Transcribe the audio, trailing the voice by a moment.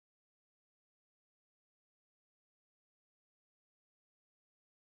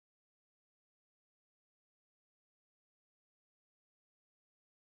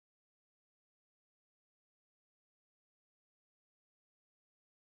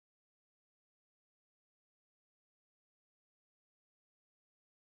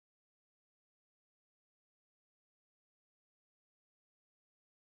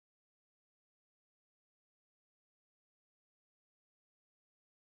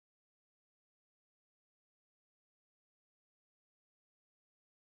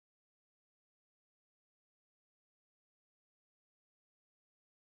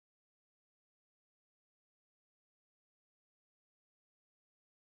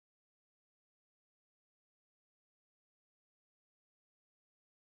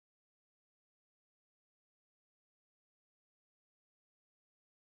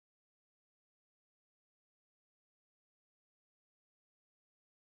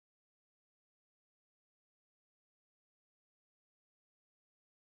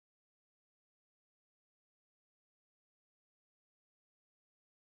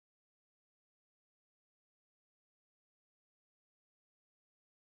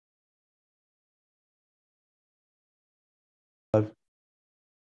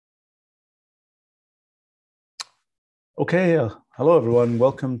Okay, hello everyone.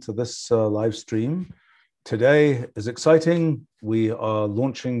 Welcome to this live stream. Today is exciting. We are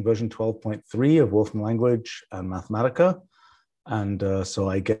launching version 12.3 of Wolfram language and Mathematica. And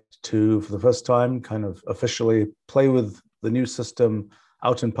so I get to, for the first time, kind of officially play with the new system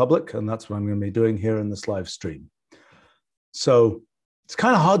out in public. And that's what I'm going to be doing here in this live stream. So it's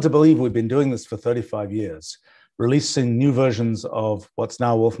kind of hard to believe we've been doing this for 35 years, releasing new versions of what's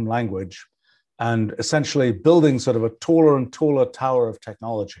now Wolfram language, and essentially building sort of a taller and taller tower of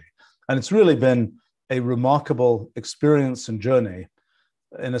technology. And it's really been a remarkable experience and journey.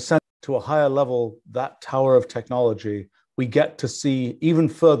 In a sense, to a higher level, that tower of technology, we get to see even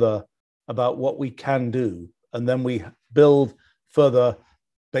further about what we can do. And then we build further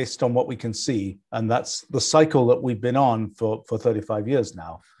based on what we can see. And that's the cycle that we've been on for 35 years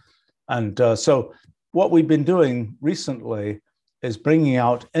now. And so what we've been doing recently is bringing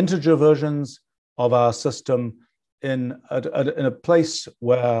out integer versions of our system in a place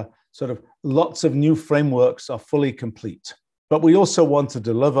where sort of lots of new frameworks are fully complete. But we also want to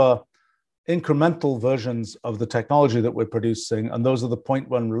deliver incremental versions of the technology that we're producing, and those are the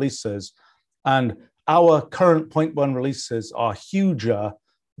 0.1 releases. And our current 0.1 releases are huger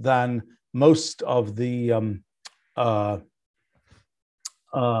than most of the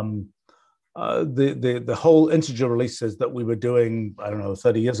whole integer releases that we were doing, I don't know,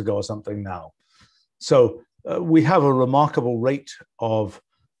 30 years ago or something now. So we have a remarkable rate of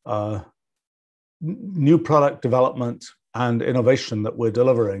new product development and innovation that we're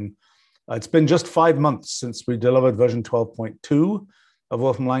delivering. It's been just 5 months since we delivered version 12.2 of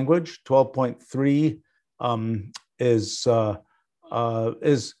Wolfram language. 12.3 is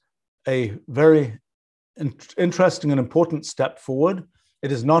a very interesting and important step forward.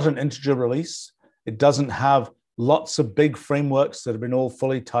 It is not an integer release. It doesn't have lots of big frameworks that have been all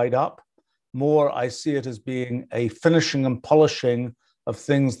fully tied up. More, I see it as being a finishing and polishing of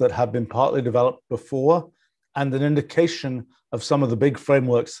things that have been partly developed before, and an indication of some of the big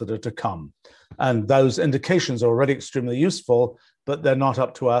frameworks that are to come. And those indications are already extremely useful, but they're not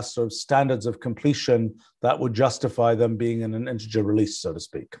up to our sort of standards of completion that would justify them being in an integer release, so to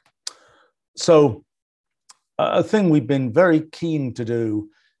speak. So a thing we've been very keen to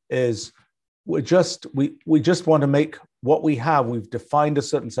do is we just want to make what we have. We've defined a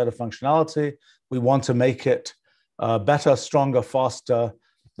certain set of functionality. We want to make it better, stronger, faster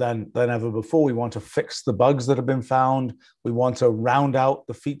than ever before. We want to fix the bugs that have been found. We want to round out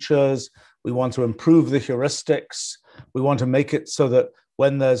the features. We want to improve the heuristics. We want to make it so that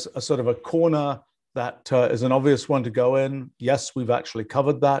when there's a sort of a corner that is an obvious one to go in, yes, we've actually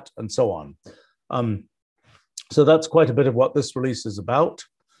covered that, and so on. So that's quite a bit of what this release is about.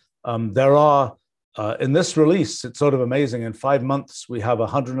 There are, in this release, it's sort of amazing. In 5 months, we have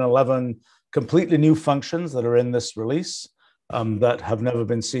 111 completely new functions that are in this release that have never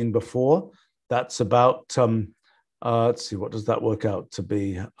been seen before. That's about, let's see, what does that work out to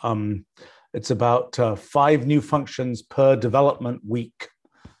be? It's about 5 new functions per development week.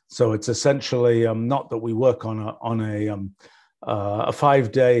 So it's essentially not that we work on a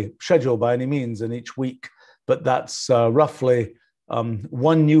 5-day schedule by any means in each week, but that's roughly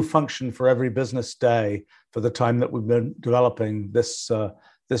 1 new function for every business day for the time that we've been developing this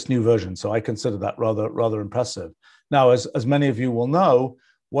new version. So I consider that rather impressive. Now, as many of you will know,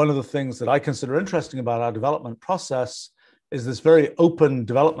 one of the things that I consider interesting about our development process is this very open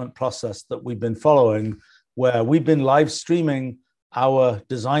development process that we've been following, where we've been live streaming our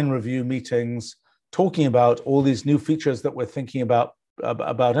design review meetings, talking about all these new features that we're thinking about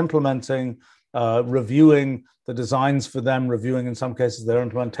implementing, reviewing the designs for them, reviewing in some cases their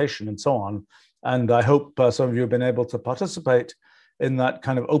implementation, and so on. And I hope some of you have been able to participate in that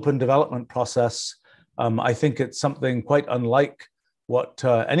kind of open development process. I think it's something quite unlike what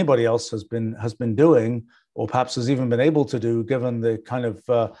anybody else has been doing, or perhaps has even been able to do, given the kind of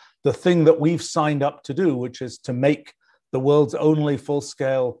the thing that we've signed up to do, which is to make the world's only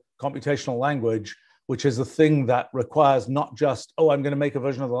full-scale computational language, which is a thing that requires not just, oh, I'm going to make a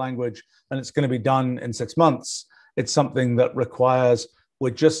version of the language and it's going to be done in 6 months. It's something that requires,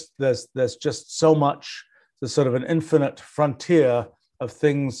 there's just so much, there's sort of an infinite frontier of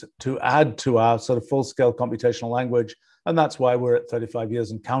things to add to our sort of full-scale computational language. And that's why we're at 35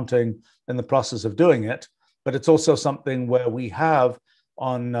 years and counting in the process of doing it. But it's also something where we have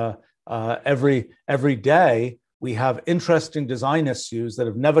on every day, we have interesting design issues that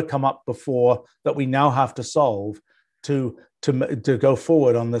have never come up before that we now have to solve to go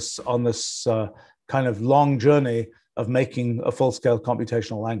forward on this kind of long journey of making a full-scale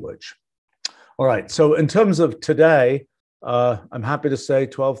computational language. All right, so in terms of today, I'm happy to say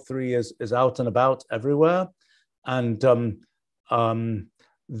 12.3 is out and about everywhere. and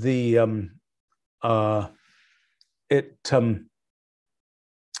the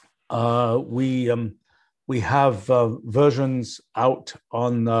we have versions out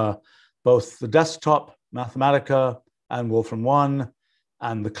on both the desktop, Mathematica, and Wolfram 1,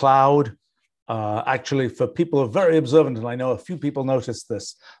 and the cloud. Actually, for people who are very observant, and I know a few people noticed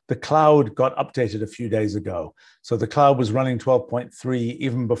this, the cloud got updated a few days ago. So the cloud was running 12.3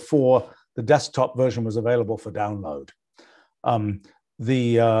 even before the desktop version was available for download.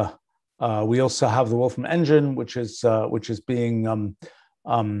 We also have the Wolfram engine, which is being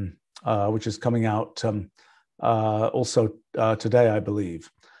which is coming out also today, I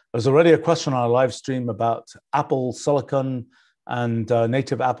believe. There's already a question on our live stream about Apple Silicon and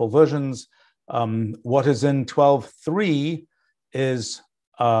native Apple versions. What is in 12.3 is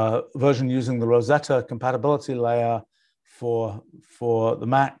a version using the Rosetta compatibility layer for the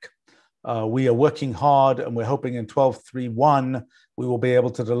Mac. We are working hard, and we're hoping in 12.3.1 we will be able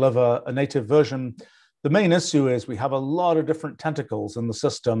to deliver a native version. The main issue is we have a lot of different tentacles in the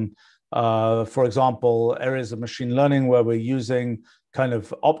system. For example, areas of machine learning where we're using kind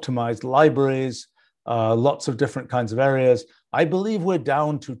of optimized libraries, lots of different kinds of areas. I believe we're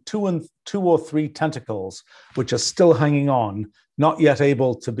down to two or three tentacles, which are still hanging on, not yet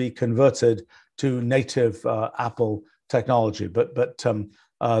able to be converted to native Apple technology, but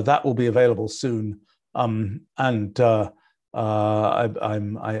that will be available soon. I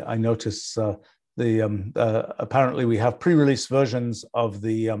notice apparently we have pre-release versions of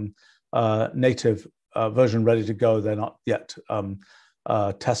the native version ready to go. They're not yet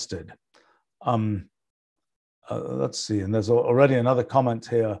tested. Let's see, and there's already another comment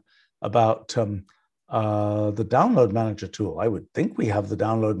here about the download manager tool. I would think we have the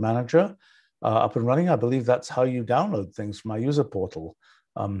download manager up and running. I believe that's how you download things from our user portal.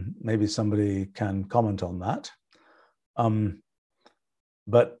 Maybe somebody can comment on that. By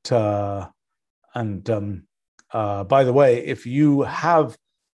the way, if you have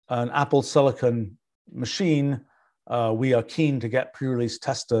an Apple Silicon machine, we are keen to get pre-release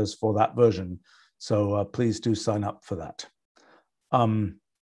testers for that version. So please do sign up for that. The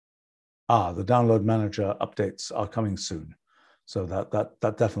download manager updates are coming soon. So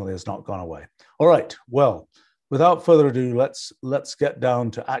that definitely has not gone away. All right, well, without further ado, let's get down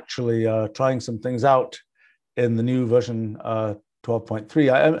to actually trying some things out in the new version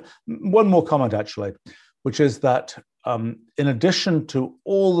 12.3. One more comment, actually, which is that in addition to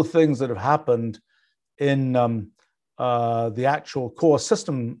all the things that have happened in the actual core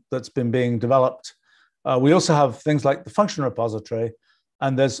system that's been being developed, we also have things like the function repository,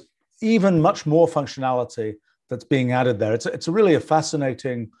 and there's even much more functionality that's being added there. It's really a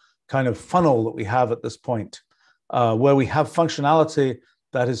fascinating kind of funnel that we have at this point, where we have functionality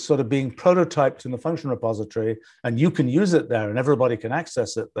that is sort of being prototyped in the function repository, and you can use it there and everybody can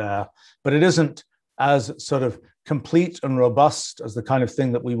access it there, but it isn't as sort of complete and robust as the kind of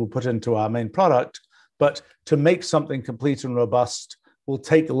thing that we will put into our main product. But to make something complete and robust will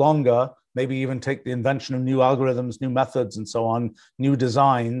take longer, maybe even take the invention of new algorithms, new methods, and so on, new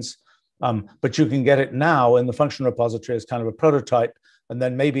designs. But you can get it now in the function repository as kind of a prototype, and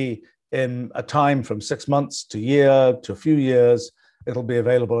then maybe in a time from 6 months to a year to a few years, it'll be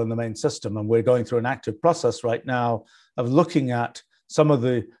available in the main system. And we're going through an active process right now of looking at some of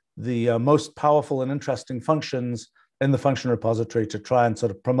the most powerful and interesting functions in the function repository to try and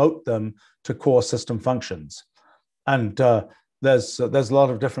sort of promote them to core system functions. And there's a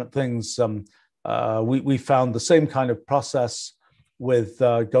lot of different things. We found the same kind of process with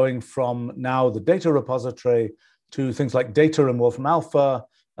going from now the data repository to things like data in Wolfram Alpha,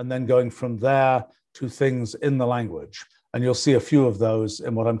 and then going from there to things in the language. And you'll see a few of those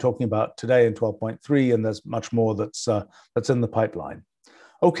in what I'm talking about today in 12.3, and there's much more that's in the pipeline.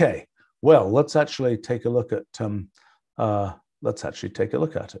 Okay, well, let's actually take a look at it.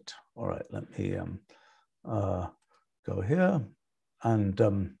 All right, let me go here,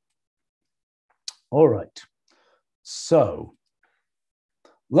 and all right. So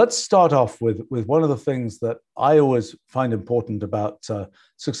let's start off with one of the things that I always find important about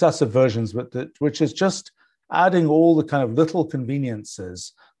successive versions, which is just adding all the kind of little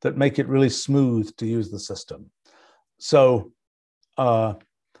conveniences that make it really smooth to use the system. So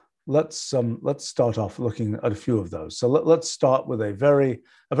let's start off looking at a few of those. So let's start with a very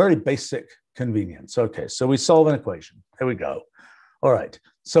basic convenience. Okay, so we solve an equation. Here we go. All right.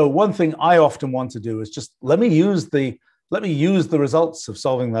 So one thing I often want to do is just let me use the results of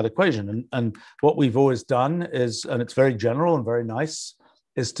solving that equation. And what we've always done is, and it's very general and very nice,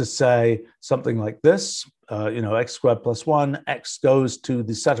 is to say something like this, x squared plus 1, x goes to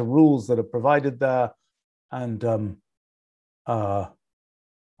the set of rules that are provided there, And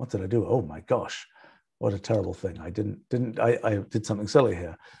what did I do? Oh my gosh, what a terrible thing. I did something silly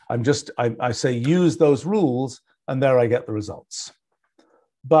here. I say use those rules, and there I get the results.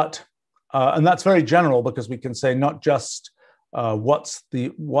 But, and that's very general, because we can say not just what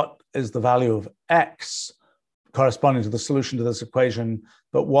is the value of X corresponding to the solution to this equation,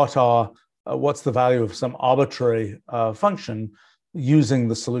 but what's the value of some arbitrary function using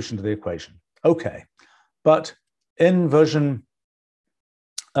the solution to the equation. Okay, but in version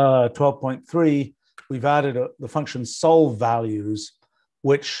 12.3, we've added the function solve values,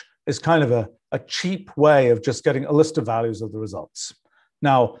 which is kind of a cheap way of just getting a list of values of the results.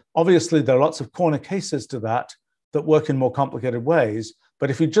 Now, obviously, there are lots of corner cases to that work in more complicated ways. But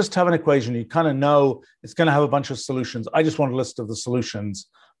if you just have an equation, you kind of know it's going to have a bunch of solutions. I just want a list of the solutions.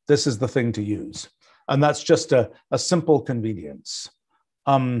 This is the thing to use. And that's just a simple convenience.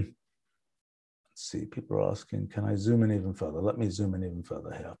 Let's see, people are asking, can I zoom in even further? Let me zoom in even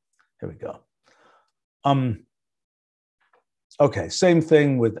further here. Here we go. Okay, same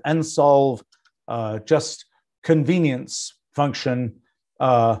thing with nsolve, just convenience function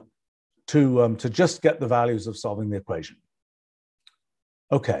to just get the values of solving the equation.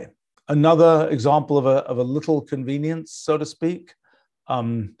 Okay, another example of a little convenience, so to speak.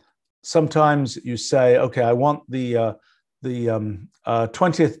 Sometimes you say, okay, I want the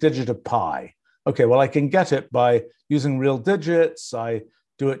 20th digit of pi. Okay, well, I can get it by using real digits. I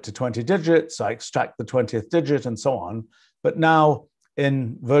do it to 20 digits. I extract the 20th digit and so on. But now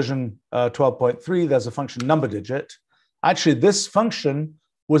in version 12.3, there's a function number digit. Actually, this function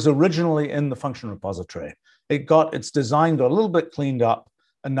was originally in the function repository. It's designed a little bit cleaned up,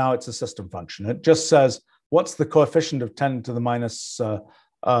 and now it's a system function. It just says, what's the coefficient of 10 to the minus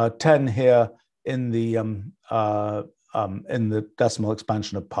 10 here in the decimal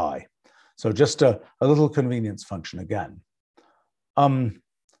expansion of pi. So just a little convenience function again.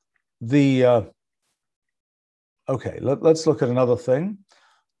 Okay, let's look at another thing.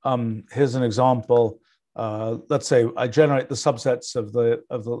 Here's an example. Let's say I generate the subsets of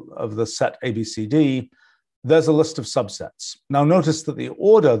the set ABCD. There's a list of subsets. Now notice that the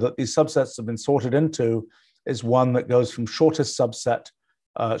order that these subsets have been sorted into is one that goes from shortest subset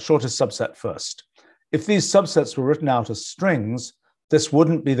first. If these subsets were written out as strings, this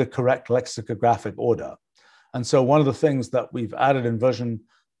wouldn't be the correct lexicographic order. And so one of the things that we've added in version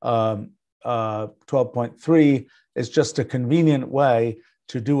 12.3 is just a convenient way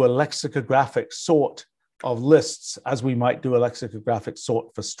to do a lexicographic sort of lists, as we might do a lexicographic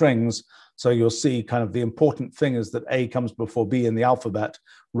sort for strings. So you'll see kind of the important thing is that A comes before B in the alphabet,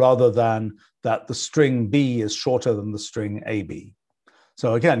 rather than that the string B is shorter than the string AB.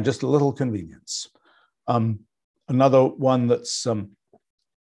 So again, just a little convenience. Another one that's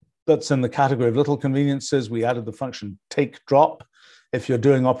in the category of little conveniences, we added the function take drop. If you're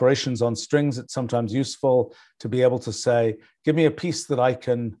doing operations on strings, it's sometimes useful to be able to say, give me a piece that I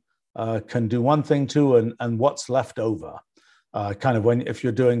can do one thing to, and what's left over. Kind of if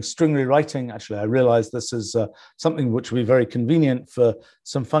you're doing string rewriting, actually, I realize this is something which will be very convenient for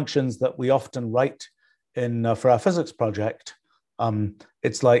some functions that we often write for our physics project.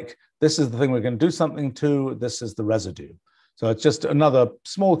 It's like, this is the thing we're going to do something to, this is the residue. So it's just another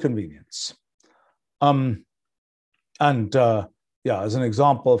small convenience. Yeah, as an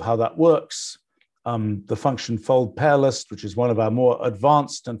example of how that works, the function fold pair list, which is one of our more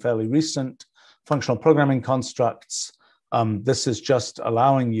advanced and fairly recent functional programming constructs. This is just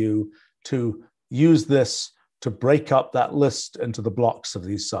allowing you to use this to break up that list into the blocks of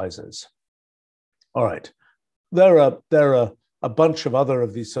these sizes. All right, there are a bunch of other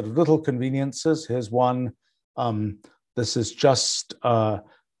of these sort of little conveniences. Here's one. This is just,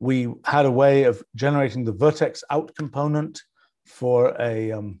 we had a way of generating the vertex out component for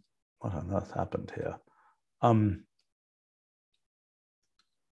a, what on earth happened here? What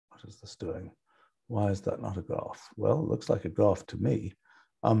is this doing? Why is that not a graph? Well, it looks like a graph to me.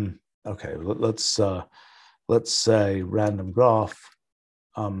 Okay, let's say random graph.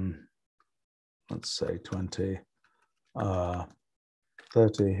 Let's say 20,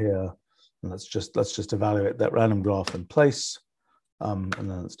 30 here. And let's just evaluate that random graph in place. And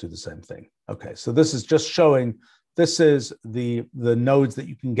then let's do the same thing. Okay, so this is just showing, this is the nodes that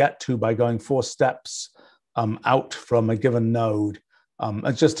you can get to by going 4 steps out from a given node.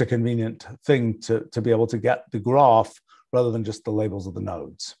 It's just a convenient thing to be able to get the graph rather than just the labels of the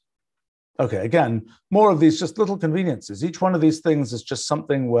nodes. Okay, again, more of these just little conveniences. Each one of these things is just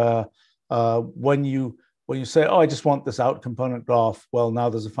something where when you say, oh, I just want this out component graph, well, now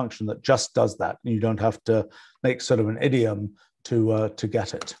there's a function that just does that, and you don't have to make sort of an idiom to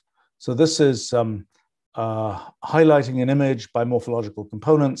get it. So this is highlighting an image by morphological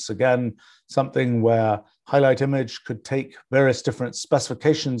components. Again, something where highlight image could take various different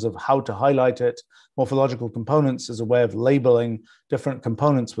specifications of how to highlight it. Morphological components is a way of labeling different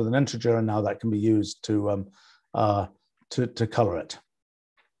components with an integer, and now that can be used to color it.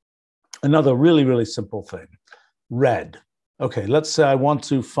 Another really, really simple thing, red. Okay, let's say I want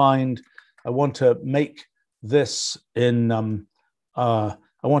to make this in, I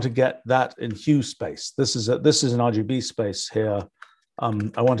want to get that in hue space. This is an RGB space here.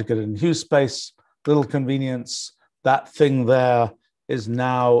 I want to get it in hue space, little convenience. That thing there is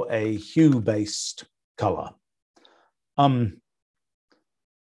now a hue-based color.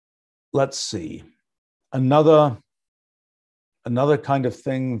 Let's see. Another kind of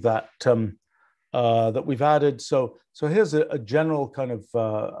thing that that we've added. So here's a general kind of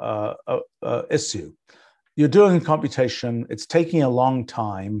issue. You're doing a computation. It's taking a long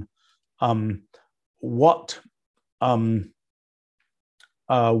time. What's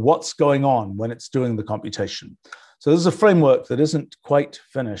going on when it's doing the computation? So this is a framework that isn't quite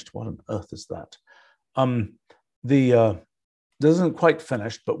finished. What on earth is that? This isn't quite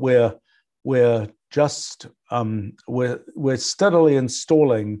finished, but we're steadily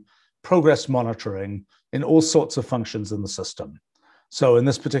installing progress monitoring in all sorts of functions in the system. So in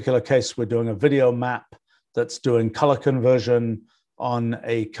this particular case, we're doing a video map that's doing color conversion on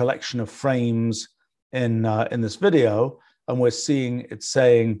a collection of frames in this video, and we're seeing it's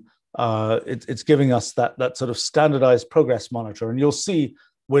saying it's giving us that sort of standardized progress monitor. And you'll see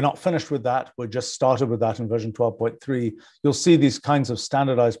we're not finished with that. We just started with that in version 12.3. You'll see these kinds of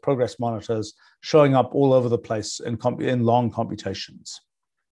standardized progress monitors showing up all over the place in long computations.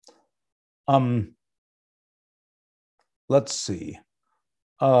 Let's see.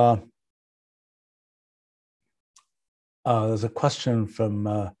 There's a question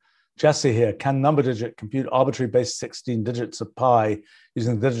from Jesse here. Can number digit compute arbitrary base 16 digits of pi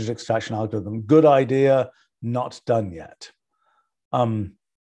using the digit extraction algorithm? Good idea, not done yet.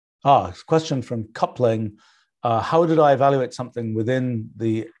 Question from Coupling. How did I evaluate something within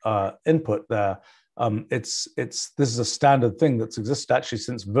the input there? This is a standard thing that's existed actually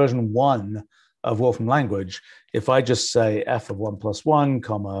since version 1 of Wolfram language. If I just say f of 1 plus 1,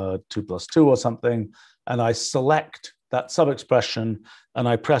 comma 2 plus 2 or something, and I select that sub-expression and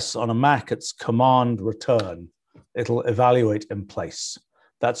I press on a Mac, it's command return. It'll evaluate in place.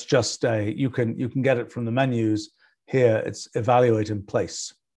 That's just you can get it from the menus here. It's evaluate in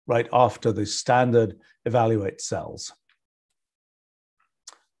place right after the standard evaluate cells.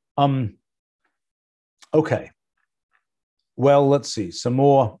 Okay. Well, let's see some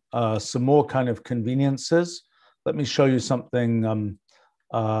more kind of conveniences. Let me show you something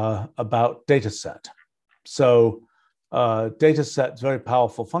about dataset. So dataset is a very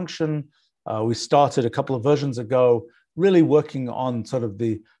powerful function. We started a couple of versions ago really working on sort of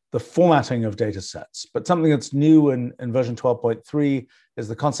the formatting of datasets. But something that's new in version 12.3 is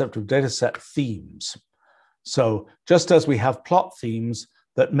the concept of dataset themes. So just as we have plot themes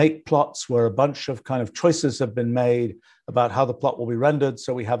that make plots where a bunch of kind of choices have been made about how the plot will be rendered,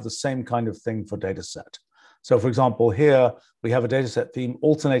 so we have the same kind of thing for dataset. So for example, here we have a dataset theme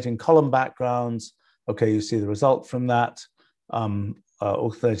alternating column backgrounds. Okay, you see the result from that.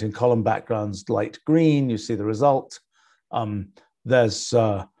 Alternating column backgrounds, light green, you see the result. We've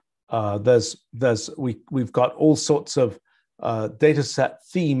got all sorts of dataset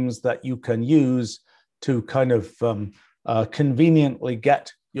themes that you can use to kind of conveniently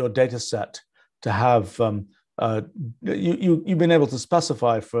get your dataset to have, you've been able to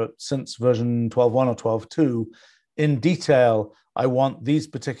specify since version 12.1 or 12.2 in detail, I want these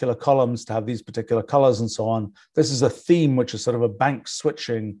particular columns to have these particular colors and so on. This is a theme, which is sort of a bank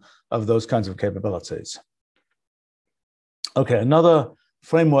switching of those kinds of capabilities. Okay, another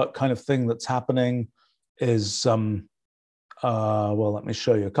framework kind of thing that's happening is, well, let me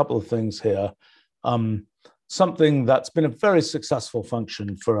show you a couple of things here. Something that's been a very successful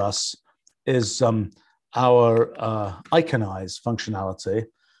function for us is our iconize functionality.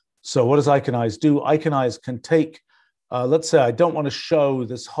 So what does iconize do? Iconize can take, let's say I don't want to show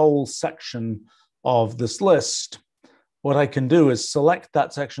this whole section of this list. What I can do is select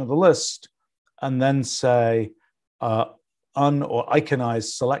that section of the list and then say un or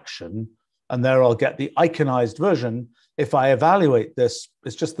iconize selection, and there I'll get the iconized version. If I evaluate this,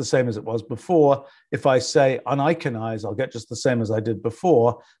 it's just the same as it was before. If I say uniconize, I'll get just the same as I did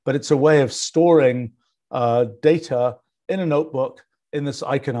before, but it's a way of storing data in a notebook in this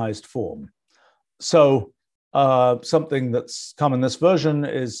iconized form. So something that's come in this version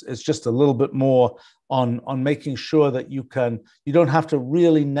is just a little bit more on making sure that you don't have to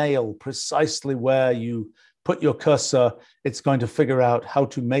really nail precisely where you put your cursor. It's going to figure out how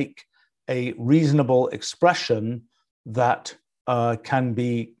to make a reasonable expression that can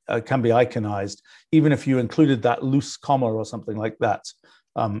be iconized, even if you included that loose comma or something like that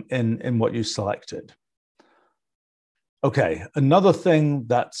in what you selected. Okay, another thing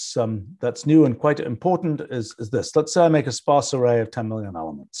that's new and quite important is this. Let's say I make a sparse array of 10 million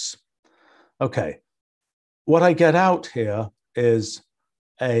elements. Okay, what I get out here is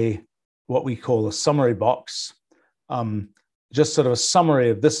what we call a summary box. Just sort of a summary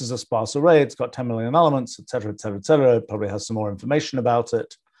of this is a sparse array. It's got 10 million elements, et cetera, et cetera, et cetera. It probably has some more information about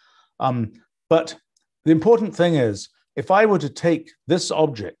it. But the important thing is, if I were to take this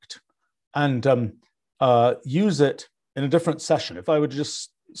object and use it in a different session, if I were to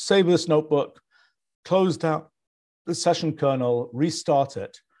just save this notebook, close down the session kernel, restart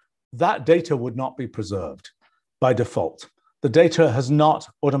it, that data would not be preserved by default. The data has not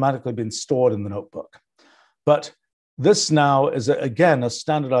automatically been stored in the notebook. But this now is, again, a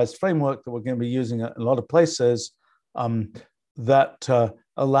standardized framework that we're going to be using in a lot of places that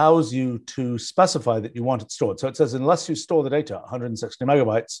allows you to specify that you want it stored. So it says, unless you store the data, 160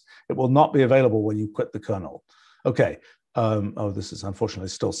 megabytes, it will not be available when you quit the kernel. Okay. Oh, this is unfortunately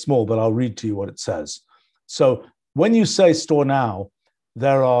still small, but I'll read to you what it says. So when you say store now,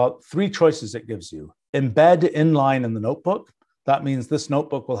 there are three choices it gives you. Embed inline in the notebook. That means this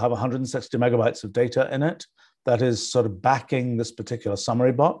notebook will have 160 megabytes of data in it. That is sort of backing this particular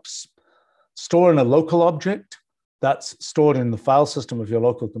summary box. Store in a local object. That's stored in the file system of your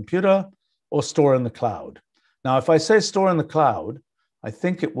local computer, or store in the cloud. Now, if I say store in the cloud, I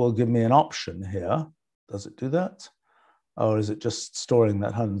think it will give me an option here. Does it do that? Or is it just storing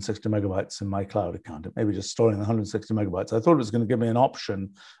that 160 megabytes in my cloud account? It may be just storing the 160 megabytes. I thought it was going to give me an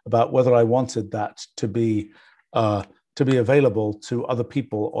option about whether I wanted that to be available to other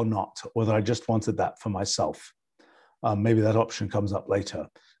people or not, whether I just wanted that for myself. Maybe that option comes up later.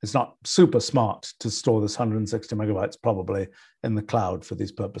 It's not super smart to store this 160 megabytes probably in the cloud for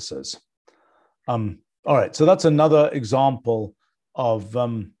these purposes. All right, so that's another example of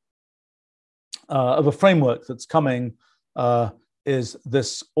a framework that's coming, is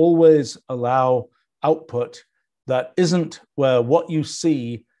this always allow output that isn't where what you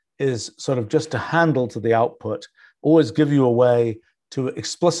see is sort of just a handle to the output, always give you a way to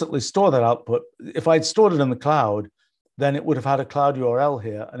explicitly store that output. If I'd stored it in the cloud, then it would have had a cloud URL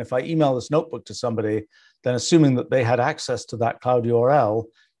here. And if I email this notebook to somebody, then assuming that they had access to that cloud URL,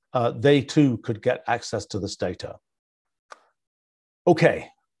 they too could get access to this data. Okay,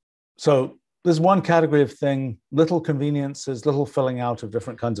 so there's one category of thing, little conveniences, little filling out of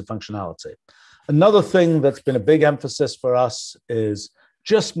different kinds of functionality. Another thing that's been a big emphasis for us is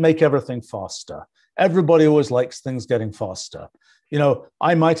just make everything faster. Everybody always likes things getting faster. You know,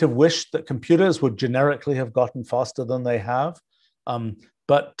 I might have wished that computers would generically have gotten faster than they have,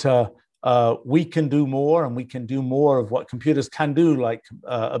 but we can do more, and we can do more of what computers can do, like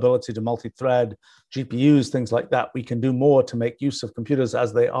ability to multi-thread, GPUs, things like that. We can do more to make use of computers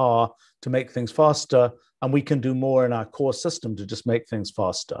as they are to make things faster, and we can do more in our core system to just make things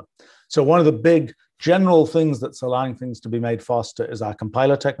faster. So one of the big general things that's allowing things to be made faster is our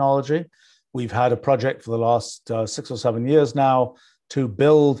compiler technology. We've had a project for the last 6 or 7 years now to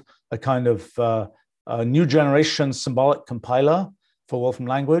build a kind of a new generation symbolic compiler for Wolfram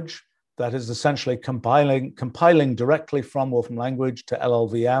language that is essentially compiling directly from Wolfram language to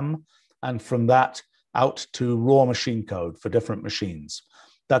LLVM, and from that out to raw machine code for different machines.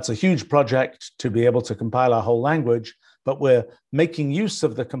 That's a huge project to be able to compile our whole language, but we're making use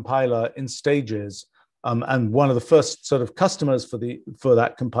of the compiler in stages. And one of the first sort of customers for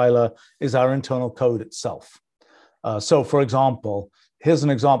that compiler is our internal code itself. So for example, here's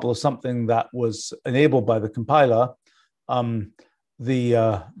an example of something that was enabled by the compiler.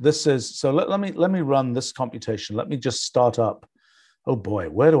 This is, so let me run this computation. Let me just start up. Oh boy,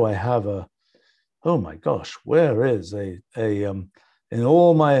 where do I have oh my gosh, where is in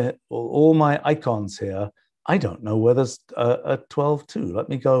all my icons here, I don't know where there's a 12.2. Let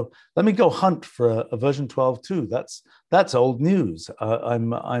me go hunt for a version 12.2. That's old news.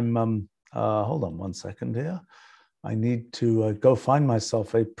 Hold on one second here. I need to go find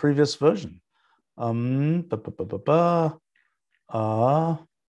myself a previous version. That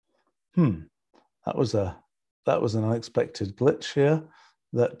was an unexpected glitch here.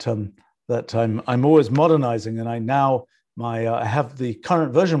 That I'm always modernizing, and I have the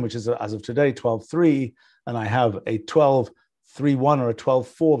current version, which is as of today 12.3. And I have a 12.3.1 or a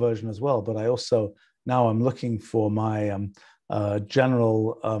 12.4 version as well. But I also now I'm looking for my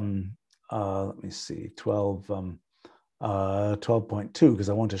general, let me see, 12.2, because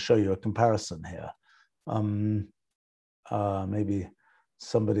I want to show you a comparison here. Maybe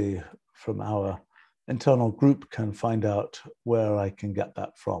somebody from our internal group can find out where I can get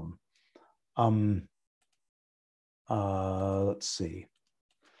that from. Let's see.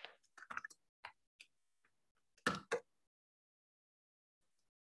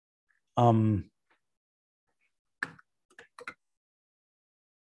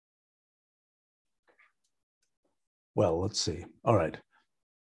 Well, let's see. All right.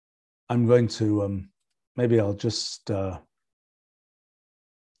 I'm going to, maybe I'll just, gosh,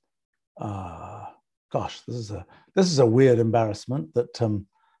 this is a weird embarrassment that,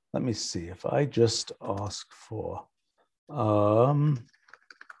 let me see if I just ask for, let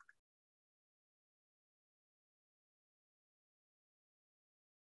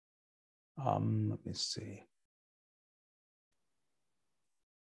me see.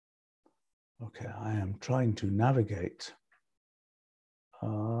 Okay, I am trying to navigate.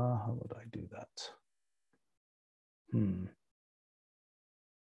 How would I do that?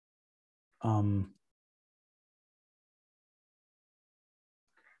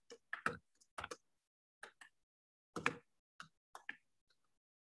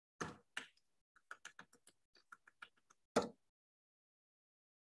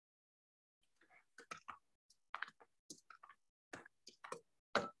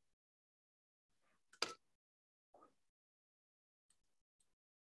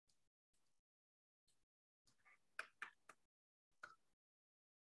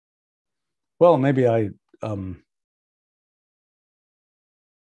 Well, maybe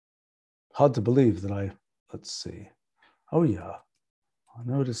hard to believe that let's see. Oh yeah, I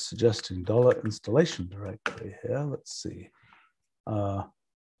know it is suggesting $installation directory here. Let's see. Well,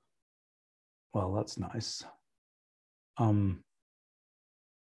 that's nice.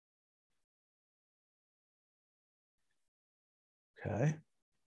 Okay.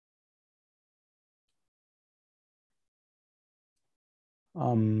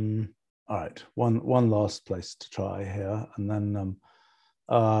 All right, one last place to try here, and then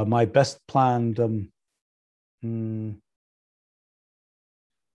my best planned.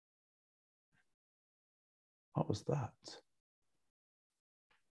 What was that?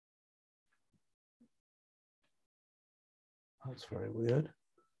 That's very weird.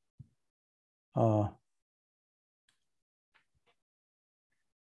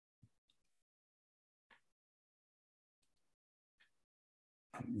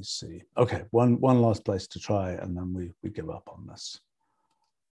 Let me see. Okay, one last place to try, and then we give up on this.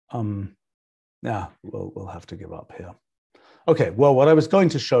 Yeah, we'll have to give up here. Okay, well, what I was going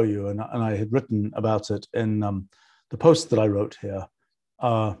to show you, and I had written about it in the post that I wrote here,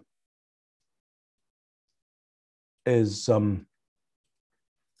 is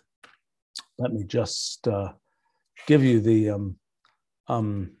let me just give you the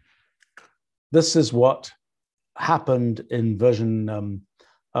this is what happened in version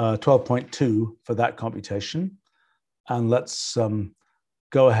 12.2 for that computation, and let's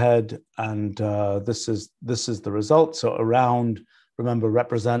go ahead and this is the result. So around, remember,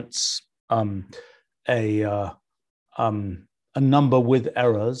 represents a number with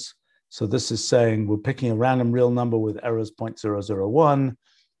errors. So this is saying we're picking a random real number with errors 0.001.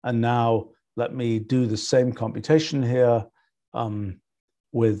 And now let me do the same computation here let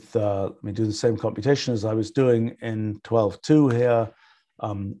me do the same computation as I was doing in 12.2 here.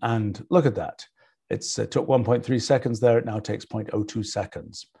 And look at that. It took 1.3 seconds there. It now takes 0.02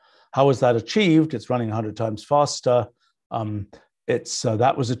 seconds. How was that achieved? It's running 100 times faster.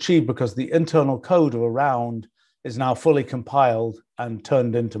 That was achieved because the internal code of around is now fully compiled and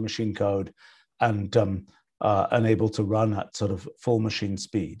turned into machine code and able to run at sort of full machine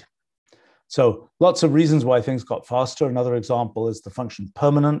speed. So lots of reasons why things got faster. Another example is the function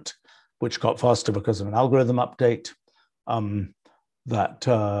permanent, which got faster because of an algorithm update.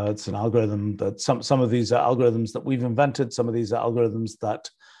 It's an algorithm that some of these are algorithms that we've invented. Some of these are algorithms that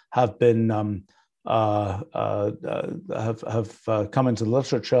have been have come into the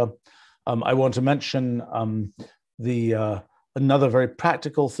literature. I want to mention another very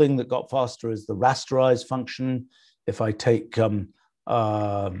practical thing that got faster is the rasterize function. If I take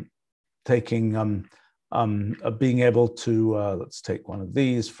being able to let's take one of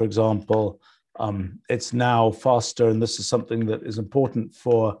these, for example. It's now faster, and this is something that is important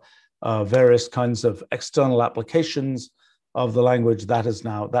for various kinds of external applications of the language.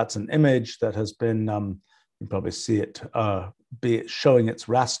 That's an image that has been, you probably see it, showing its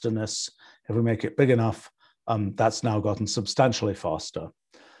rasterness. If we make it big enough, that's now gotten substantially faster.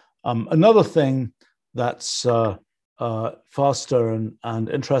 Another thing that's faster and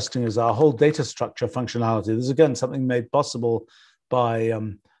interesting is our whole data structure functionality. This is again something made possible by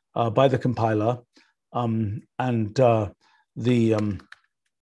the compiler,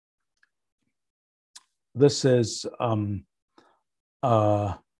 this is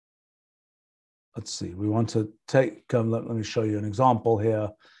let's see. We want to take. Let me show you an example here.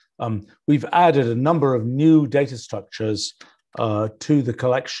 We've added a number of new data structures to the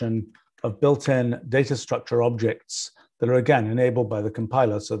collection of built-in data structure objects that are, again, enabled by the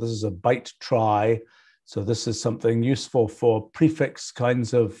compiler. So this is a byte trie. So this is something useful for prefix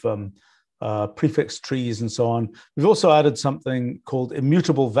kinds of prefix trees and so on. We've also added something called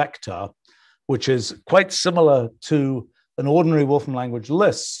immutable vector, which is quite similar to an ordinary Wolfram language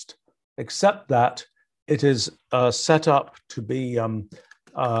list, except that it is set up to be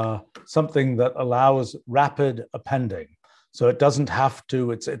something that allows rapid appending. So it doesn't have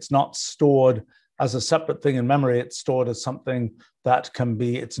to, it's not stored as a separate thing in memory. It's stored as something that can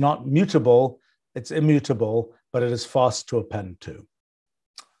be, it's not mutable, it's immutable, but it is fast to append to.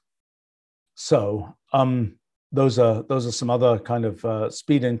 So those are some other kind of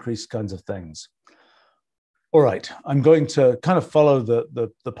speed increase kinds of things. All right, I'm going to kind of follow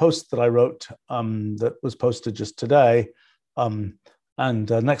the post that I wrote that was posted just today. And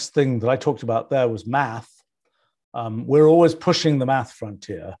the next thing that I talked about there was math. We're always pushing the math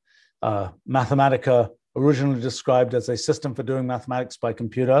frontier. Mathematica, originally described as a system for doing mathematics by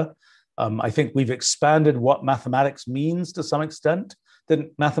computer. I think we've expanded what mathematics means to some extent.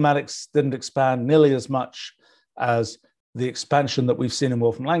 Mathematics didn't expand nearly as much as the expansion that we've seen in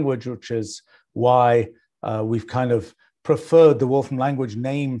Wolfram language, which is why we've kind of preferred the Wolfram language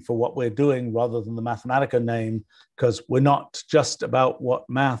name for what we're doing rather than the Mathematica name, because we're not just about what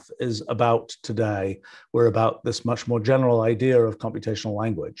math is about today. We're about this much more general idea of computational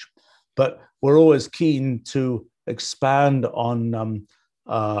language. But we're always keen to expand on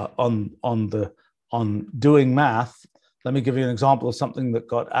doing math. Let me give you an example of something that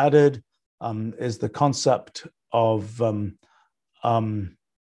got added, is the concept of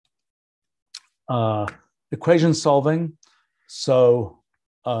equation solving. So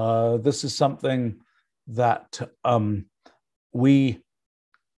this is something that we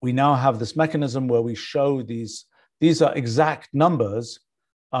now have this mechanism where we show these are exact numbers,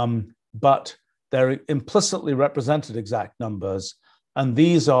 but they're implicitly represented exact numbers. And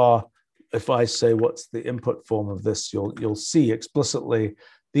these are, if I say what's the input form of this, you'll see explicitly,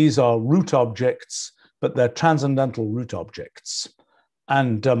 these are root objects, but they're transcendental root objects.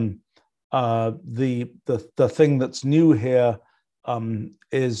 And the thing that's new here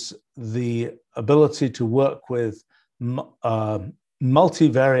is the ability to work with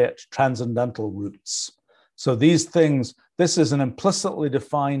multivariate transcendental roots. So these things, this is an implicitly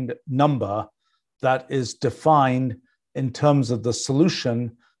defined number that is defined in terms of the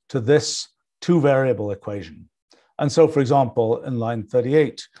solution to this two-variable equation. And so, for example, in line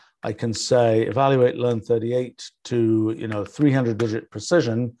 38, I can say evaluate learn 38 to 300-digit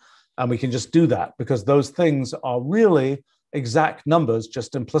precision, and we can just do that because those things are really exact numbers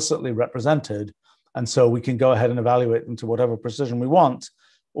just implicitly represented. And so we can go ahead and evaluate them to whatever precision we want,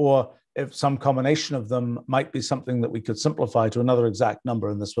 or if some combination of them might be something that we could simplify to another exact number,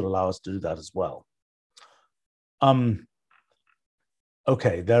 and this would allow us to do that as well.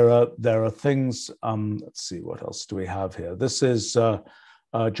 Okay, there are things, let's see, what else do we have here? This is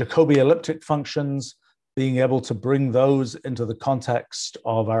Jacobi elliptic functions, being able to bring those into the context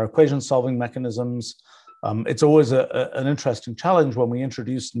of our equation solving mechanisms. It's always an interesting challenge when we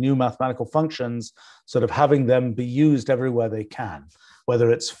introduce new mathematical functions, sort of having them be used everywhere they can, whether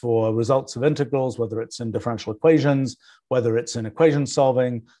it's for results of integrals, whether it's in differential equations, whether it's in equation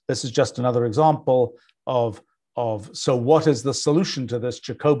solving. This is just another example of so what is the solution to this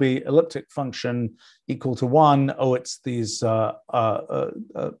Jacobi elliptic function equal to 1? Oh, it's these ordinary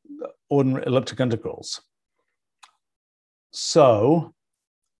elliptic integrals. So,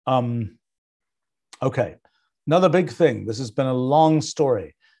 okay, another big thing. This has been a long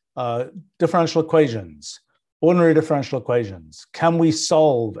story. Differential equations, ordinary differential equations. Can we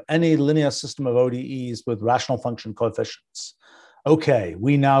solve any linear system of ODEs with rational function coefficients? Okay,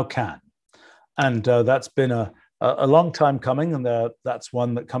 we now can. And that's been a long time coming, and that's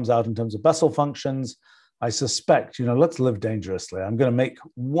one that comes out in terms of Bessel functions. I suspect, let's live dangerously. I'm going to make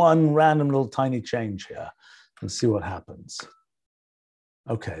one random little tiny change here and see what happens.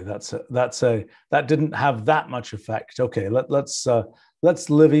 Okay, that didn't have that much effect. Okay, let's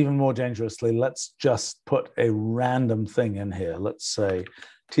live even more dangerously. Let's just put a random thing in here. Let's say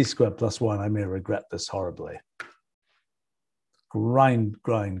t squared plus 1. I may regret this horribly. Grind.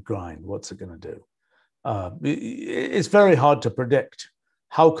 What's it going to do? it's very hard to predict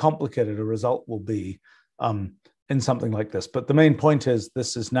how complicated a result will be in something like this. But the main point is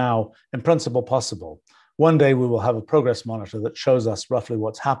this is now, in principle, possible. One day we will have a progress monitor that shows us roughly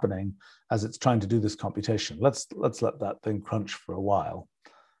what's happening as it's trying to do this computation. Let's let that thing crunch for a while.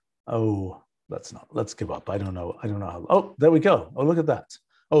 Oh, let's give up. I don't know how. Oh, there we go. Oh, look at that.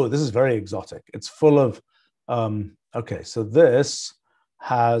 Oh, this is very exotic. It's full of, okay, so this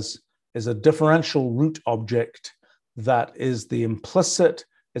is a differential root object that is a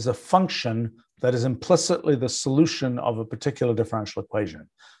function that is implicitly the solution of a particular differential equation.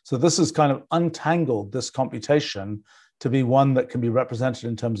 So this is kind of untangled this computation to be one that can be represented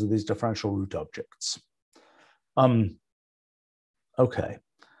in terms of these differential root objects. Okay,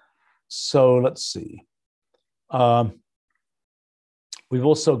 so let's see. We've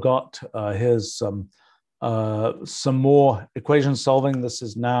also got, here's some more equation solving. This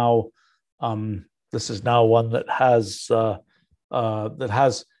is now one that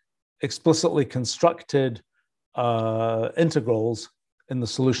has explicitly constructed integrals in the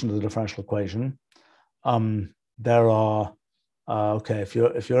solution to the differential equation. There are okay, if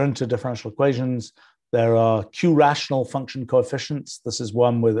you're into differential equations, there are Q rational function coefficients. This is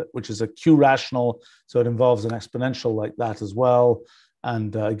one which is a Q rational, so it involves an exponential like that as well.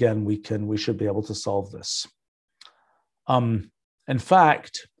 And again, we should be able to solve this. In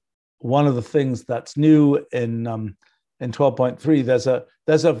fact, one of the things that's new in 12.3,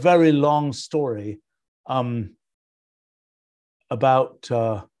 there's a very long story about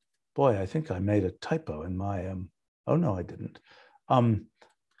boy, I think I made a typo in my oh no, I didn't.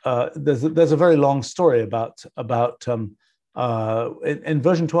 There's a very long story about in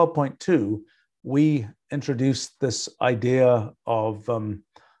version 12.2, we introduced this idea of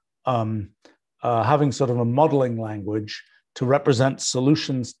having sort of a modeling language to represent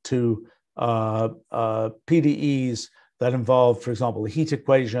solutions to PDEs that involve, for example, the heat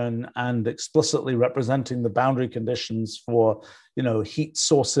equation and explicitly representing the boundary conditions for, heat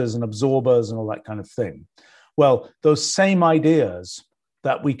sources and absorbers and all that kind of thing. Well, those same ideas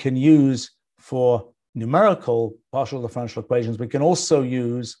that we can use for numerical partial differential equations, we can also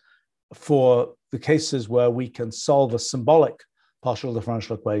use for the cases where we can solve a symbolic partial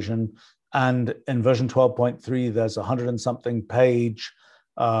differential equation. And in version 12.3, there's 100 and something page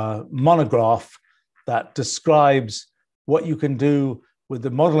monograph that describes what you can do with the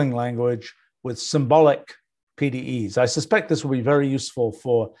modeling language with symbolic PDEs. I suspect this will be very useful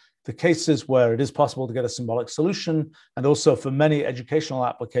for the cases where it is possible to get a symbolic solution, and also for many educational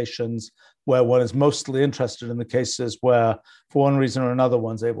applications where one is mostly interested in the cases where, for one reason or another,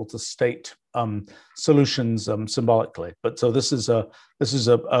 one's able to state solutions symbolically. But so this is a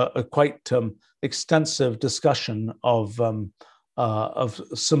quite extensive discussion of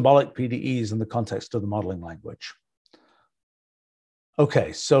symbolic PDEs in the context of the modeling language.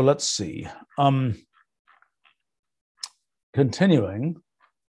 Okay, so let's see. Continuing.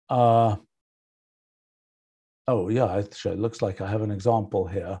 Oh yeah, actually, it looks like I have an example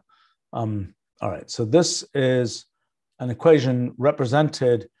here. All right, so this is an equation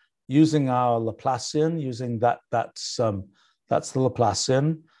represented using our Laplacian, using that's the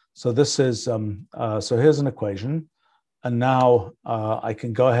Laplacian. So this is so here's an equation, and now I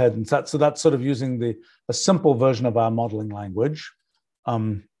can go ahead and so that's sort of using a simple version of our modeling language.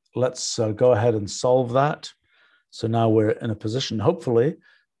 Let's go ahead and solve that. So now we're in a position, hopefully,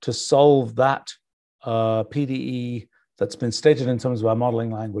 to solve that PDE that's been stated in terms of our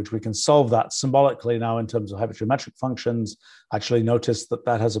modeling language. We can solve that symbolically now in terms of hypergeometric functions. Actually, notice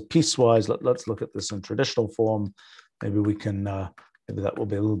that has a piecewise. Let's look at this in traditional form. Maybe we can. Maybe that will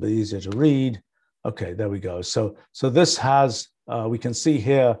be a little bit easier to read. Okay, there we go. So this has. We can see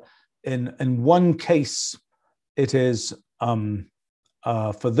here in one case, it is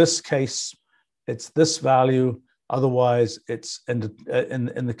for this case, it's this value. Otherwise, it's in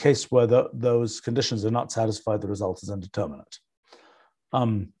the case where those conditions are not satisfied, the result is indeterminate.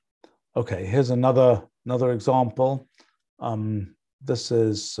 Okay, here's another example. This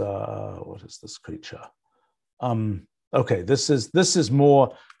is what is this creature? Okay, this is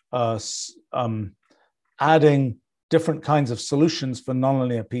more adding different kinds of solutions for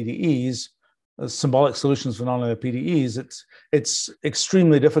nonlinear PDEs. Symbolic solutions for nonlinear PDEs, it's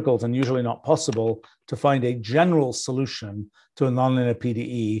extremely difficult and usually not possible to find a general solution to a nonlinear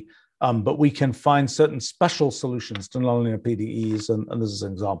PDE, but we can find certain special solutions to nonlinear PDEs, and this is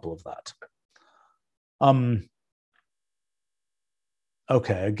an example of that.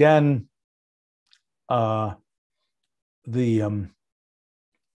 Okay, again,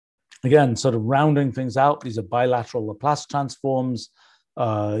 again, sort of rounding things out, these are bilateral Laplace transforms.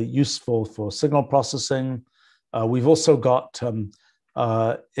 useful for signal processing. We've also got, in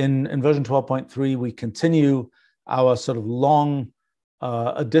version 12.3, we continue our sort of long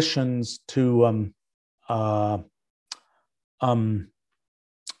additions to the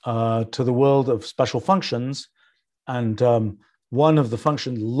world of special functions. And one of the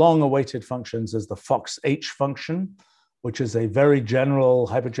functions, long-awaited functions, is the Fox-H function, which is a very general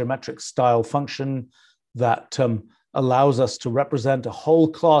hypergeometric style function that allows us to represent a whole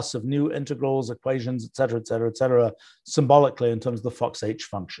class of new integrals, equations, et cetera, symbolically in terms of the Fox-H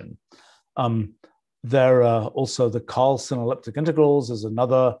function. There are also the Carlson elliptic integrals as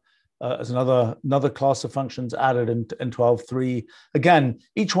another class of functions added in 12.3. Again,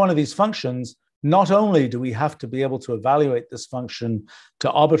 each one of these functions, not only do we have to be able to evaluate this function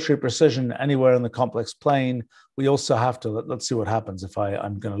to arbitrary precision anywhere in the complex plane, we also have to, let's see what happens if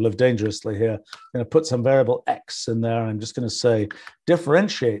I'm going to live dangerously here. I'm going to put some variable x in there. I'm just going to say,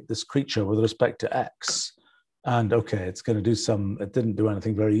 differentiate this creature with respect to x. And okay, it's going to do it didn't do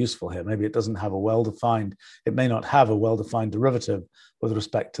anything very useful here. Maybe it doesn't have it may not have a well-defined derivative with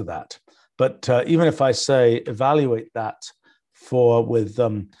respect to that. But even if I say evaluate that with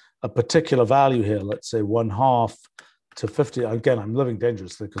a particular value here, let's say 1/2 to 50. Again, I'm living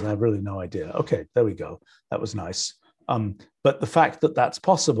dangerously because I have really no idea. Okay, there we go. That was nice. But the fact that that's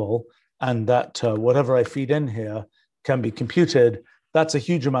possible and that whatever I feed in here can be computed, that's a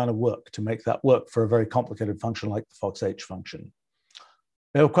huge amount of work to make that work for a very complicated function like the Fox-H function.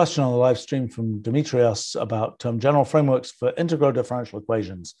 We have a question on the live stream from Demetrios about general frameworks for integral differential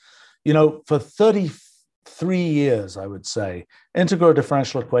equations. You know, for 33 years, I would say, integral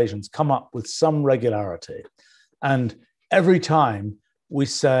differential equations come up with some regularity. And every time we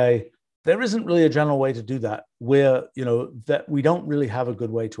say, there isn't really a general way to do that, that we don't really have a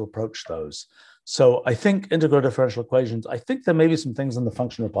good way to approach those. So I think integral differential equations, I think there may be some things in the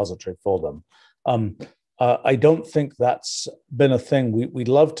function repository for them. I don't think that's been a thing. We'd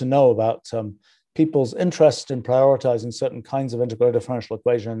love to know about people's interest in prioritizing certain kinds of integral differential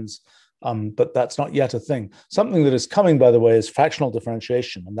equations, but that's not yet a thing. Something that is coming, by the way, is fractional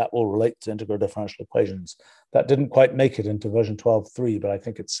differentiation, and that will relate to integral differential equations. That didn't quite make it into version 12.3, but I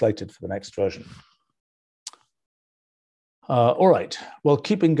think it's slated for the next version. All right, well,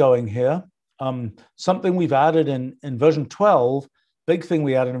 keeping going here. Something we've added in version 12, big thing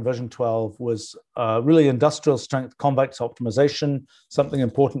we added in version 12 was really industrial strength convex optimization, something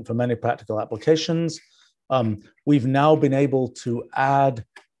important for many practical applications. We've now been able to add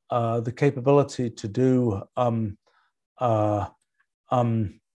the capability to do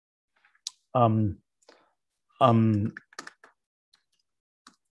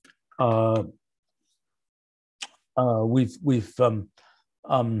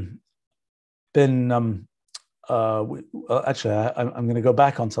actually, I'm going to go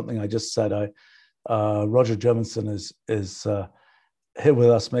back on something I just said. Roger Germanson is here with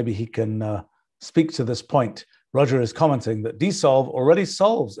us. Maybe he can speak to this point. Roger is commenting that dsolve already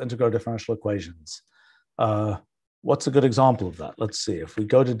solves integral differential equations. What's a good example of that? Let's see. If we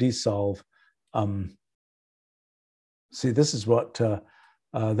go to dsolve, see, this is what,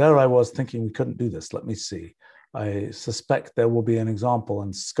 there I was thinking we couldn't do this. Let me see. I suspect there will be an example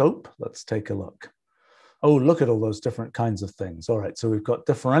in scope. Let's take a look. Oh, look at all those different kinds of things. All right, so we've got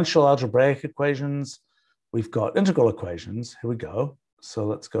differential algebraic equations. We've got integral equations. Here we go. So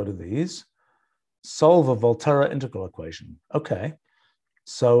let's go to these. Solve a Volterra integral equation. Okay,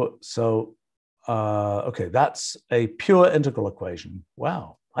 okay, that's a pure integral equation.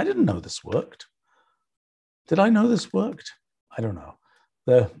 Wow, I didn't know this worked. Did I know this worked? I don't know.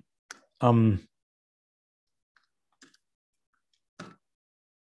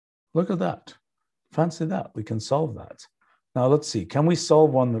 Look at that. Fancy that. We can solve that. Now let's see. Can we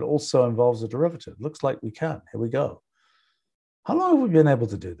solve one that also involves a derivative? Looks like we can. Here we go. How long have we been able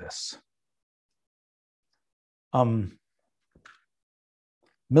to do this?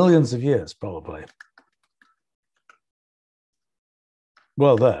 Millions of years, probably.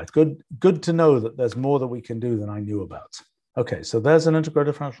 Well, there. Good to know that there's more that we can do than I knew about. Okay, so there's an integral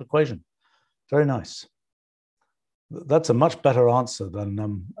differential equation. Very nice. That's a much better answer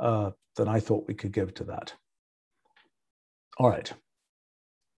than I thought we could give to that. All right.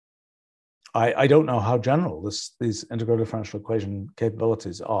 I don't know how general these integral differential equation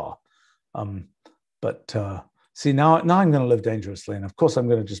capabilities are, but see, now I'm going to live dangerously, and of course I'm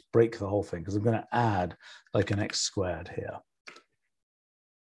going to just break the whole thing because I'm going to add like an x squared here.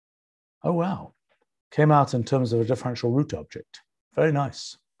 Oh wow, came out in terms of a differential root object. Very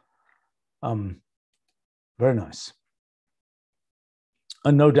nice. Very nice.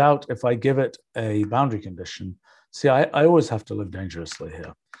 And no doubt, if I give it a boundary condition, See, I always have to live dangerously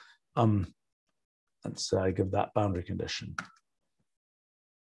here. Let's give that boundary condition.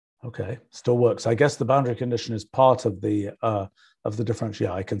 Okay, still works. I guess the boundary condition is part of the differential.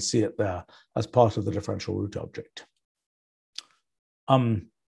 Yeah, I can see it there as part of the differential root object.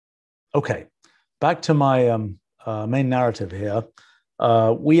 Okay, back to my main narrative here.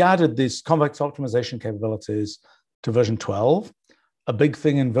 We added these convex optimization capabilities to version 12. A big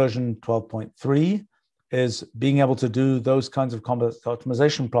thing in version 12.3 is being able to do those kinds of convex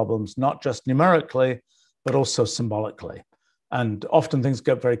optimization problems, not just numerically, but also symbolically. And often things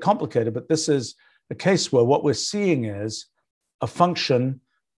get very complicated, but this is a case where what we're seeing is a function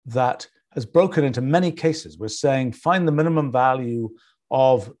that has broken into many cases. We're saying, find the minimum value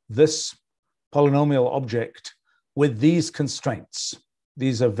of this polynomial object with these constraints.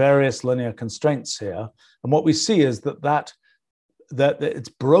 These are various linear constraints here. And what we see is that it's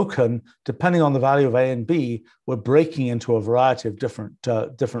broken depending on the value of A and B. We're breaking into a variety of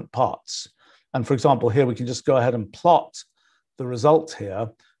different parts. And for example, here we can just go ahead and plot the result here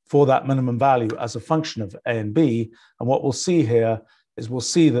for that minimum value as a function of A and B. And what we'll see here is we'll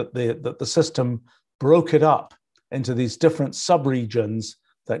see that the system broke it up into these different subregions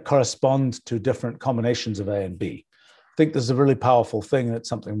that correspond to different combinations of A and B. I think this is a really powerful thing. It's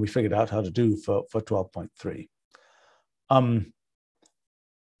something we figured out how to do for 12.3.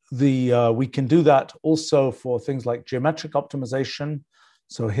 We can do that also for things like geometric optimization.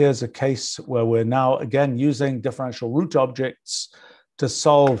 So here's a case where we're now, again, using differential root objects to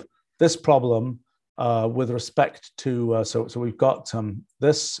solve this problem with respect to, so we've got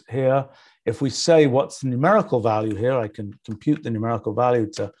this here. If we say what's the numerical value here, I can compute the numerical value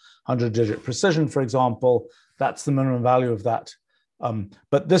to 100-digit precision, for example. That's the minimum value of that.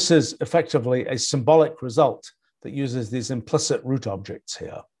 But this is effectively a symbolic result that uses these implicit root objects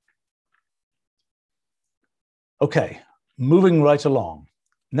here. Okay, moving right along.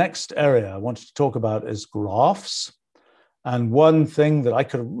 Next area I wanted to talk about is graphs. And one thing that I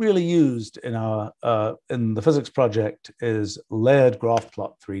could have really used in the physics project is layered graph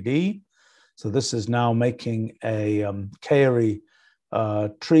plot 3D. So this is now making a K-ary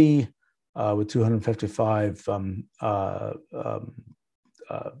tree with 255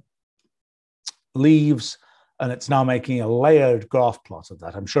 leaves, and it's now making a layered graph plot of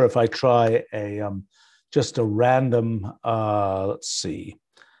that. I'm sure if I try just a random, let's see,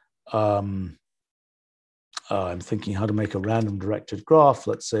 I'm thinking how to make a random directed graph.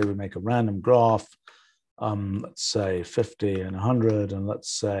 Let's say we make a random graph, let's say 50 and 100, and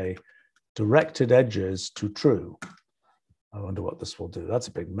let's say directed edges to true. I wonder what this will do. That's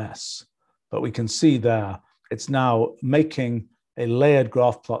a big mess. But we can see there, it's now making a layered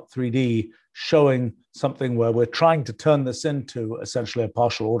graph plot 3D showing something where we're trying to turn this into essentially a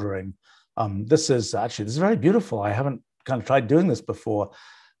partial ordering. This is very beautiful. I haven't kind of tried doing this before.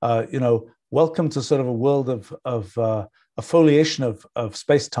 Welcome to sort of a world of a foliation of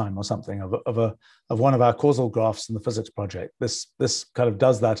space-time or something, of one of our causal graphs in the physics project. This kind of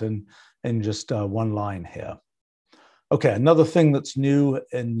does that in just one line here. Okay, another thing that's new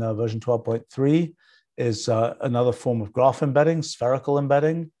in version 12.3 is another form of graph embedding, spherical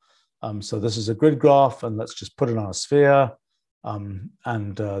embedding. So this is a grid graph, and let's just put it on a sphere.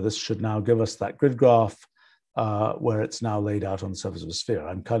 This should now give us that grid graph where it's now laid out on the surface of a sphere.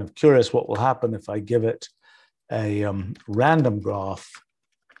 I'm kind of curious what will happen if I give it a random graph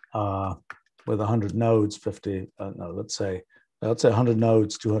with 100 nodes, let's say 100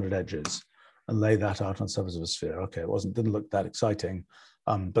 nodes, 200 edges, and lay that out on the surface of a sphere. Okay, didn't look that exciting,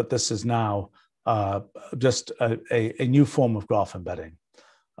 but this is now just a new form of graph embedding.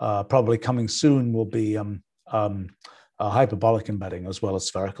 Probably coming soon will be hyperbolic embedding as well as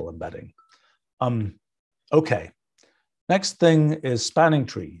spherical embedding. Okay, next thing is spanning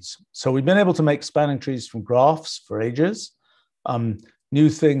trees. So we've been able to make spanning trees from graphs for ages. New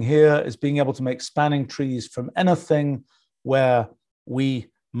thing here is being able to make spanning trees from anything where we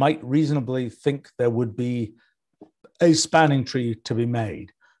might reasonably think there would be a spanning tree to be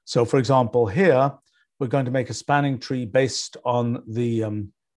made. So for example, here, we're going to make a spanning tree based on the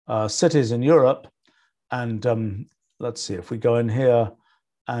cities in Europe. And let's see, if we go in here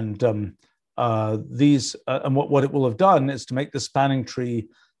and what it will have done is to make the spanning tree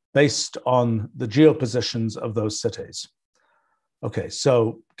based on the geopositions of those cities. Okay,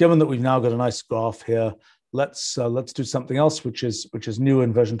 so given that we've now got a nice graph here, let's do something else, which is new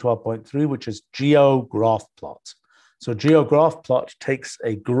in version 12.3, which is geograph plot. So geograph plot takes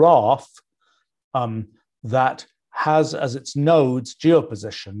a graph that has as its nodes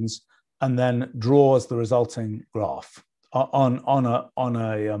geopositions, and then draws the resulting graph on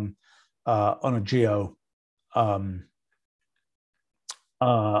a geo on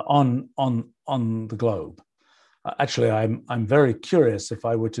the globe. Actually, I'm very curious if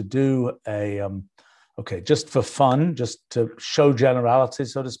I were to do a okay, just for fun, just to show generality,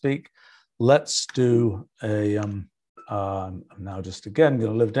 so to speak. Let's do a I'm now just again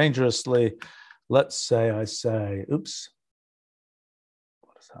going to live dangerously. Let's say I say, oops,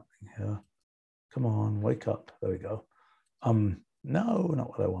 what is happening here? Come on, wake up. There we go. No, not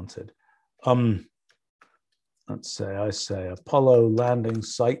what I wanted. Let's say I say Apollo landing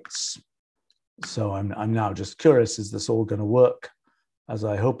sites. So I'm now just curious, is this all going to work as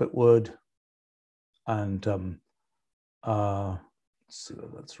I hope it would? And let's see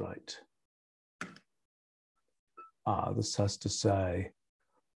whether that's right. This has to say,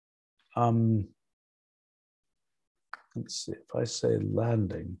 let's see, if I say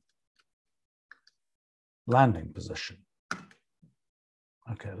landing position.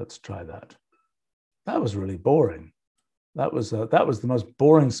 Okay, let's try that. That was really boring. That was the most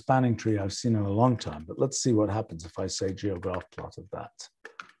boring spanning tree I've seen in a long time. But let's see what happens if I say geograph plot of that.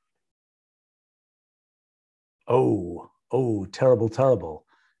 Oh, terrible, terrible.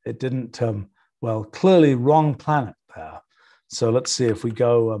 It didn't, well, clearly wrong planet there. So let's see if we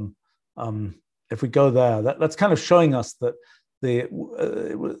go there. That's kind of showing us that the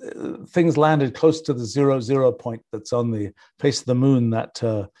things landed close to the 0, point that's on the face of the moon that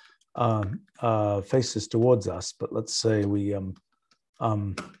faces towards us. But let's say we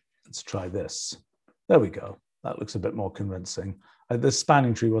let's try this. There we go. That looks a bit more convincing. The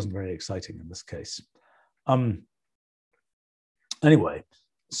spanning tree wasn't very exciting in this case. Anyway,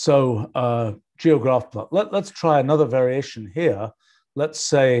 so geograph plot. Let's try another variation here. Let's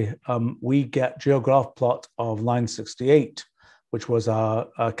say we get geograph plot of line 68, which was our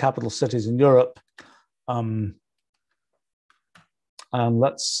capital cities in Europe. And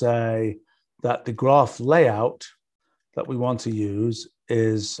let's say that the graph layout that we want to use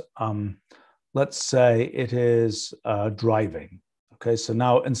is, let's say it is driving. Okay, so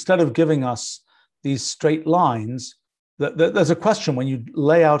now instead of giving us these straight lines, there's a question when you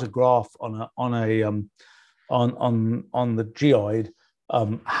lay out a graph on the geoid.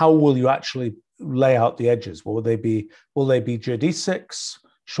 How will you actually lay out the edges? Will they be geodesics,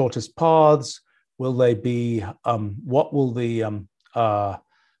 shortest paths? Will they be what will the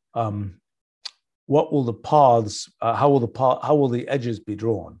paths? How will the edges be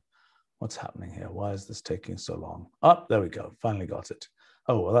drawn? What's happening here? Why is this taking so long? Oh, there we go. Finally got it.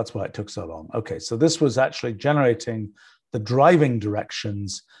 Oh, well, that's why it took so long. Okay, so this was actually generating the driving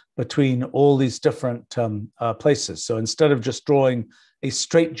directions between all these different places. So instead of just drawing a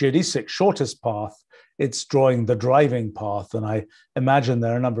straight geodesic shortest path, it's drawing the driving path. And I imagine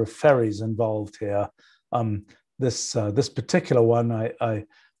there are a number of ferries involved here. This particular one,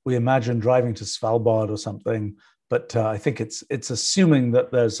 we imagine driving to Svalbard or something, but I think it's assuming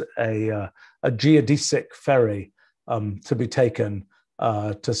that there's a geodesic ferry to be taken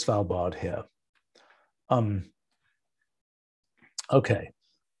to Svalbard here. Okay,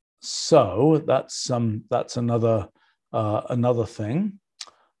 so that's another thing.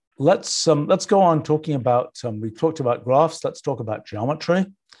 Let's go on talking about. We talked about graphs. Let's talk about geometry.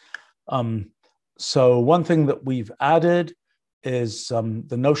 So one thing that we've added is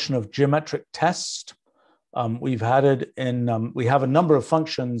the notion of geometric test. We've added in. We have a number of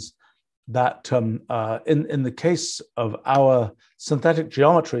functions that in the case of our synthetic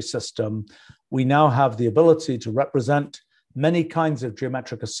geometry system, we now have the ability to represent many kinds of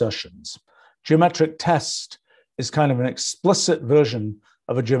geometric assertions. Geometric test is kind of an explicit version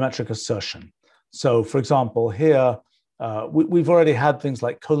of a geometric assertion. So for example, here, we've already had things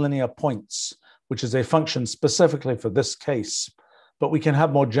like collinear points, which is a function specifically for this case, but we can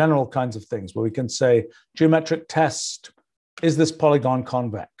have more general kinds of things where we can say geometric test, is this polygon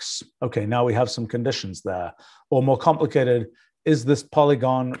convex? Okay, now we have some conditions there. Or more complicated, is this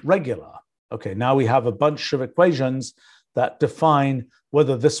polygon regular? Okay, now we have a bunch of equations that define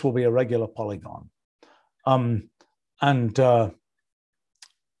whether this will be a regular polygon. Now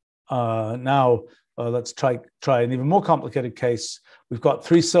let's try an even more complicated case. We've got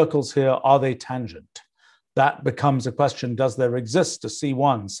three circles here. Are they tangent? That becomes a question, does there exist a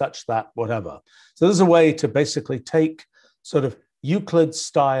C1 such that whatever? So there's a way to basically take sort of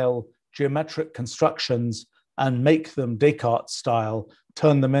Euclid-style geometric constructions and make them Descartes-style,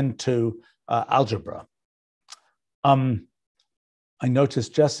 turn them into algebra. I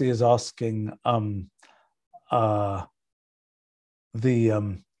noticed Jesse is asking,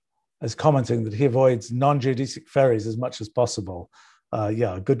 is commenting that he avoids non-geodesic ferries as much as possible.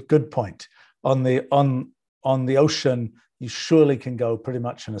 Yeah, good point. On the ocean, you surely can go pretty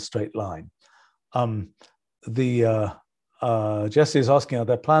much in a straight line. Jesse is asking, are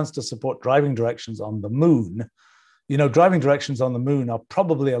there plans to support driving directions on the moon? You know, driving directions on the moon are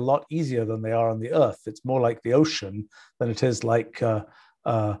probably a lot easier than they are on the Earth. It's more like the ocean than it is like,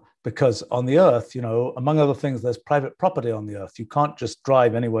 because on the Earth, you know, among other things, there's private property on the Earth. You can't just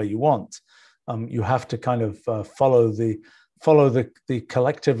drive anywhere you want. You have to kind of follow the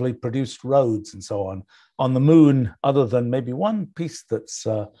collectively produced roads and so on. On the moon, other than maybe one piece that's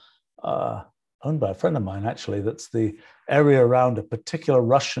owned by a friend of mine, actually, that's the area around a particular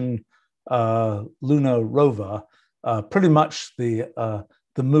Russian lunar rover. Pretty much the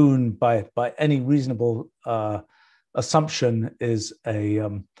moon, by any reasonable assumption, is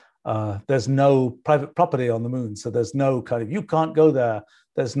a there's no private property on the moon, so there's no kind of, you can't go there.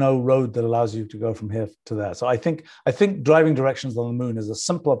 There's no road that allows you to go from here to there. So I think driving directions on the moon is a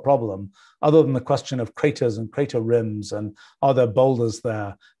simpler problem, other than the question of craters and crater rims and are there boulders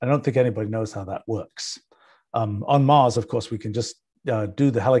there. I don't think anybody knows how that works. On Mars, of course, we can just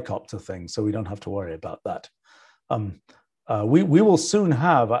do the helicopter thing, so we don't have to worry about that. We will soon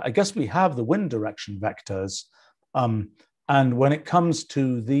have, I guess we have the wind direction vectors. And when it comes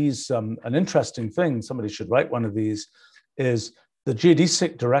to these, an interesting thing, somebody should write one of these, is the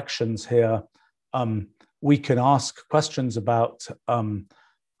geodesic directions here. We can ask questions about, you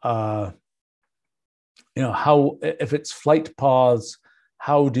know, how, if it's flight paths,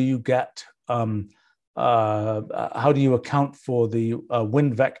 how do you get, how do you account for the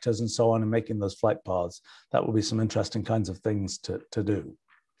wind vectors and so on, and making those flight paths? That will be some interesting kinds of things to do.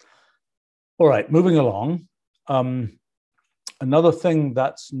 All right, moving along. Another thing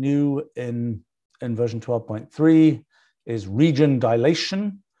that's new in version 12.3 is region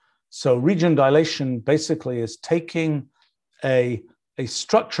dilation. So region dilation basically is taking a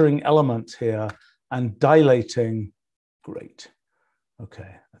structuring element here and dilating. Great. Okay,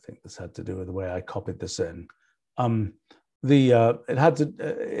 I think this had to do with the way I copied this in. It had to.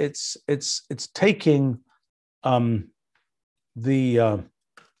 It's taking let's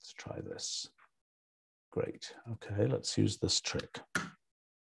try this. Great. Okay, let's use this trick.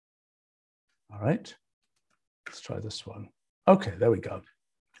 All right, let's try this one. Okay, there we go.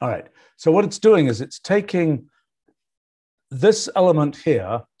 All right, so what it's doing is it's taking this element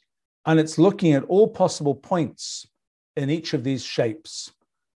here and it's looking at all possible points in each of these shapes,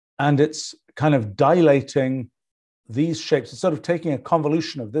 and it's kind of dilating these shapes. It's sort of taking a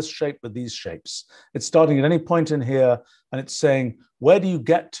convolution of this shape with these shapes. It's starting at any point in here and it's saying, where do you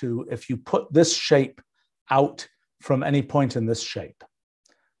get to if you put this shape out from any point in this shape?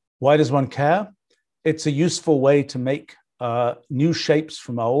 Why does one care? It's a useful way to make new shapes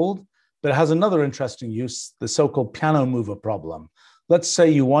from old, but it has another interesting use, the so-called piano mover problem. Let's say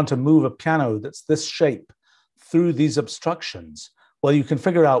you want to move a piano that's this shape through these obstructions. Well, you can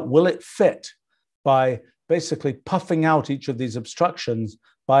figure out, will it fit by basically puffing out each of these obstructions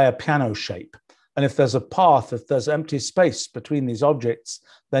by a piano shape? And if there's a path, if there's empty space between these objects,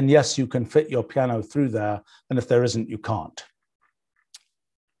 then yes, you can fit your piano through there. And if there isn't, you can't.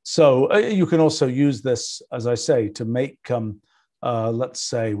 So you can also use this, as I say, to make, let's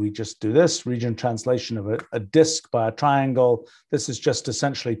say we just do this, region translation of a disk by a triangle. This is just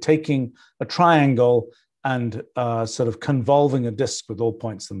essentially taking a triangle and sort of convolving a disk with all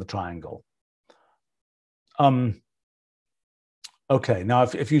points in the triangle. Okay, now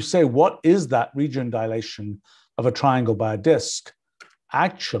if you say, what is that region dilation of a triangle by a disk?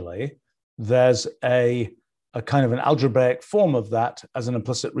 Actually, there's a kind of an algebraic form of that as an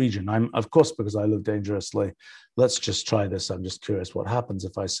implicit region. Of course, because I live dangerously, let's just try this. I'm just curious what happens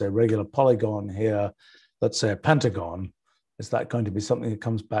if I say regular polygon here, let's say a pentagon. Is that going to be something that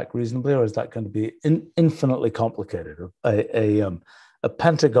comes back reasonably, or is that going to be infinitely complicated? A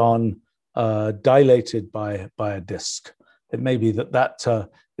pentagon dilated by a disk. It may be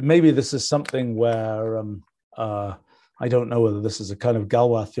maybe this is something where I don't know whether this is a kind of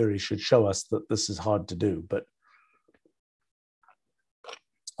Galois theory should show us that this is hard to do, but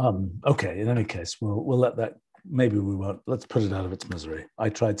okay. In any case, we'll let that. Maybe we won't. Let's put it out of its misery. I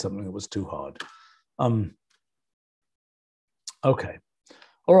tried something that was too hard. Okay,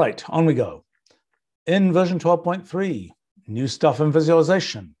 all right. On we go. In version 12.3, new stuff in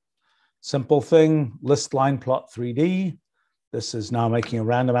visualization. Simple thing: list line plot 3D. This is now making a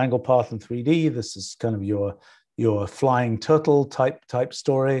random angle path in 3D. This is kind of your flying turtle type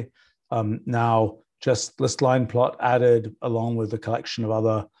story. Now just list line plot added along with a collection of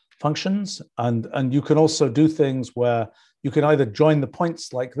other functions. And you can also do things where you can either join the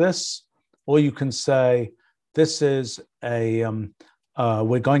points like this, or you can say, this is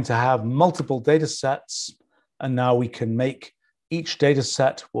we're going to have multiple data sets, and now we can make each data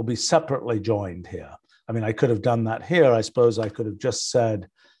set will be separately joined here. I mean, I could have done that here. I suppose I could have just said,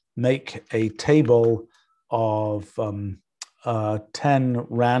 make a table of 10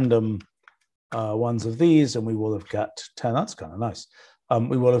 random ones of these, and we will have got 10. That's kind of nice.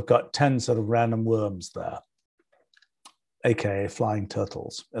 We will have got 10 sort of random worms there, aka flying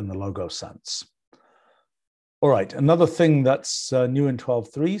turtles in the logo sense. All right, another thing that's new in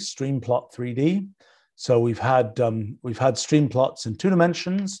 12.3, Streamplot 3D. So we've had stream plots in 2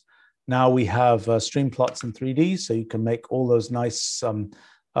 dimensions. Now we have stream plots in 3D, so you can make all those nice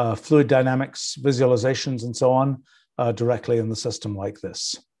fluid dynamics visualizations and so on directly in the system like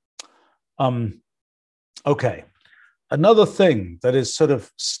this. Okay, another thing that is sort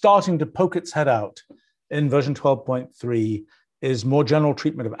of starting to poke its head out in version 12.3 is more general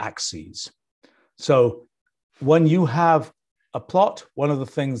treatment of axes. So when you have a plot, one of the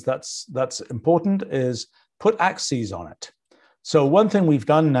things that's important is put axes on it. So one thing we've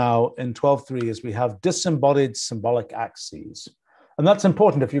done now in 12.3 is we have disembodied symbolic axes. And that's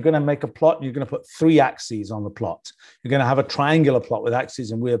important. If you're going to make a plot, you're going to put 3 axes on the plot. You're going to have a triangular plot with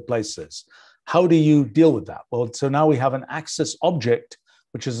axes in weird places. How do you deal with that? Well, so now we have an axis object,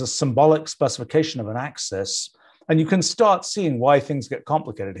 which is a symbolic specification of an axis. And you can start seeing why things get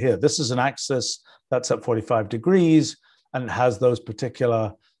complicated here. This is an axis that's at 45 degrees, and it has those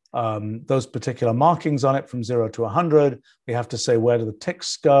particular markings on it from 0 to 100. We have to say, where do the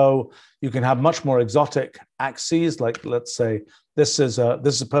ticks go? You can have much more exotic axes, like let's say this is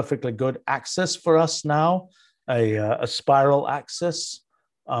a perfectly good axis for us now, a spiral axis.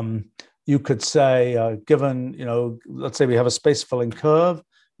 You could say, given, let's say we have a space filling curve.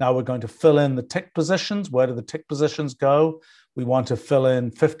 Now we're going to fill in the tick positions. Where do the tick positions go? We want to fill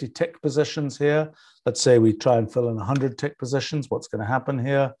in 50 tick positions here. Let's say we try and fill in 100 tick positions. What's going to happen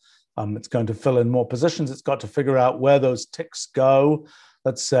here? It's going to fill in more positions. It's got to figure out where those ticks go.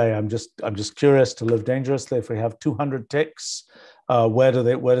 Let's say I'm just curious to live dangerously. If we have 200 ticks, where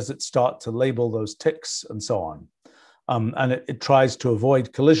does it start to label those ticks and so on? And it tries to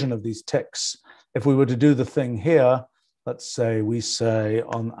avoid collision of these ticks. If we were to do the thing here, let's say we say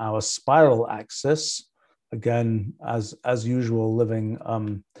on our spiral axis, again, as usual, living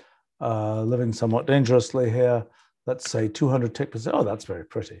somewhat dangerously here. Let's say 200 tick positions. Oh, that's very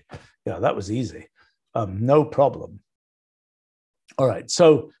pretty. Yeah, that was easy. No problem. All right,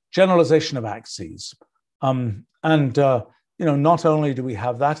 so generalization of axes. Not only do we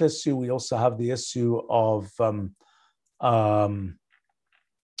have that issue, we also have the issue of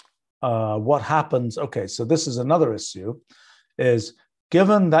what happens. Okay, so this is another issue, is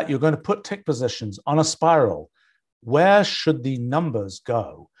given that you're going to put tick positions on a spiral, where should the numbers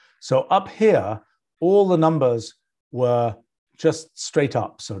go? So up here, all the numbers were just straight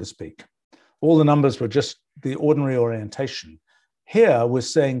up, so to speak. All the numbers were just the ordinary orientation. Here, we're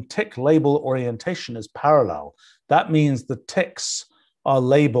saying tick label orientation is parallel. That means the ticks are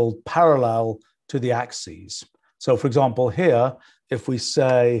labeled parallel to the axes. So for example, here, if we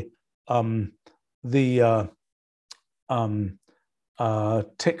say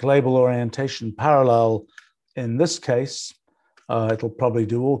tick label orientation parallel, in this case, it'll probably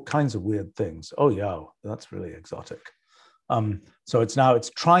do all kinds of weird things. Oh yeah, that's really exotic. So it's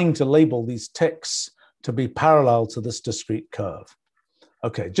trying to label these ticks to be parallel to this discrete curve.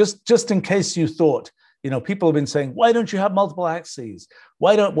 Okay, just in case you thought, people have been saying, why don't you have multiple axes?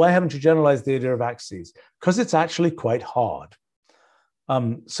 Why haven't you generalized the idea of axes? Because it's actually quite hard.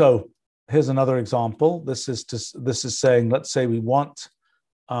 So here's another example. This is saying, let's say we want,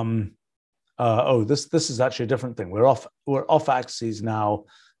 this is actually a different thing. We're off axes now.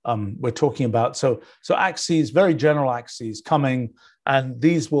 We're talking about, so axes, very general axes coming, and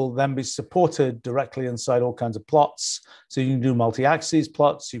these will then be supported directly inside all kinds of plots. So you can do multi-axis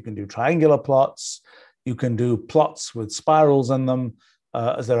plots, you can do triangular plots, you can do plots with spirals in them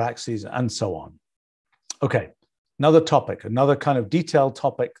as their axes, and so on. Okay, another topic, another kind of detailed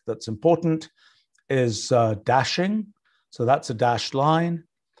topic that's important is dashing. So that's a dashed line,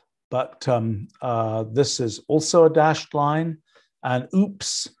 but this is also a dashed line. And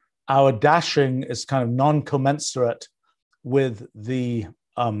oops, our dashing is kind of non-commensurate with the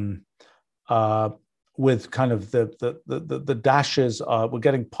with kind of the dashes. We're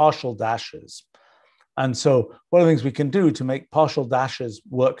getting partial dashes, and so one of the things we can do to make partial dashes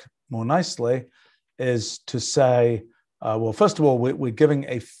work more nicely is to say, well, first of all, we're giving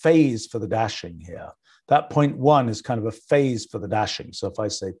a phase for the dashing here. That 0.1 is kind of a phase for the dashing. So if I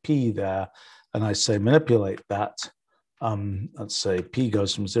say P there, and I say manipulate that. Let's say P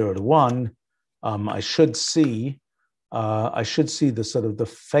goes from 0 to 1. I should see the sort of the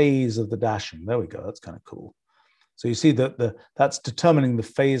phase of the dashing. There we go. That's kind of cool. So you see that that's determining the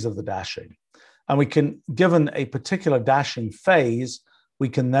phase of the dashing. And we can, given a particular dashing phase, we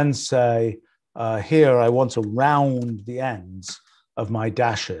can then say, here I want to round the ends of my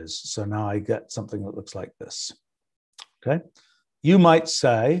dashes. So now I get something that looks like this. Okay. You might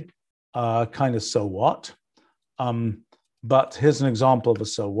say, kind of so what? But here's an example of a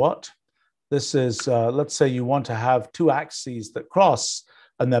so what. This is, let's say you want to have two axes that cross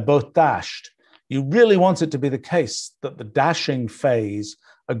and they're both dashed. You really want it to be the case that the dashing phase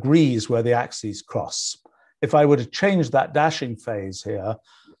agrees where the axes cross. If I were to change that dashing phase here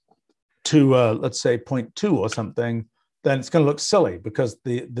to, let's say, 0.2 or something, then it's going to look silly because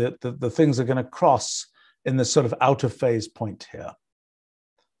the things are going to cross in this sort of outer phase point here.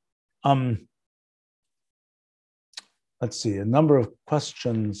 Let's see, a number of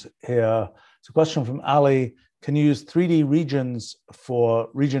questions here. It's a question from Ali. Can you use 3D regions for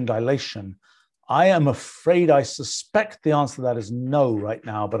region dilation? I am afraid I suspect the answer to that is no right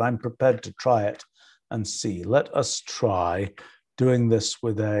now, but I'm prepared to try it and see. Let us try doing this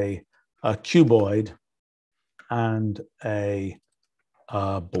with a cuboid and a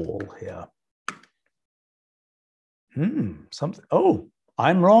ball here. Something. Oh,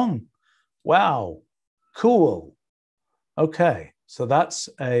 I'm wrong. Wow, cool. Okay, so that's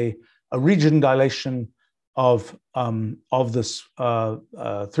a region dilation of this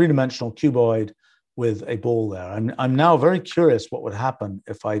three-dimensional cuboid with a ball there. I'm now very curious what would happen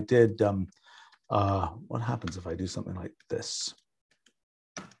if I did. What happens if I do something like this?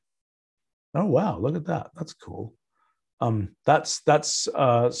 Oh wow, look at that. That's cool. That's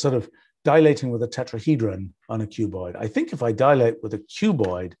sort of dilating with a tetrahedron on a cuboid. I think if I dilate with a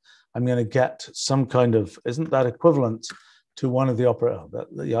cuboid, I'm going to get some kind of, isn't that equivalent to one of the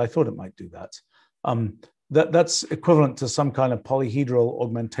yeah, I thought it might do that. That's equivalent to some kind of polyhedral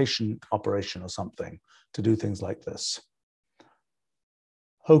augmentation operation or something to do things like this.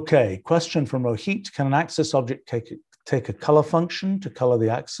 Okay, question from Rohit. Can an axis object take a color function to color the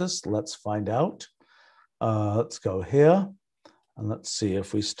axis? Let's find out. Let's go here and let's see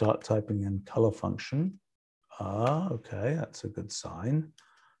if we start typing in color function. Okay, that's a good sign.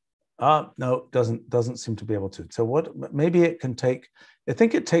 No, doesn't seem to be able to. So what, maybe it can take, I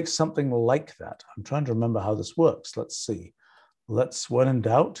think it takes something like that. I'm trying to remember how this works. Let's see. When in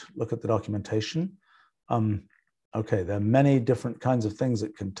doubt, look at the documentation. Okay, there are many different kinds of things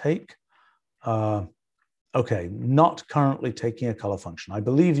it can take. Okay, not currently taking a color function. I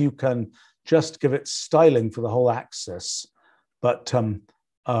believe you can just give it styling for the whole axis, but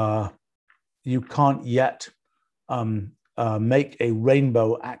you can't yet make a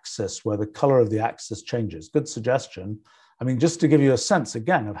rainbow axis where the color of the axis changes. Good suggestion. I mean, just to give you a sense,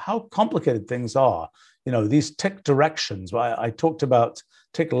 again, of how complicated things are, you know, these tick directions. I talked about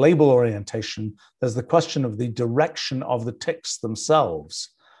tick label orientation. There's the question of the direction of the ticks themselves,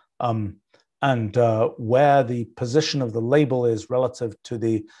 and where the position of the label is relative to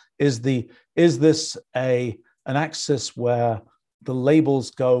the, is this an axis where the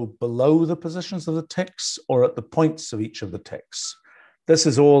labels go below the positions of the ticks or at the points of each of the ticks? This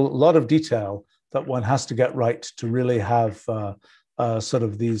is all a lot of detail that one has to get right to really have sort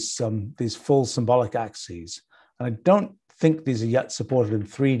of these full symbolic axes. And I don't think these are yet supported in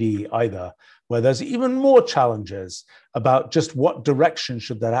 3D either, where there's even more challenges about just what direction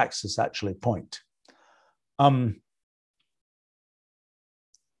should that axis actually point.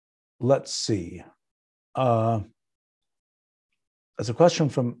 Let's see. There's a question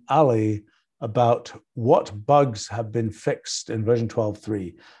from Ali about what bugs have been fixed in version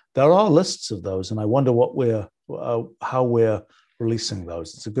 12.3. There are lists of those, and I wonder how we're releasing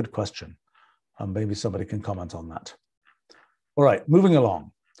those. It's a good question. Maybe somebody can comment on that. All right, moving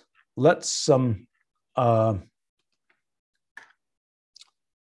along. Let's see.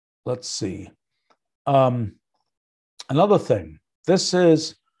 Another thing. This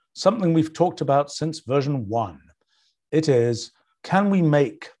is something we've talked about since version 1. It is, can we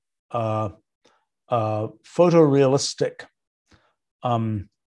make photorealistic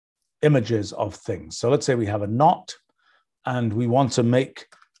images of things? So let's say we have a knot and we want to make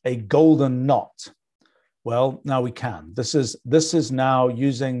a golden knot. Well, now we can. This is now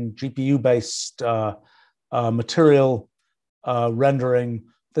using GPU-based material rendering.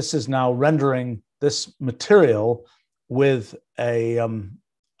 This is now rendering this material with a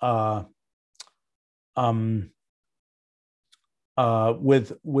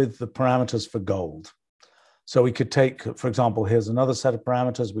with the parameters for gold. So we could take, for example, here's another set of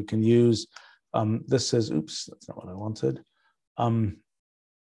parameters we can use. This is, oops, that's not what I wanted.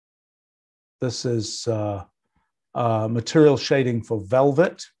 This is material shading for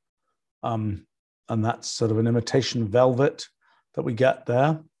velvet. And that's sort of an imitation velvet that we get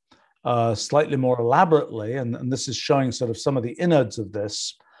there. slightly more elaborately, and this is showing sort of some of the innards of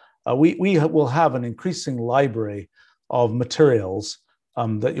this, we will have an increasing library of materials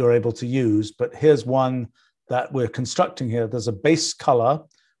that you're able to use. But here's one that we're constructing here. There's a base color,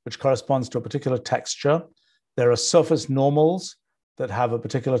 which corresponds to a particular texture. There are surface normals that have a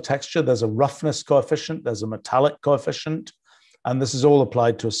particular texture. There's a roughness coefficient. There's a metallic coefficient. And this is all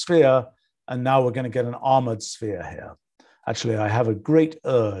applied to a sphere. And now we're going to get an armored sphere here. Actually, I have a great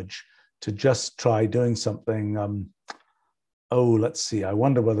urge to just try doing something. Let's see. I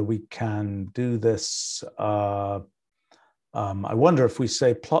wonder whether we can do this. I wonder if we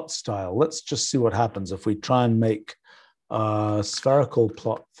say plot style. Let's just see what happens if we try and make spherical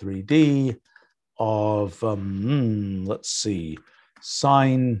plot 3D of, let's see,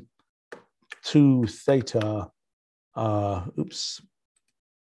 sine 2 theta. Let's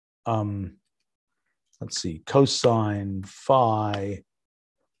see, cosine phi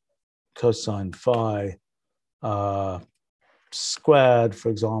squared, for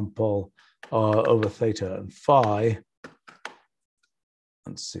example, over theta and phi.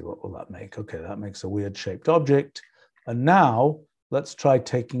 Let's see, what will that make? Okay, that makes a weird shaped object. And now let's try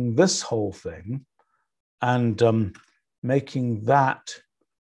taking this whole thing and making that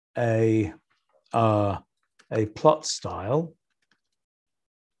a plot style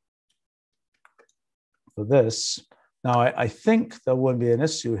for this. Now, I think there won't be an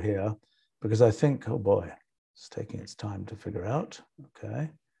issue here because I think, oh boy, it's taking its time to figure out. Okay.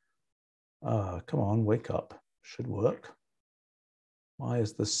 Come on, wake up. Should work. Why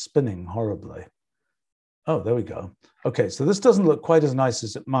is this spinning horribly? Oh, there we go. Okay, so this doesn't look quite as nice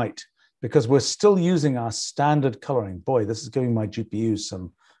as it might because we're still using our standard coloring. Boy, this is giving my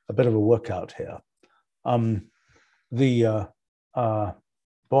GPU a bit of a workout here.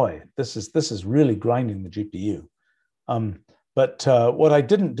 Boy, this is really grinding the GPU. But what I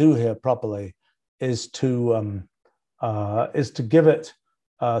didn't do here properly is to give it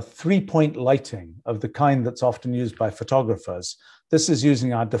 3-point lighting of the kind that's often used by photographers. This is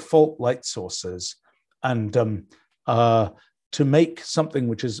using our default light sources. And to make something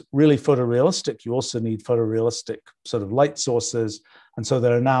which is really photorealistic, you also need photorealistic sort of light sources. And so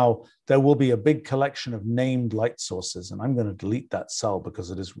there will be a big collection of named light sources. And I'm going to delete that cell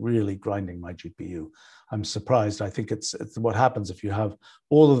because it is really grinding my GPU. I'm surprised. I think it's what happens if you have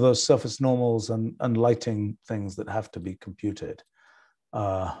all of those surface normals and lighting things that have to be computed.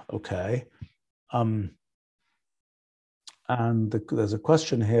 Okay. And there's a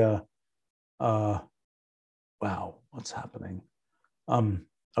question here. Wow, what's happening?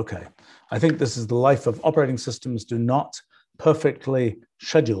 Okay, I think this is the life of operating systems do not perfectly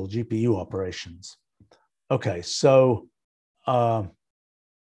schedule GPU operations. Okay, so there's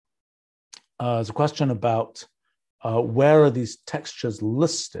a question about where are these textures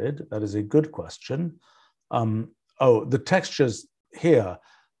listed? That is a good question. The textures here,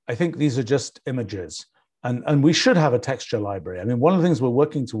 I think these are just images. And we should have a texture library. I mean, one of the things we're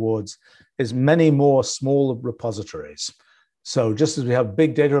working towards is many more small repositories. So just as we have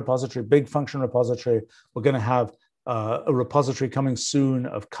big data repository, big function repository, we're going to have a repository coming soon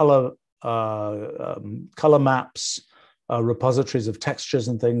of color maps, repositories of textures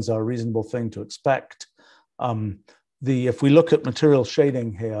and things are a reasonable thing to expect. If we look at material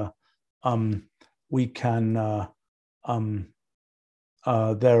shading here, we can,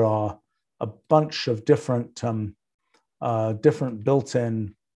 there are a bunch of different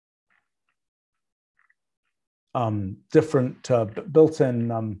built-in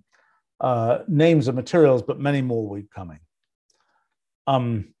names of materials, but many more will be coming.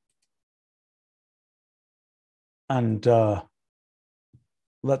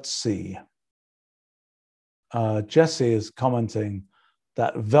 Let's see. Jesse is commenting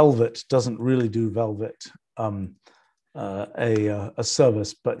that Velvet doesn't really do Velvet a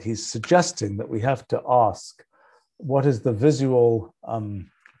service, but he's suggesting that we have to ask, what is the visual?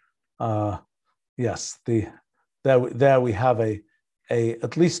 Yes, there we have a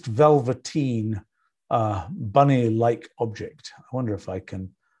at least velveteen bunny-like object. I wonder if I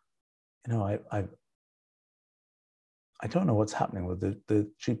can, I don't know what's happening with the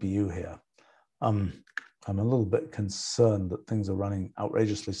GPU here. I'm a little bit concerned that things are running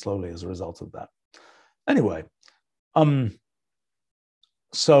outrageously slowly as a result of that. Anyway,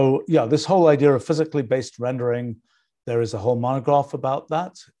 so yeah, this whole idea of physically based rendering, there is a whole monograph about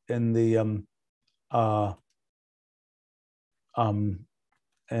that in the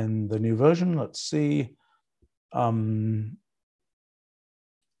new version. Let's see. Here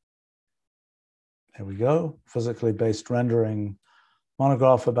we go, physically based rendering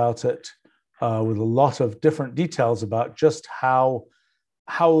monograph about it with a lot of different details about just how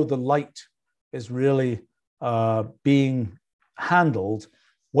how the light is really being handled.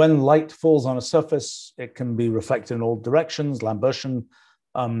 When light falls on a surface, it can be reflected in all directions, Lambertian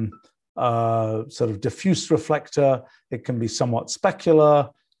sort of diffuse reflector. It can be somewhat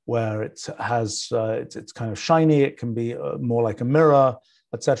specular, where it has it's kind of shiny. It can be more like a mirror,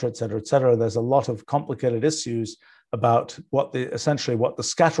 et cetera, et cetera, et cetera. There's a lot of complicated issues about essentially what the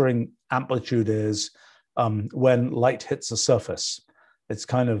scattering amplitude is when light hits a surface. It's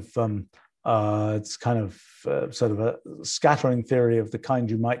kind of sort of a scattering theory of the kind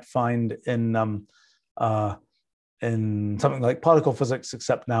you might find in something like particle physics,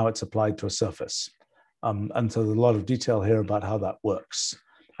 except now it's applied to a surface. And so there's a lot of detail here about how that works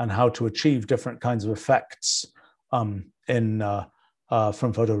and how to achieve different kinds of effects from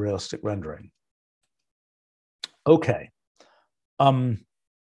photorealistic rendering. Okay.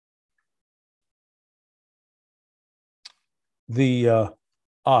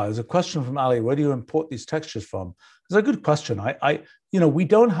 There's a question from Ali. Where do you import these textures from? It's a good question. We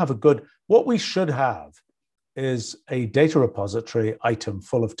don't have a good. What we should have is a data repository item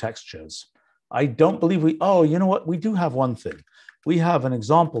full of textures. I don't believe we. Oh, you know what? We do have one thing. We have an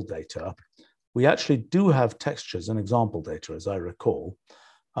example data. We actually do have textures in example data, as I recall.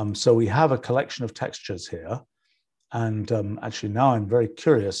 So we have a collection of textures here. And actually, now I'm very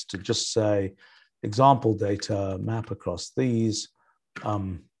curious to just say example data, map across these.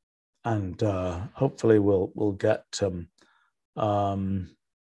 And hopefully we'll get, oh,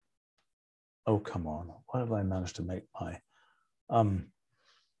 come on. Why have I managed to make my,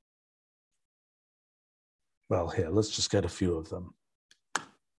 well, here, let's just get a few of them.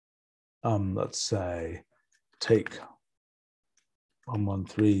 Let's say take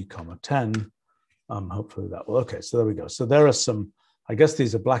 113,10. Hopefully that will, okay, so there we go. So there are some, I guess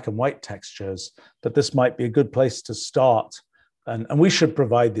these are black and white textures, but this might be a good place to start. And we should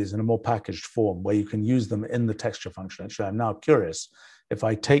provide these in a more packaged form where you can use them in the texture function. Actually, I'm now curious if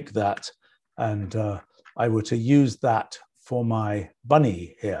I take that and I were to use that for my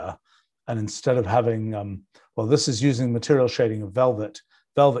bunny here, and instead of having, well, this is using material shading of velvet.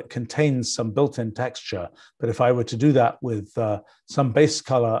 Velvet contains some built-in texture, but if I were to do that with some base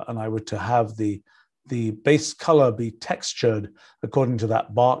color and I were to have the base color be textured according to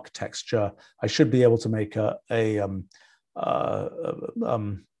that bark texture, I should be able to make an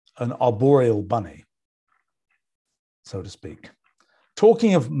arboreal bunny, so to speak.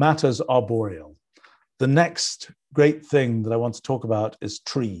 Talking of matters arboreal, the next great thing that I want to talk about is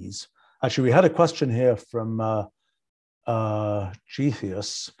trees. Actually, we had a question here from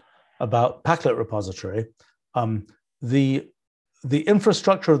Getheus about Packlet repository. The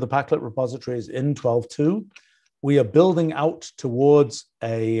infrastructure of the Packlet repository is in 12.2. We are building out towards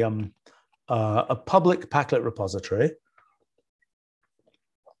a public Packlet repository.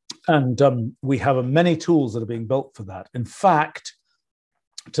 And we have many tools that are being built for that. In fact,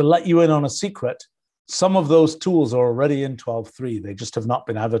 to let you in on a secret, some of those tools are already in 12.3. They just have not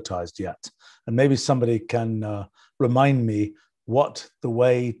been advertised yet. And maybe somebody can remind me what the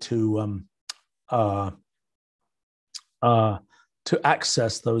way to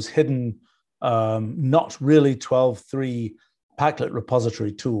access those hidden, not really 12.3 Packlet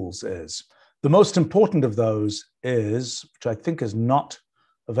repository tools is. The most important of those is, which I think is not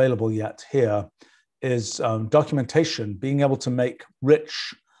available yet here, is documentation, being able to make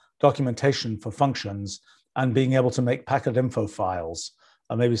rich documentation for functions and being able to make Packlet info files.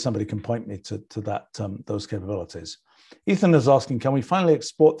 Maybe somebody can point me to that those capabilities. Ethan is asking, can we finally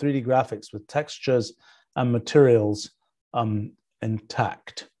export 3D graphics with textures and materials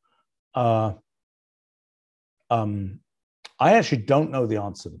intact? I actually don't know the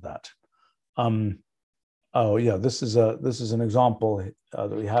answer to that. Oh yeah, this is an example that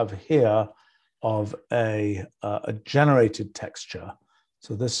we have here of a generated texture.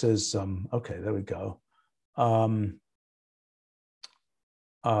 So this is okay. There we go. All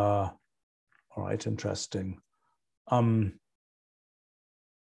right, interesting.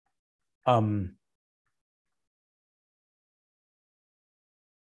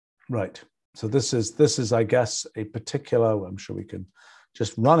 Right. So this is I guess a particular. I'm sure we can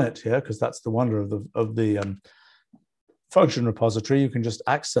just run it here because that's the wonder of the function repository. You can just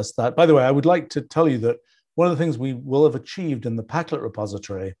access that. By the way, I would like to tell you that one of the things we will have achieved in the Packlet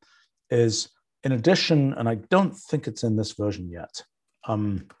repository is, in addition, and I don't think it's in this version yet. Let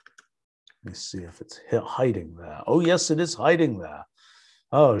me see if it's hiding there. Oh, yes, it is hiding there.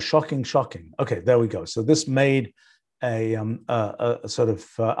 Oh, shocking, shocking. Okay, there we go. So this made a sort of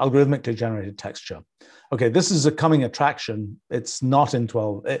algorithmically generated texture. Okay, this is a coming attraction. It's not in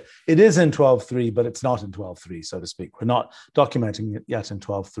 12. It is in 12.3, but it's not in 12.3, so to speak. We're not documenting it yet in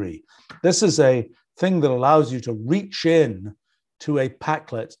 12.3. This is a thing that allows you to reach in to a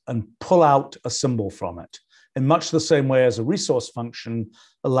Packlet and pull out a symbol from it, in much the same way as a resource function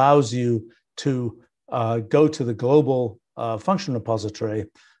allows you to go to the global function repository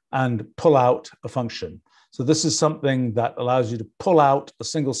and pull out a function. So this is something that allows you to pull out a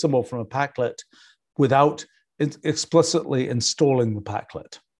single symbol from a Packlet without explicitly installing the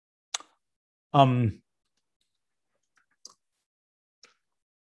Packlet.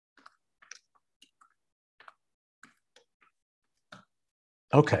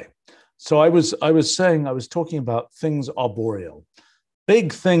 Okay, so I was talking about things arboreal.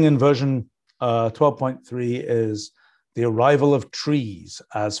 Big thing in version 12.3 is the arrival of trees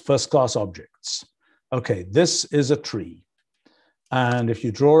as first-class objects. Okay, this is a tree. And if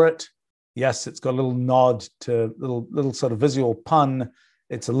you draw it, yes, it's got a little nod to little sort of visual pun.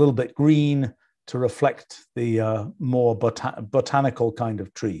 It's a little bit green to reflect the more botanical kind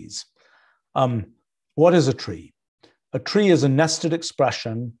of trees. What is a tree? A tree is a nested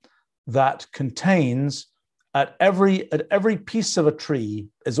expression that contains at every piece of a tree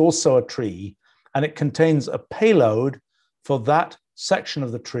is also a tree, and it contains a payload for that section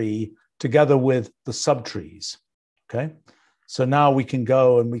of the tree together with the subtrees. Okay, so now we can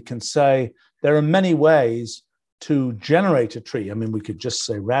go and we can say there are many ways to generate a tree. I mean, we could just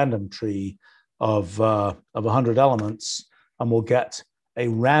say random tree of 100 elements, and we'll get a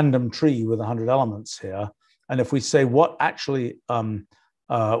random tree with 100 elements here. And if we say what actually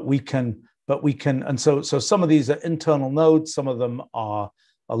we can, and so some of these are internal nodes, some of them are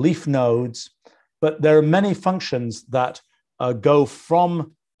leaf nodes, but there are many functions that go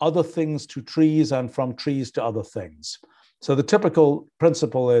from other things to trees and from trees to other things. So the typical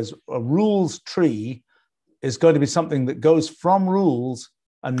principle is a rules tree is going to be something that goes from rules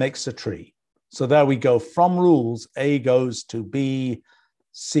and makes a tree. So there we go, from rules, A goes to B,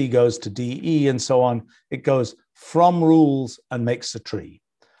 C goes to D, E, and so on. It goes from rules and makes a tree.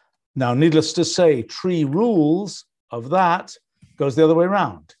 Now, needless to say, tree rules of that goes the other way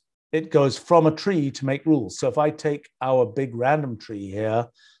around. It goes from a tree to make rules. So if I take our big random tree here,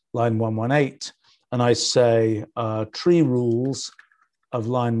 line 118, and I say tree rules of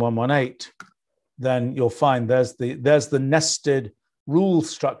line 118, then you'll find there's the nested rule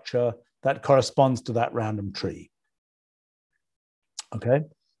structure that corresponds to that random tree. Okay,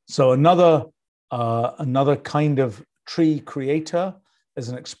 so another kind of tree creator is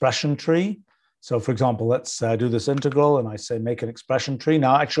an expression tree. So for example, let's do this integral and I say make an expression tree.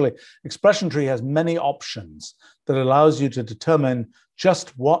 Now actually, expression tree has many options that allows you to determine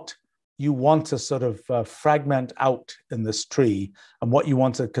just what you want to sort of fragment out in this tree and what you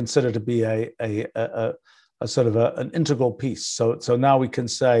want to consider to be a sort of an integral piece. So now we can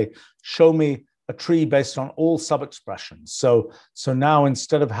say, show me a tree based on all sub-expressions. So now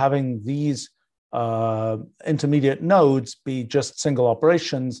instead of having these intermediate nodes be just single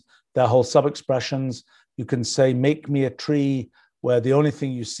operations, they're whole sub-expressions. You can say, make me a tree where the only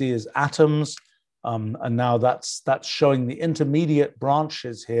thing you see is atoms. And now that's showing the intermediate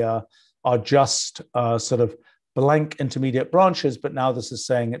branches here are just sort of blank intermediate branches, but now this is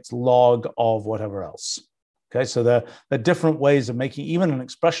saying it's log of whatever else. Okay, so there are different ways of making, even an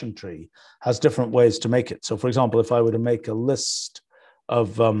expression tree has different ways to make it. So for example, if I were to make a list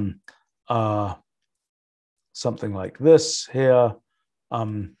of something like this here,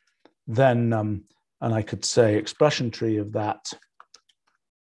 then, and I could say expression tree of that,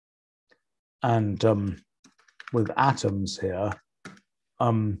 and with atoms here,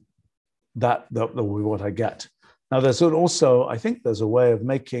 that will be what I get. Now there's also, I think there's a way of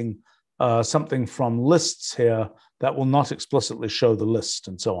making something from lists here that will not explicitly show the list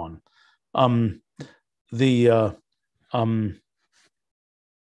and so on.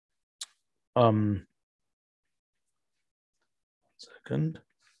 Second.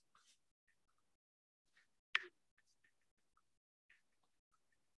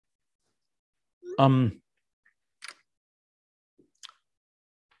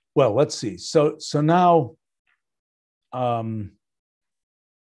 Well, let's see. So now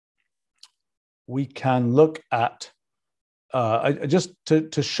we can look at just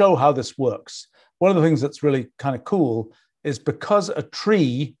to show how this works. One of the things that's really kind of cool is because a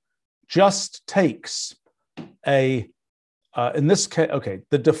tree just takes in this case, okay,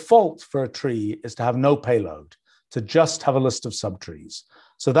 the default for a tree is to have no payload, to just have a list of subtrees.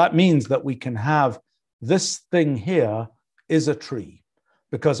 So that means that we can have this thing here is a tree,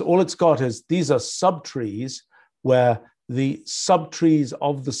 because all it's got is these are subtrees where the subtrees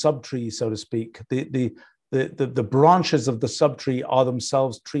of the subtree, so to speak, the branches of the subtree are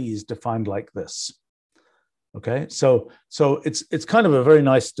themselves trees defined like this. Okay, so it's kind of a very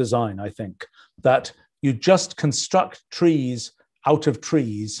nice design, I think, that you just construct trees out of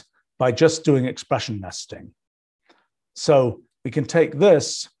trees by just doing expression nesting. So we can take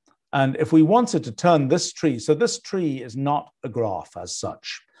this, and if we wanted to turn this tree, so this tree is not a graph as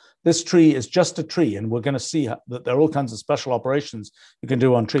such. This tree is just a tree, and we're going to see that there are all kinds of special operations you can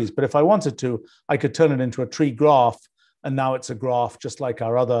do on trees. But if I wanted to, I could turn it into a tree graph, and now it's a graph just like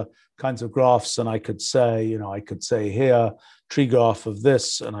our other kinds of graphs. And I could say, I could say here, tree graph of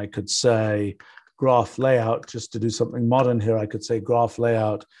this, and I could say graph layout, just to do something modern here. I could say graph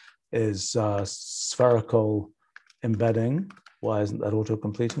layout is spherical embedding. Why isn't that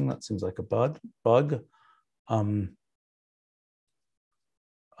auto-completing? That seems like a bug.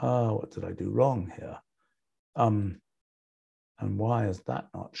 What did I do wrong here? And why is that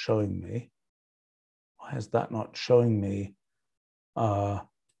not showing me? Why is that not showing me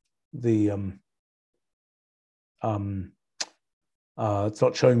it's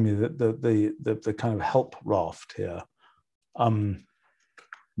not showing me the kind of help raft here. Not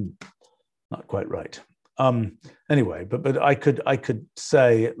quite right. Anyway, but I could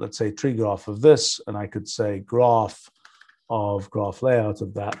say, let's say tree graph of this, and I could say graph of graph layout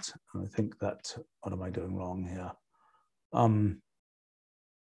of that. And I think that, what am I doing wrong here?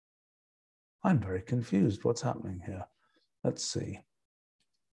 I'm very confused. What's happening here? Let's see.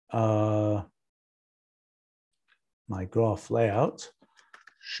 My graph layout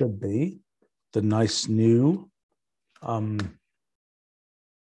should be the nice new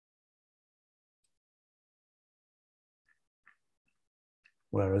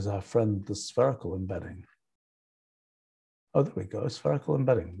where is our friend, the spherical embedding? Oh, there we go, spherical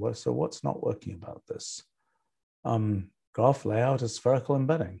embedding. So what's not working about this? Graph layout is spherical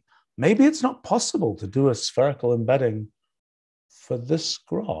embedding. Maybe it's not possible to do a spherical embedding for this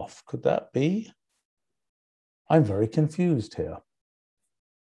graph. Could that be? I'm very confused here.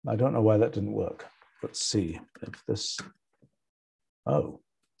 I don't know why that didn't work. Let's see if this, oh,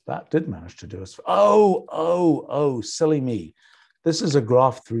 that did manage to do it. Oh, silly me. This is a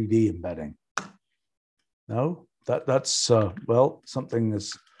graph 3D embedding. No, that's well, something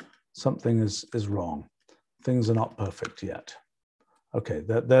is wrong. Things are not perfect yet. Okay,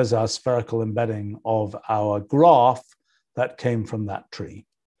 there's our spherical embedding of our graph that came from that tree.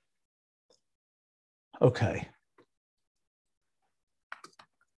 Okay.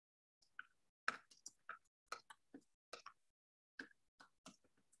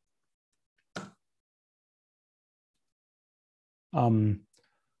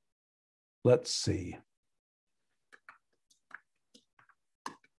 Let's see.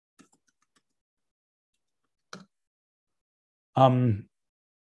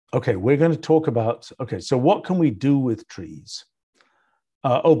 Okay, we're going to talk about, okay, so what can we do with trees?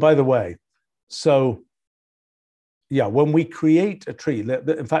 Oh, by the way, so yeah, when we create a tree,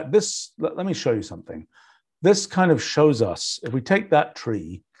 in fact, let me show you something. This kind of shows us, if we take that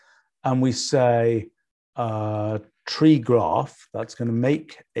tree and we say tree graph, that's going to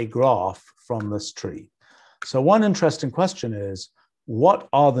make a graph from this tree. So one interesting question is, what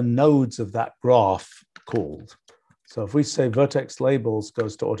are the nodes of that graph called? So if we say vertex labels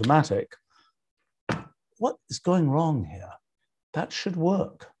goes to automatic, what is going wrong here? That should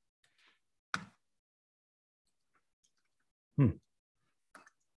work.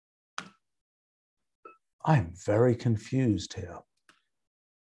 I'm very confused here.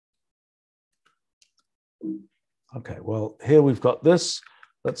 Okay, well, here we've got this.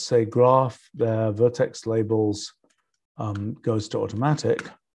 Let's say graph there, vertex labels goes to automatic.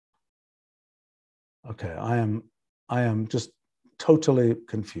 Okay, I am just totally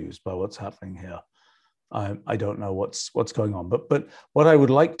confused by what's happening here. I don't know what's going on. But what I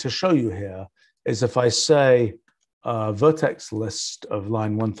would like to show you here is if I say vertex list of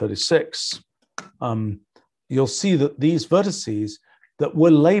line 136, you'll see that these vertices that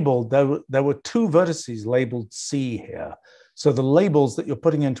were labeled, there were two vertices labeled C here. So the labels that you're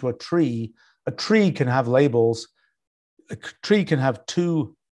putting into a tree can have labels. A tree can have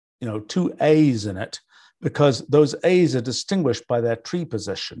two A's in it, because those A's are distinguished by their tree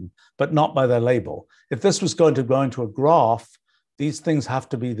position, but not by their label. If this was going to go into a graph, these things have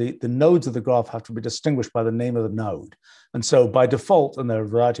to be, the nodes of the graph have to be distinguished by the name of the node. And so by default, and there are a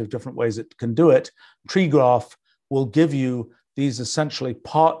variety of different ways it can do it, tree graph will give you these essentially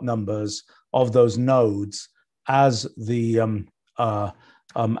part numbers of those nodes as the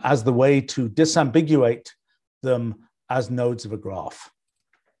way to disambiguate them as nodes of a graph.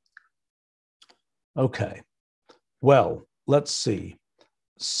 Okay, Well, let's see.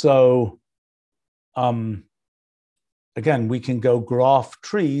 So again, we can go graph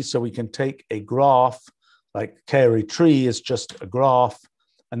tree. So we can take a graph, like K-ary tree is just a graph.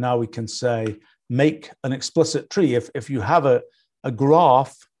 And now we can say, make an explicit tree. If you have a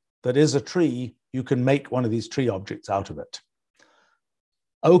graph that is a tree, you can make one of these tree objects out of it.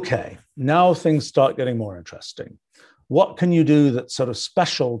 Okay, now things start getting more interesting. What can you do that's sort of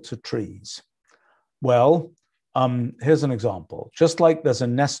special to trees? Well, here's an example. Just like there's a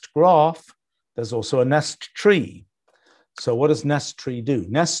nest graph, there's also a nest tree. So what does nest tree do?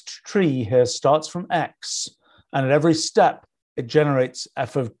 Nest tree here starts from X, and at every step, it generates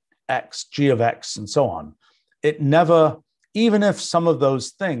f of X, G of X, and so on. It never, even if some of those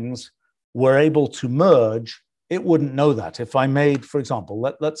things were able to merge, it wouldn't know that. If I made, for example,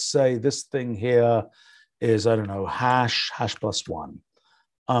 let's say this thing here is, I don't know, hash plus 1.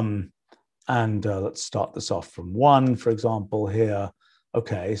 Let's start this off from 1, for example, here.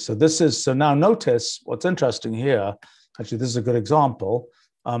 Okay, so now notice what's interesting here. Actually, this is a good example.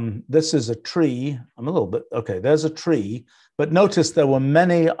 This is a tree. There's a tree, but notice there were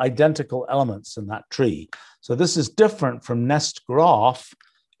many identical elements in that tree. So this is different from nest graph.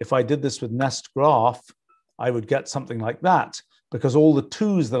 If I did this with nest graph, I would get something like that because all the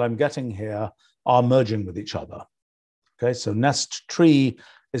 2's that I'm getting here are merging with each other. Okay, so nest tree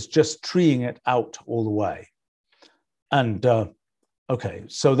is just treeing it out all the way. And okay,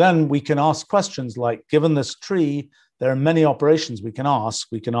 so then we can ask questions like, given this tree, there are many operations we can ask.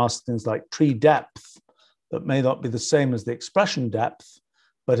 We can ask things like tree depth that may not be the same as the expression depth,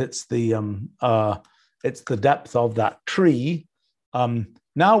 but it's the depth of that tree.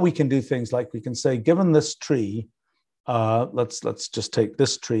 Now we can do things like we can say, given this tree, let's just take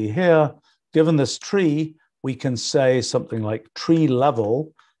this tree here. Given this tree, we can say something like tree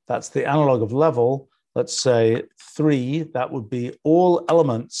level. That's the analog of level. Let's say 3. That would be all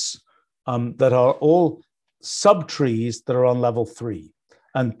elements that are all subtrees that are on level 3.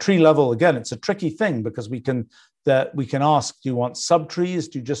 And tree level, again, it's a tricky thing because we can ask, do you want subtrees?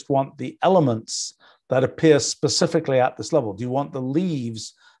 Do you just want the elements that appear specifically at this level? Do you want the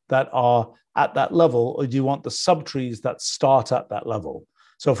leaves that are at that level, or do you want the subtrees that start at that level?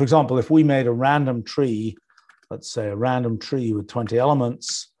 So for example, if we made a random tree, let's say a random tree with 20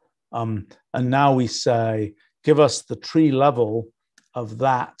 elements, and now we say, give us the tree level of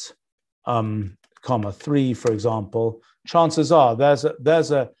that, comma 3, for example, chances are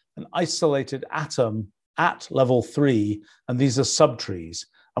there's an isolated atom at level 3, and these are subtrees.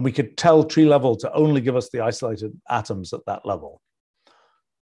 And we could tell tree level to only give us the isolated atoms at that level.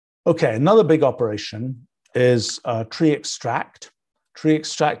 Okay, another big operation is tree extract. Tree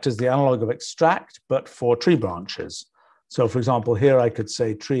extract is the analog of extract, but for tree branches. So for example, here I could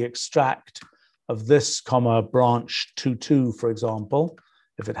say tree extract of this, comma, branch 2, for example,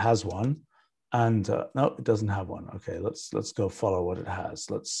 if it has one. And no, it doesn't have one. Okay, let's go follow what it has.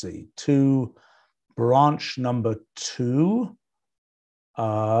 Let's see, 2, branch number 2.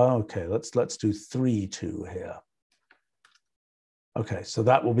 Okay, let's do 3, 2 here. Okay, so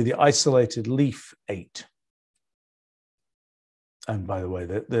that will be the isolated leaf 8. And by the way,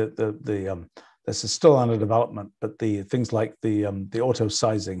 this is still under development, but the things like the auto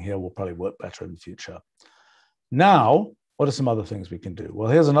sizing here will probably work better in the future. Now, what are some other things we can do? Well,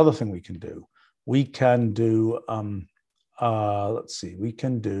 here's another thing we can do. We can do, let's see, we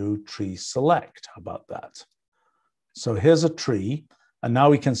can do tree select. How about that? So here's a tree, and now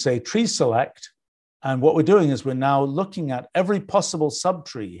we can say tree select. And what we're doing is we're now looking at every possible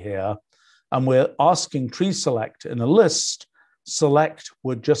subtree here, and we're asking tree select in a list. Select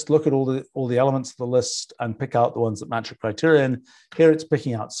would just look at all the elements of the list and pick out the ones that match a criterion. Here it's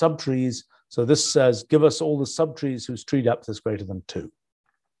picking out subtrees. So this says, give us all the subtrees whose tree depth is greater than 2.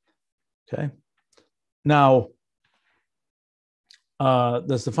 Okay. Now,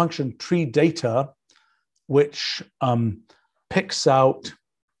 there's the function tree data, which picks out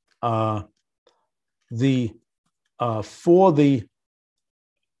for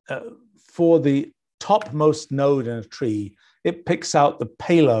the topmost node in a tree, it picks out the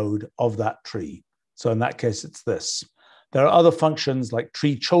payload of that tree. So in that case, it's this. There are other functions like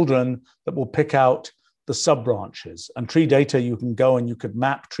tree children that will pick out the sub-branches. And tree data, you can go and you could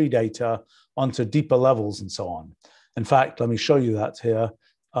map tree data onto deeper levels and so on. In fact, let me show you that here.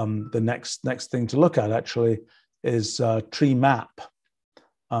 The next thing to look at actually is tree map.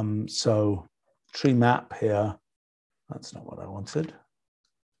 So tree map here, that's not what I wanted.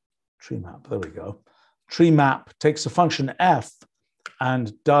 Tree map, there we go. Tree map takes a function f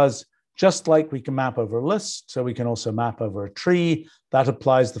and does just like we can map over a list, so we can also map over a tree. That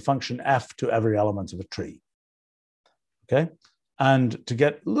applies the function f to every element of a tree. okay? And to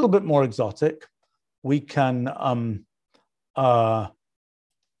get a little bit more exotic, we can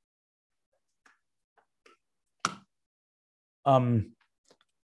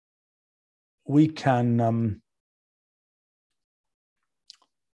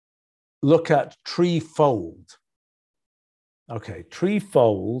look at treefold. Okay,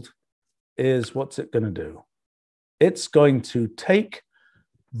 treefold is, what's it going to do? It's going to take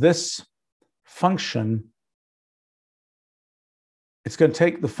this function, it's going to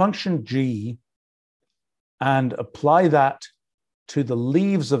take the function g and apply that to the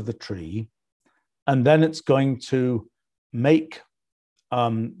leaves of the tree, and then it's going to make,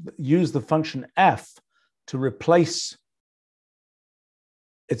 use the function f to replace,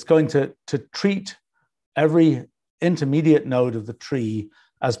 it's going to treat every intermediate node of the tree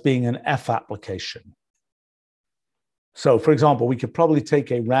as being an f application. So for example, we could probably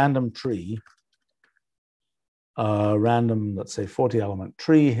take a random tree, random, let's say 40 element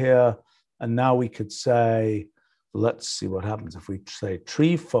tree here. And now we could say, let's see what happens if we say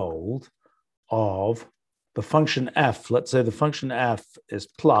treefold of the function f. Let's say the function f is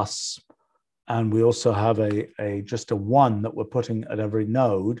plus, and we also have just a 1 that we're putting at every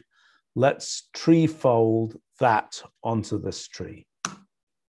node. Let's treefold that onto this tree.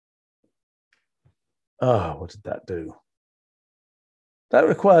 Oh, what did that do? That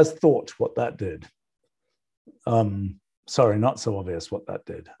requires thought, what that did. Sorry, not so obvious what that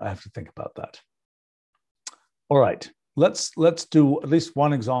did. I have to think about that. All right, let's do at least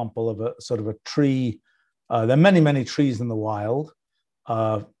one example of a sort of a tree. There are many trees in the wild,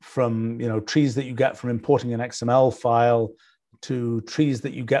 from trees that you get from importing an XML file to trees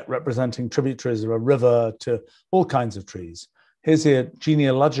that you get representing tributaries of a river to all kinds of trees. Here's a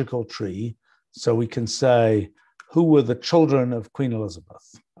genealogical tree. So we can say, who were the children of Queen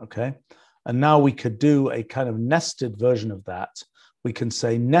Elizabeth? Okay. And now we could do a kind of nested version of that. We can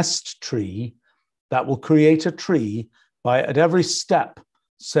say nest tree that will create a tree by at every step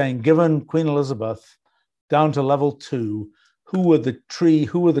saying, given Queen Elizabeth down to level 2, who were the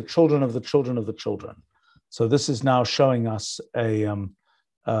children of the children of the children? So this is now showing us a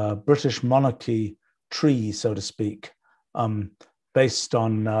British monarchy tree, so to speak, based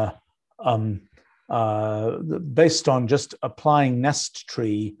on just applying nest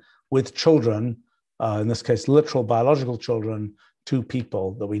tree with children, in this case, literal biological children, to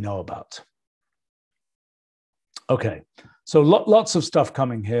people that we know about. Okay, so lots of stuff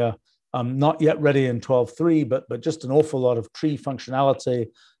coming here. Not yet ready in 12.3, but just an awful lot of tree functionality,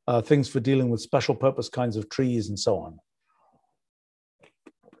 things for dealing with special purpose kinds of trees and so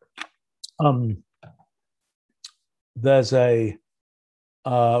on. There's a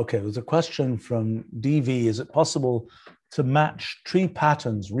question from DV. Is it possible to match tree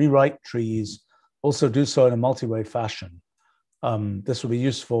patterns, rewrite trees, also do so in a multi-way fashion? This would be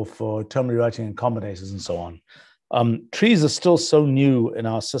useful for term rewriting and combinators and so on. Trees are still so new in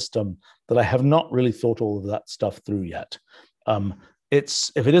our system that I have not really thought all of that stuff through yet.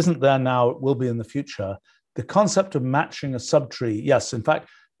 If it isn't there now, it will be in the future. The concept of matching a subtree, yes, in fact,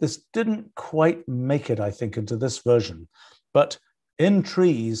 this didn't quite make it, I think, into this version. But in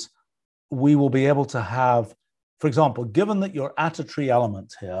trees, we will be able to have, for example, given that you're at a tree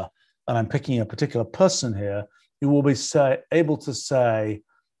element here, and I'm picking a particular person here, you will be able to say,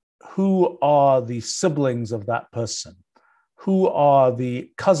 who are the siblings of that person? Who are the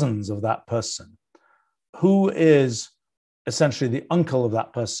cousins of that person? Who is essentially the uncle of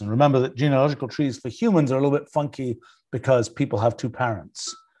that person? Remember that genealogical trees for humans are a little bit funky because people have 2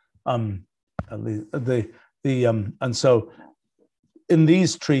 parents. And so in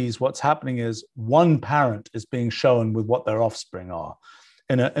these trees, what's happening is one parent is being shown with what their offspring are.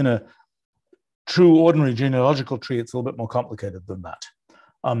 In a true ordinary genealogical tree, it's a little bit more complicated than that.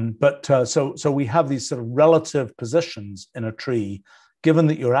 So we have these sort of relative positions in a tree, given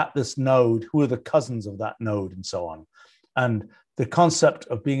that you're at this node, who are the cousins of that node and so on. And the concept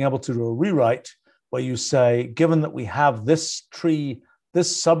of being able to do a rewrite where you say, given that we have this tree,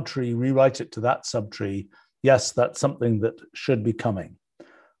 this subtree, rewrite it to that subtree. Yes, that's something that should be coming.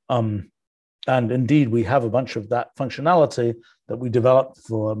 And indeed, we have a bunch of that functionality that we developed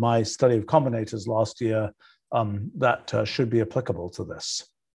for my study of combinators last year that should be applicable to this.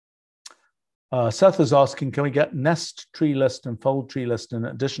 Seth is asking, can we get nest tree list and fold tree list in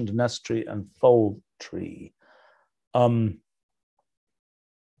addition to nest tree and fold tree?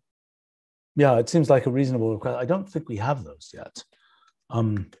 Yeah, it seems like a reasonable request. I don't think we have those yet.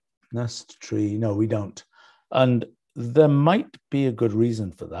 Nest tree, no, we don't. And there might be a good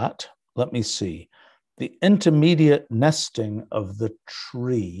reason for that. Let me see. The intermediate nesting of the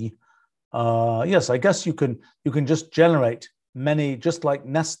tree Yes, I guess you can just generate many, just like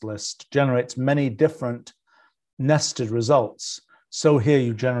nest list generates many different nested results. So here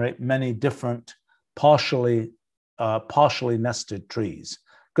you generate many different partially nested trees.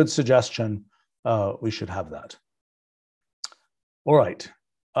 Good suggestion. We should have that. All right.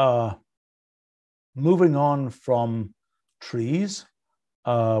 Moving on from trees,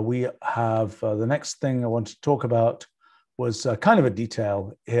 we have the next thing I want to talk about was kind of a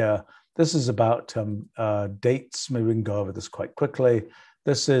detail here. This is about dates. Maybe we can go over this quite quickly.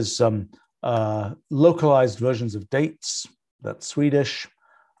 This is localized versions of dates. That's Swedish.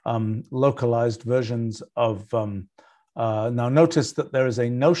 Localized versions of, now notice that there is a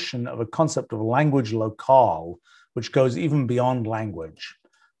notion of a concept of a language locale, which goes even beyond language.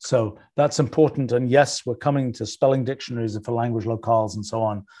 So that's important. And yes, we're coming to spelling dictionaries for language locales and so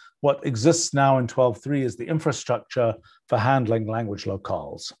on. What exists now in 12.3 is the infrastructure for handling language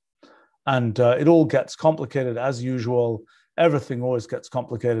locales. And it all gets complicated as usual. Everything always gets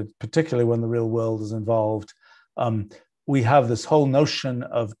complicated, particularly when the real world is involved. We have this whole notion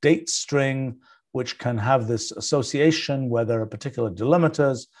of date string, which can have this association where there are particular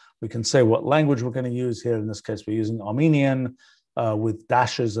delimiters. We can say what language we're going to use here. In this case, we're using Armenian with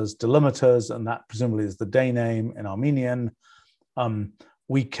dashes as delimiters, and that presumably is the day name in Armenian.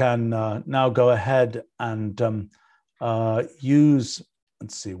 We can now go ahead and use,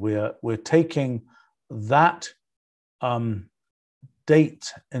 let's see, we're taking that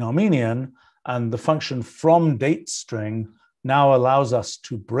date in Armenian, and the function from date string now allows us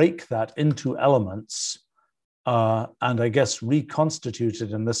to break that into elements and I guess reconstitute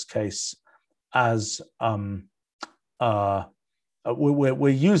it in this case as we're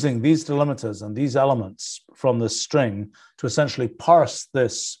using these delimiters and these elements from the string to essentially parse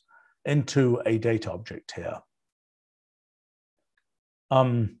this into a date object here.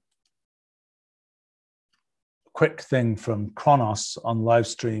 Quick thing from Kronos on live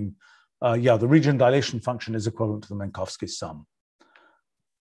stream. Yeah, the region dilation function is equivalent to the Minkowski sum.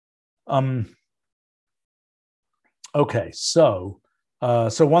 Okay, so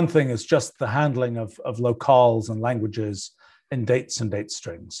one thing is just the handling of locales and languages in dates and date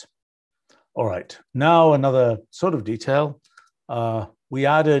strings. All right, now another sort of detail. We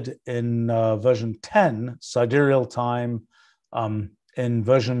added in version 10 sidereal time. In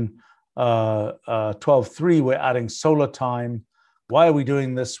version 12.3, we're adding solar time. Why are we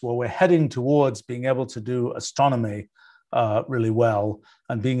doing this? Well, we're heading towards being able to do astronomy really well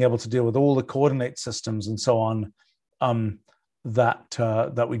and being able to deal with all the coordinate systems and so on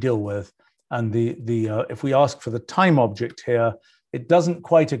that we deal with. And if we ask for the time object here, it doesn't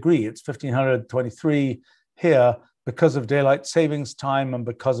quite agree. It's 1523 here because of daylight savings time and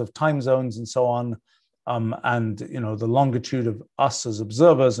because of time zones and so on. And the longitude of us as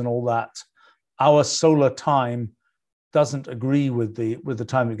observers and all that. Our solar time doesn't agree with the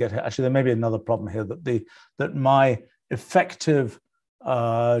time we get here. Actually, there may be another problem here that my effective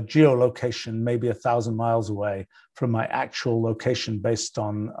geolocation may be 1,000 miles away from my actual location based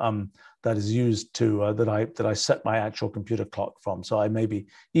on that is used to that I set my actual computer clock from. So I may be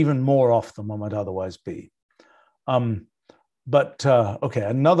even more off than one might otherwise be. Okay,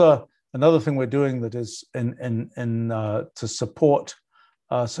 another thing we're doing that is to support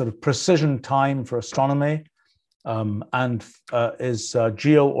sort of precision time for astronomy and is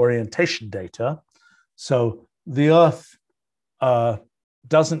geo-orientation data. So the Earth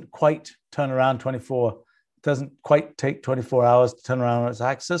doesn't quite turn around doesn't quite take 24 hours to turn around on its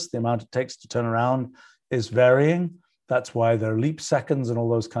axis. The amount it takes to turn around is varying. That's why there are leap seconds and all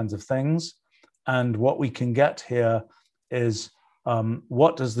those kinds of things. And what we can get here is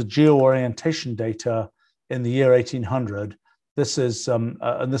what is the geo-orientation data in the year 1800? This is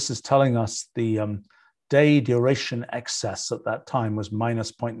and this is telling us the day duration excess at that time was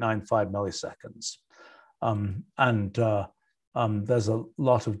minus 0.95 milliseconds. There's a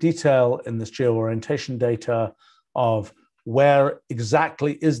lot of detail in this geo-orientation data of where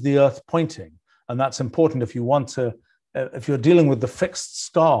exactly is the Earth pointing. And that's important if you want to, if you're dealing with the fixed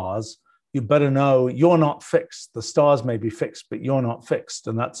stars, you better know you're not fixed. The stars may be fixed, but you're not fixed.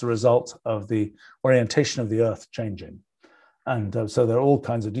 And that's a result of the orientation of the Earth changing. And so there are all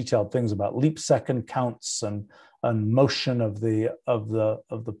kinds of detailed things about leap second counts and motion of the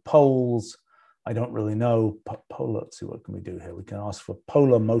poles. I don't really know polar. Let's see, what can we do here? We can ask for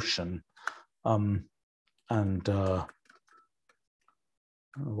polar motion, and I don't know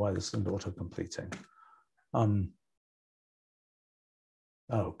why this isn't auto-completing.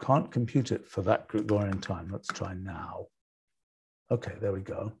 Oh, can't compute it for that Gregorian time. Let's try now. Okay, there we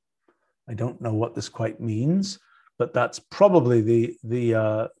go. I don't know what this quite means, but that's probably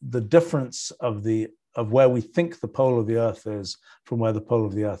the difference of where we think the pole of the Earth is from where the pole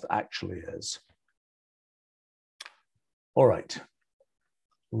of the Earth actually is. All right,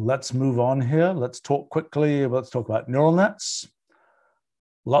 let's move on here. Let's talk quickly. Let's talk about neural nets.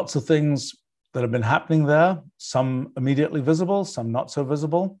 Lots of things that have been happening there, some immediately visible, some not so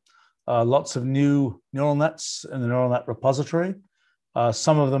visible. Lots of new neural nets in the neural net repository.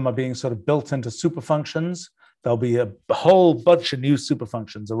 Some of them are being sort of built into superfunctions. There'll be a whole bunch of new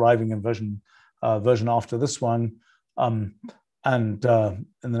superfunctions arriving in version after this one, and in the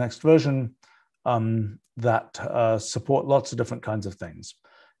next version that support lots of different kinds of things.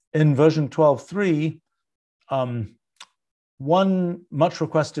 In version 12.3, one much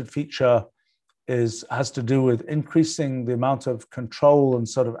requested feature has to do with increasing the amount of control and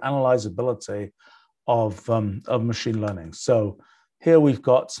sort of analyzability of machine learning. So here we've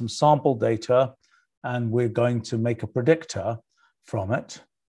got some sample data, and we're going to make a predictor from it.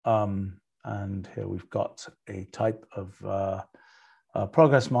 And here we've got a type of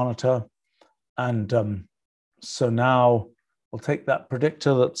progress monitor. And so now we'll take that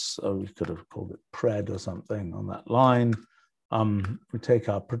predictor we could have called it pred or something on that line. We take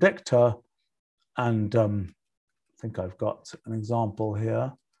our predictor, and I think I've got an example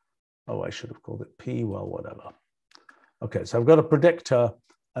here. Oh, I should have called it P, well, whatever. Okay, so I've got a predictor,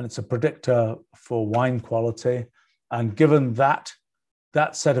 and it's a predictor for wine quality. And given that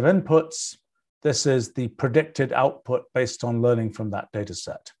set of inputs, this is the predicted output based on learning from that data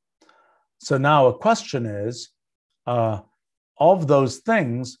set. So now a question is, of those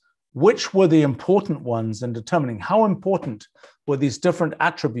things, which were the important ones in determining how important were these different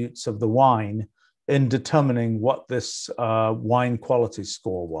attributes of the wine in determining what this wine quality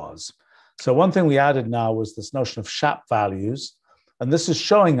score was? So one thing we added now was this notion of SHAP values. And this is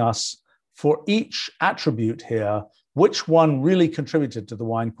showing us for each attribute here, which one really contributed to the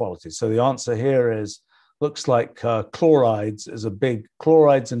wine quality. So the answer here looks like chlorides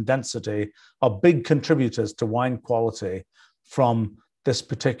and density are big contributors to wine quality from this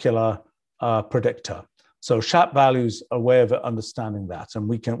particular predictor. So SHAP values are a way of understanding that. And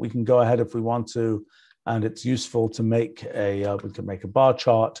we can go ahead if we want to, and it's useful to make we can make a bar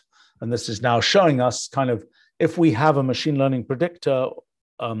chart. And this is now showing us kind of, if we have a machine learning predictor,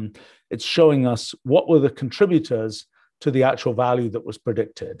 it's showing us what were the contributors to the actual value that was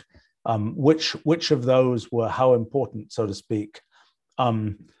predicted. Which of those were how important, so to speak,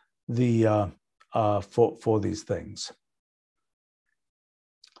 for these things.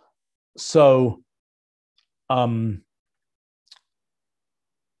 So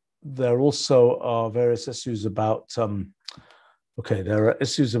there also are various issues about, there are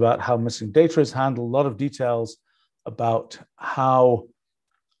issues about how missing data is handled, a lot of details about how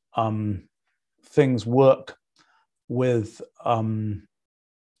things work with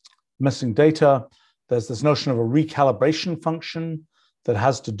missing data. There's this notion of a recalibration function that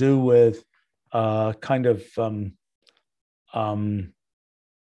has to do with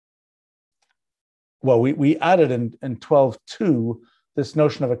well, we added in 12.2 this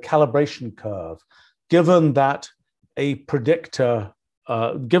notion of a calibration curve. Given that a predictor,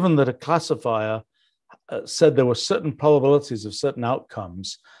 given that a classifier said there were certain probabilities of certain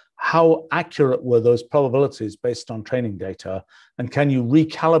outcomes, how accurate were those probabilities based on training data? And can you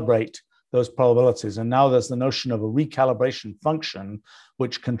recalibrate those probabilities? And now there's the notion of a recalibration function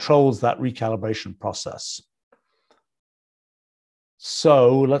which controls that recalibration process.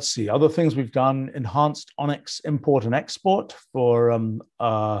 So let's see, other things we've done: enhanced ONNX import and export for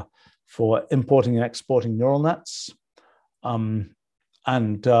importing and exporting neural nets. As I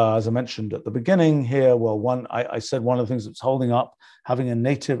mentioned at the beginning here, well, I said one of the things that's holding up having a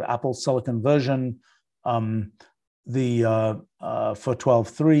native Apple Silicon version for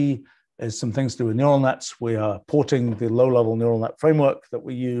 12.3 is some things to do with neural nets. We are porting the low-level neural net framework that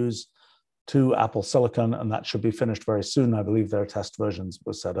we use to Apple Silicon, and that should be finished very soon. I believe there are test versions,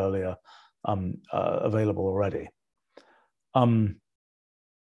 was said earlier, available already.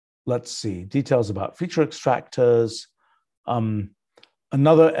 Let's see, details about feature extractors.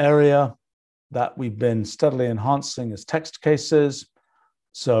 Another area that we've been steadily enhancing is text cases.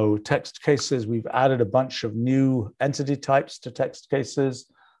 So text cases, we've added a bunch of new entity types to text cases.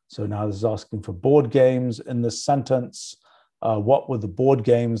 So now this is asking for board games in this sentence. What were the board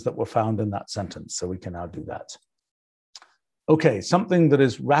games that were found in that sentence? So we can now do that. Okay, something that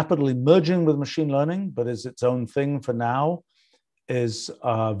is rapidly merging with machine learning, but is its own thing for now, is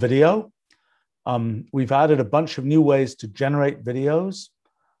video. We've added a bunch of new ways to generate videos.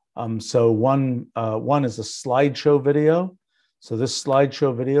 So one is a slideshow video. So this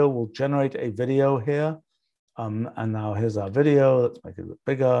slideshow video will generate a video here. And now here's our video. Let's make it a bit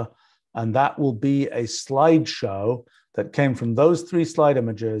bigger. And that will be a slideshow that came from those 3 slide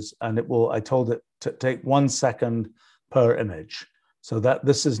images. And it will, I told it to take 1 second per image. So that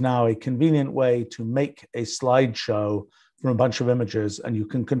this is now a convenient way to make a slideshow from a bunch of images, and you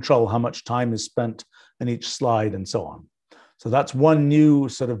can control how much time is spent in each slide and so on. So that's one new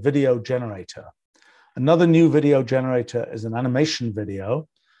sort of video generator. Another new video generator is an animation video.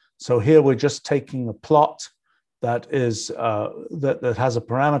 So here we're just taking a plot that is that has a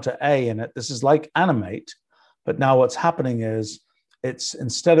parameter A in it. This is like animate, but now what's happening is it's,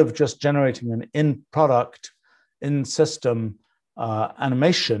 instead of just generating an in-product, in-system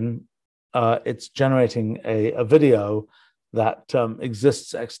animation, it's generating a video that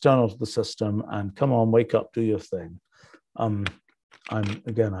exists external to the system. And come on, wake up, do your thing. I'm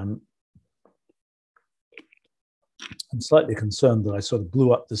slightly concerned that I sort of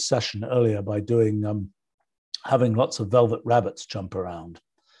blew up this session earlier by doing having lots of velvet rabbits jump around.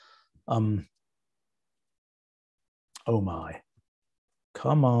 Oh my,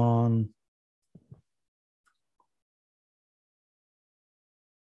 come on.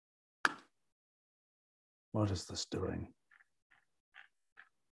 What is this doing?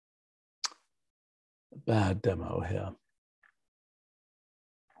 Bad demo here.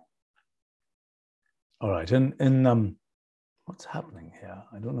 All right, what's happening here?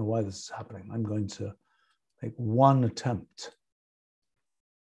 I don't know why this is happening. I'm going to make one attempt.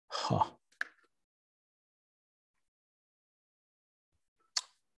 Huh.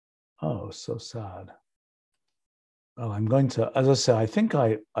 Oh, so sad. Well, I'm going to, as I say, I think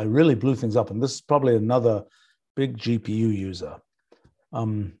I really blew things up, and this is probably another big GPU user.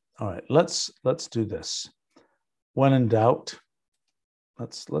 All right, let's do this. When in doubt,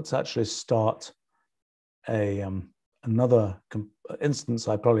 let's actually start another instance.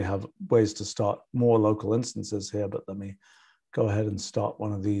 I probably have ways to start more local instances here, but let me go ahead and start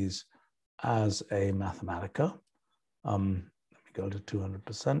one of these as a Mathematica. Let me go to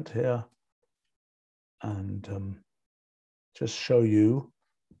 200% here and just show you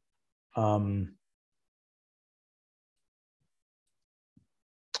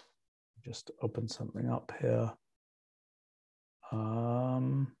just open something up here.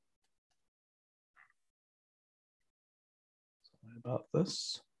 Sorry about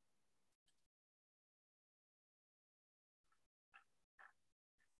this.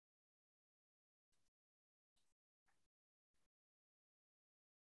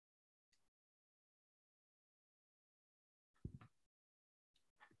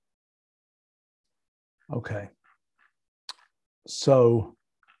 Okay. So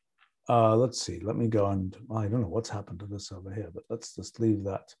let's see, let me go and, I don't know what's happened to this over here, but let's just leave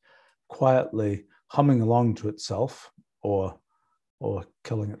that quietly humming along to itself, or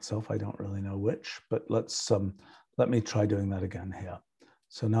killing itself. I don't really know which, but let me try doing that again here.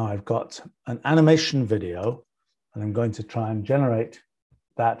 So now I've got an animation video, and I'm going to try and generate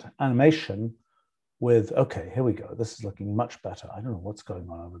that animation with, okay, here we go. This is looking much better. I don't know what's going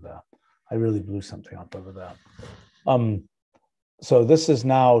on over there. I really blew something up over there. So this is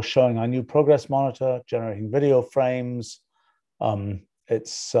now showing our new progress monitor, generating video frames.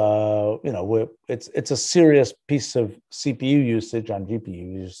 It's it's a serious piece of CPU usage and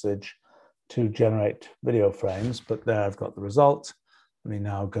GPU usage to generate video frames. But there I've got the result. Let me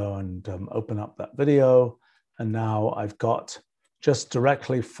now go and open up that video, and now I've got, just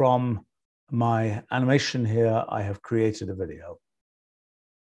directly from my animation here, I have created a video.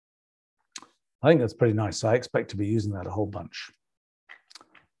 I think that's pretty nice. I expect to be using that a whole bunch.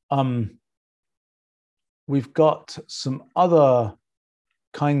 We've got some other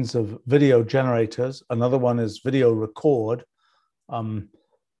kinds of video generators. Another one is video record. And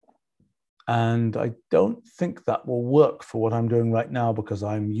I don't think that will work for what I'm doing right now, because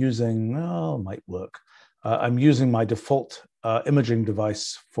I'm using, well, it might work. I'm using my default imaging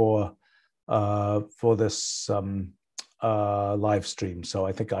device for this live stream. So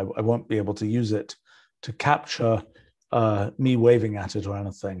I think I won't be able to use it to capture me waving at it or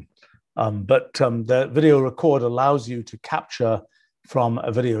anything. But the video record allows you to capture from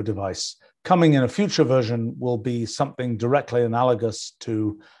a video device. Coming in a future version will be something directly analogous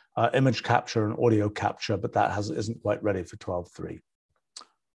to image capture and audio capture, but that isn't quite ready for 12.3.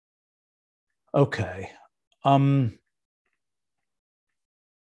 Okay.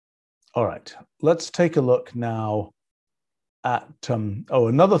 All right, let's take a look now at,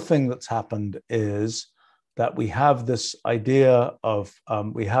 another thing that's happened is that we have this idea of,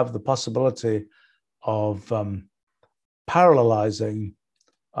 we have the possibility of parallelizing.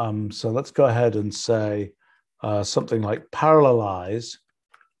 So let's go ahead and say something like parallelize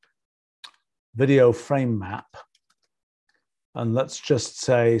video frame map. And let's just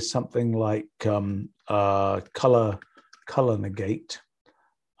say something like color negate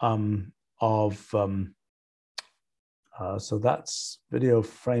so that's video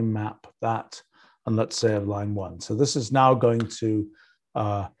frame map that, and let's say of line 1. So this is now going to,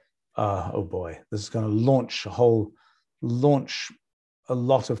 oh boy, this is going to launch a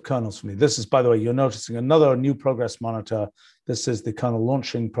lot of kernels for me. This is, by the way, you're noticing another new progress monitor. This is the kernel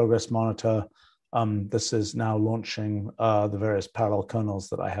launching progress monitor. This is now launching the various parallel kernels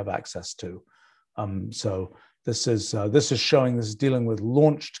that I have access to. So this is showing, this is dealing with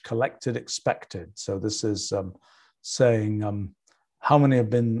launched, collected, expected. So this is saying how many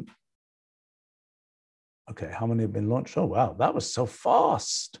have been, okay, how many have been launched? Oh, wow, that was so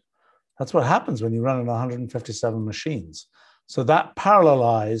fast. That's what happens when you run on 157 machines. So that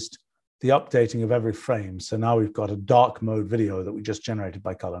parallelized the updating of every frame. So now we've got a dark mode video that we just generated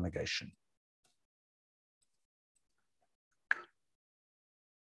by color negation.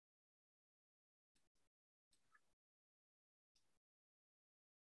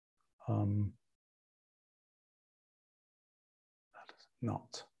 That is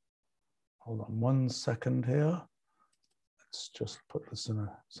not. Hold on 1 second here. Let's just put this in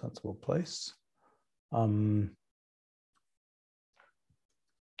a sensible place. Okay,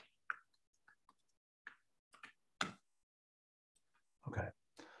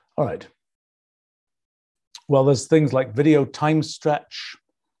 all right. Well, there's things like video time stretch,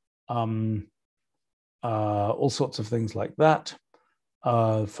 all sorts of things like that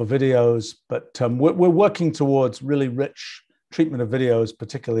for videos, but we're working towards really rich treatment of videos,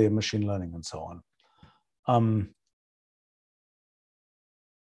 particularly in machine learning and so on.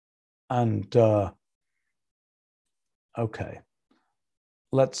 Okay,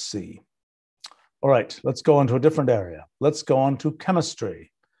 let's see. All right, let's go on to a different area. Let's go on to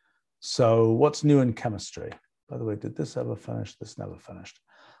chemistry. So what's new in chemistry? By the way, did this ever finish? This never finished.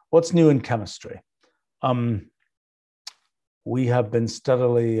 What's new in chemistry? We have been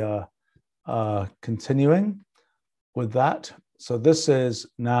steadily continuing with that. So this is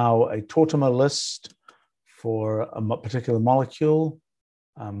now a tautomer list for a particular molecule.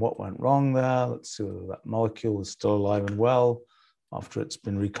 What went wrong there? Let's see whether that molecule is still alive and well after it's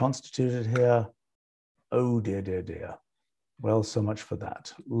been reconstituted here. Oh dear, dear, dear. Well, so much for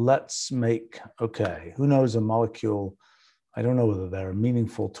that. Let's make, okay, who knows a molecule? I don't know whether there are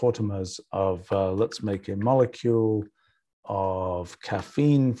meaningful tautomers of, let's make a molecule of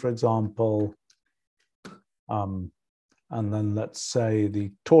caffeine, for example. And then let's say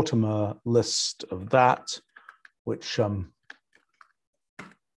the tautomer list of that, which,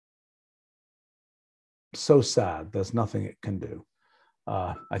 so sad, there's nothing it can do.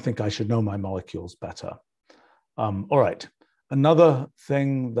 I think I should know my molecules better. All right, another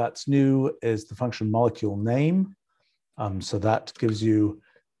thing that's new is the function molecule name. So that gives you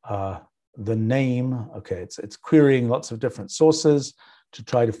the name. Okay, it's querying lots of different sources to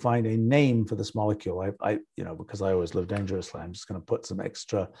try to find a name for this molecule. You know, because I always live dangerously, I'm just going to put some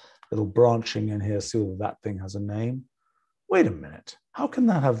extra little branching in here, see whether that thing has a name. Wait a minute, how can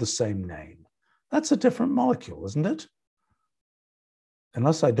that have the same name? That's a different molecule, isn't it?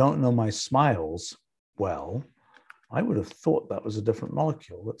 Unless I don't know my smiles well, I would have thought that was a different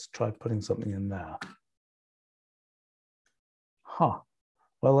molecule. Let's try putting something in there. Huh.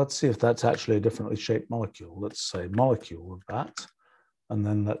 Well, let's see if that's actually a differently shaped molecule. Let's say molecule of that. And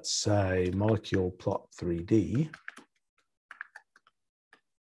then let's say molecule plot 3D.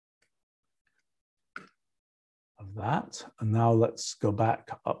 Of that. And now let's go back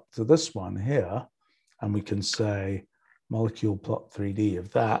up to this one here. And we can say molecule plot 3D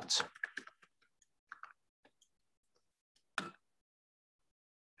of that.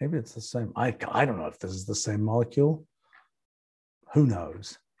 Maybe it's the same. I don't know if this is the same molecule. Who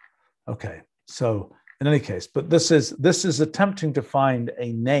knows? Okay, so in any case, but this is attempting to find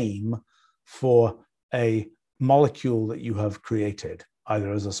a name for a molecule that you have created,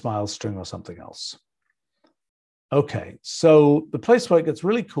 either as a smile string or something else. Okay, so the place where it gets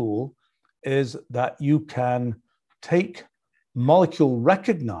really cool is that you can take molecule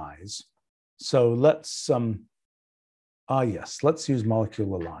recognize. So let's, yes, let's use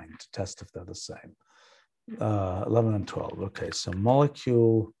molecule align to test if they're the same. 11 and 12. Okay, so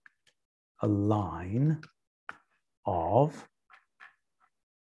molecule align of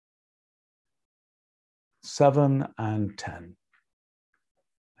 7 and 10.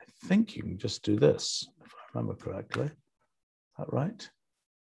 I think you can just do this, if I remember correctly. Is that right?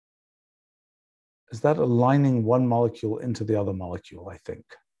 Is that aligning one molecule into the other molecule, I think?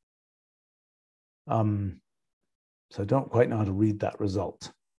 So I don't quite know how to read that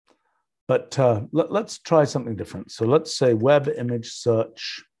result. But let's try something different. So let's say web image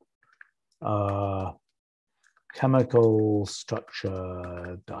search, chemical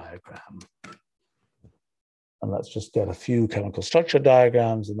structure diagram. And let's just get a few chemical structure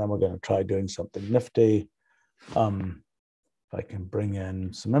diagrams, and then we're going to try doing something nifty. If I can bring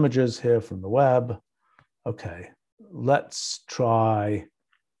in some images here from the web. Okay, let's try.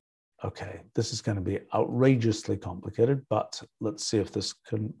 Okay, this is going to be outrageously complicated, but let's see if this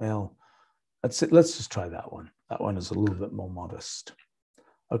can, well, let's just try that one. That one is a little bit more modest.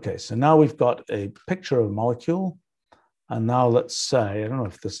 Okay, so now we've got a picture of a molecule. And now let's say, I don't know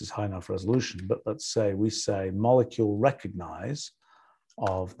if this is high enough resolution, but let's say we say molecule recognize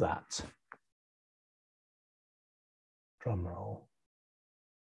of that. Drum roll.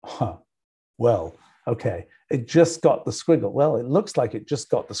 Huh. Well, okay, it just got the squiggle. Well, it looks like it just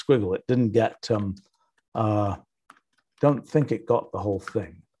got the squiggle. It didn't get, don't think it got the whole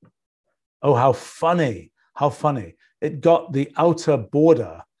thing. Oh, how funny, how funny. It got the outer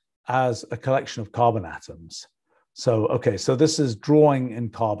border as a collection of carbon atoms. So, okay, so this is drawing in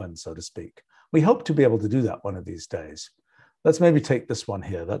carbon, so to speak. We hope to be able to do that one of these days. Let's maybe take this one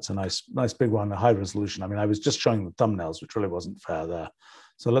here. That's a nice big one, a high resolution. I mean, I was just showing the thumbnails, which really wasn't fair there.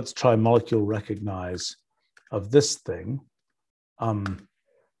 So let's try molecule recognize of this thing.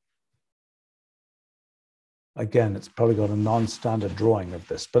 Again, it's probably got a non-standard drawing of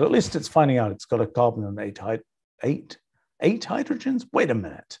this, but at least it's finding out it's got a carbon and eight hydrogens. Wait a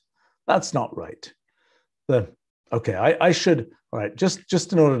minute, that's not right. Okay, I should, all right,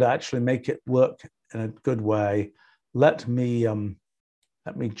 just in order to actually make it work in a good way, let me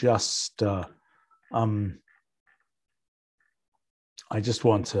just, I just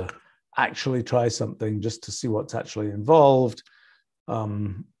want to actually try something just to see what's actually involved.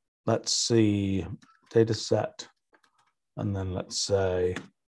 Let's see, data set, and then let's say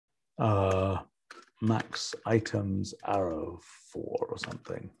max items arrow 4 or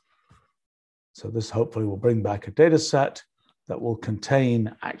something. So this hopefully will bring back a data set that will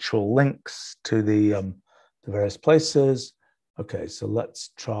contain actual links to the various places. Okay, so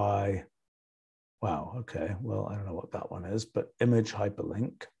let's try, wow, okay, well, I don't know what that one is, but image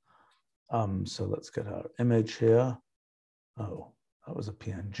hyperlink. So let's get our image here. Oh, that was a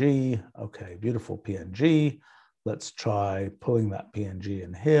PNG. Okay, beautiful PNG. Let's try pulling that PNG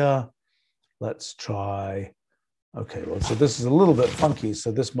in here. Let's try, okay, well, so this is a little bit funky.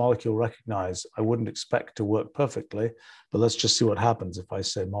 So this molecule recognize, I wouldn't expect to work perfectly, but let's just see what happens if I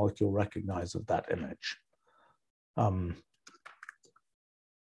say molecule recognize of that image.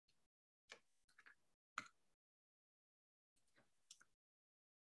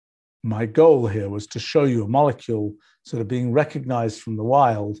 My goal here was to show you a molecule sort of being recognized from the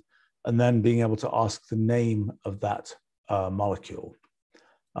wild and then being able to ask the name of that molecule.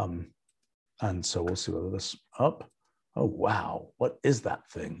 And so we'll see whether this up. Oh, wow. What is that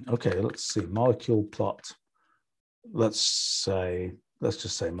thing? Okay, let's see. Molecule plot. Let's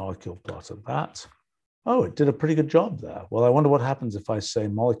just say molecule plot of that. Oh, it did a pretty good job there. Well, I wonder what happens if I say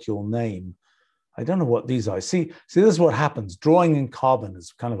molecule name. I don't know what these are. See, this is what happens. Drawing in carbon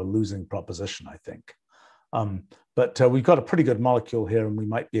is kind of a losing proposition, I think. But we've got a pretty good molecule here, and we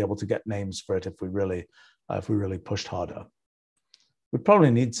might be able to get names for it if we really pushed harder. We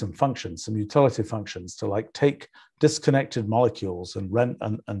probably need some functions, some utility functions to like take disconnected molecules and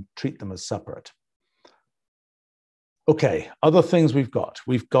treat them as separate. Okay, other things we've got.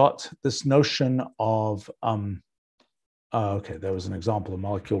 We've got this notion of, okay, there was an example of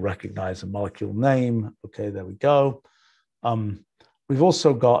molecule recognize and molecule name. Okay, there we go. We've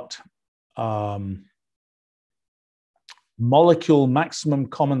also got molecule maximum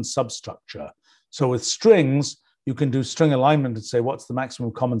common substructure. So with strings, you can do string alignment and say, what's the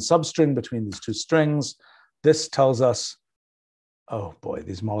maximum common substring between these two strings? This tells us, oh boy,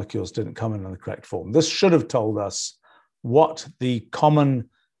 these molecules didn't come in the correct form. This should have told us what the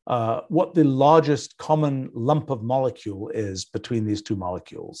largest common lump of molecule is between these two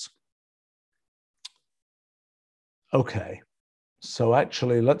molecules. Okay, so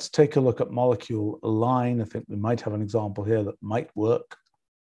actually, let's take a look at molecule align. I think we might have an example here that might work.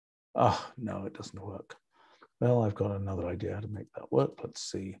 Oh, no, it doesn't work. Well, I've got another idea how to make that work. Let's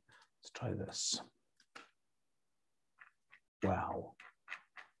see. Let's try this. Wow.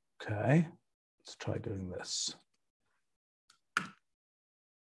 Okay, let's try doing this.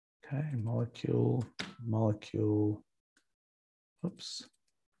 Okay, molecule. Oops.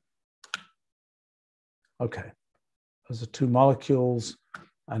 Okay, those are two molecules.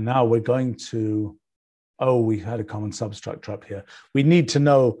 And now we're going to, oh, we had a common substructure up here. We need to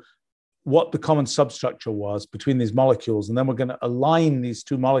know what the common substructure was between these molecules, and then we're going to align these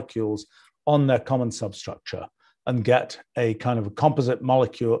two molecules on their common substructure and get a kind of a composite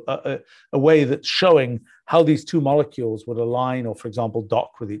molecule, a way that's showing how these two molecules would align or, for example,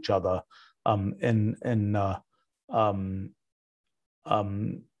 dock with each other in the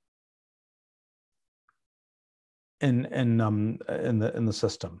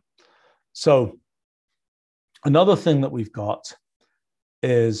system. So another thing that we've got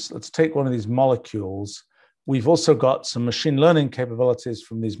is, let's take one of these molecules. We've also got some machine learning capabilities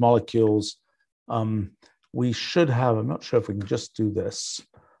from these molecules. We should have, I'm not sure if we can just do this.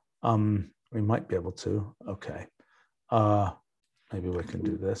 We might be able to, okay. Maybe we can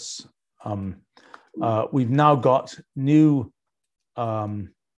do this. We've now got new feature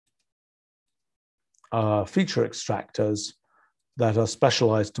extractors that are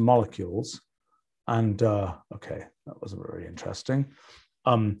specialized to molecules. And okay, that wasn't very interesting.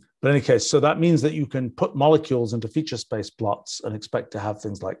 But in any case, so that means that you can put molecules into feature space plots and expect to have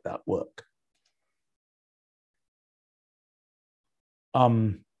things like that work.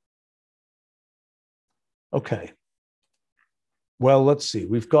 Okay. Well, let's see.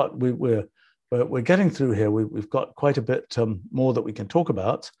 We're getting through here. We've got quite a bit more that we can talk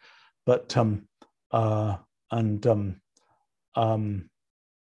about, but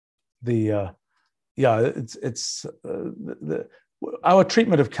our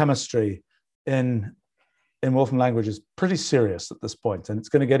treatment of chemistry in Wolfram language is pretty serious at this point, and it's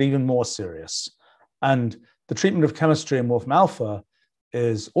going to get even more serious. And the treatment of chemistry in Wolfram Alpha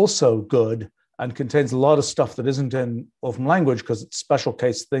is also good and contains a lot of stuff that isn't in Wolfram language because it's special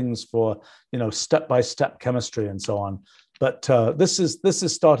case things for, step-by-step chemistry and so on. But this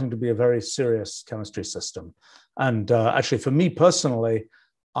is starting to be a very serious chemistry system. And actually, for me personally,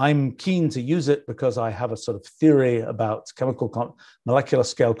 I'm keen to use it because I have a sort of theory about molecular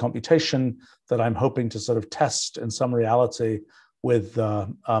scale computation that I'm hoping to sort of test in some reality with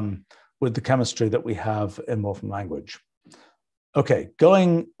the chemistry that we have in Wolfram language. Okay,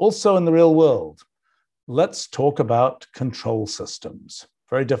 going also in the real world, let's talk about control systems.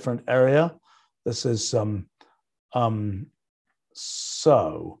 Very different area. This is one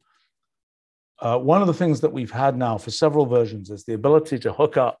of the things that we've had now for several versions is the ability to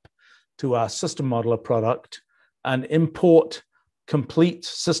hook up to our system modeler product and import complete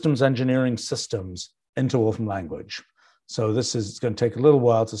systems engineering systems into Wolfram language. So this is going to take a little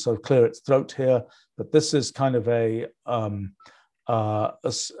while to sort of clear its throat here, but this is kind of a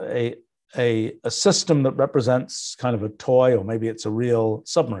system that represents kind of a toy, or maybe it's a real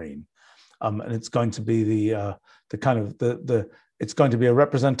submarine, and it's going to be it's going to be a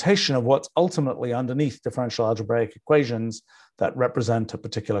representation of what's ultimately underneath differential algebraic equations that represent a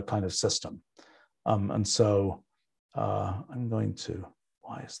particular kind of system. And so I'm going to,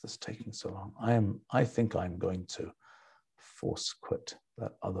 why is this taking so long? I think I'm going to force quit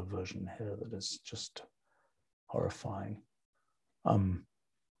that other version here that is just horrifying.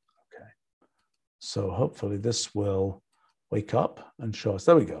 Okay, so hopefully this will wake up and show us.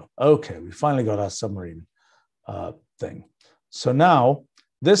 There we go. Okay, we finally got our submarine thing. So now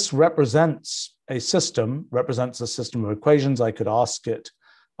this represents a system of equations. I could ask it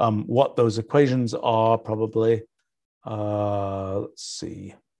what those equations are, probably. Let's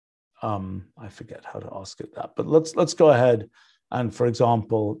see. I forget how to ask it that, but let's go ahead and, for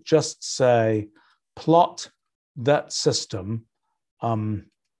example, just say plot that system. What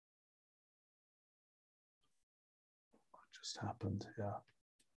just happened? Yeah.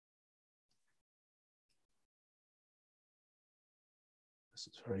 This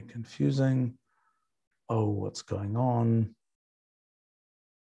is very confusing. Oh, what's going on?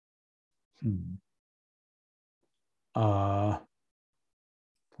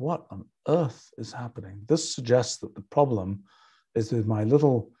 What on earth is happening? This suggests that the problem is with my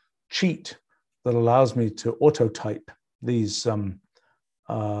little cheat that allows me to auto-type these things.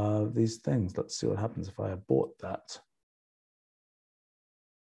 Let's see what happens if I abort that.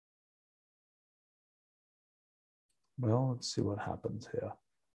 Well, let's see what happens here.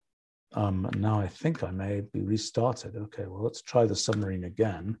 And now I think I may be restarted. Okay, well, let's try the submarine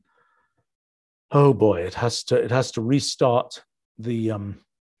again. Oh boy, it has to restart the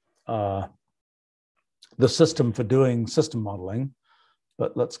system for doing system modeling.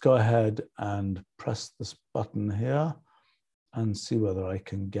 But let's go ahead and press this button here and see whether I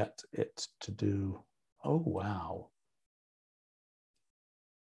can get it to do. Oh, wow.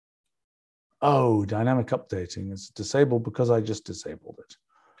 Oh, dynamic updating is disabled because I just disabled it.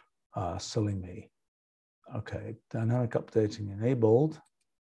 Silly me. Okay, dynamic updating enabled.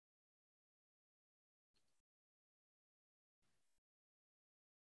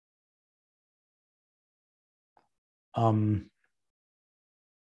 Ethan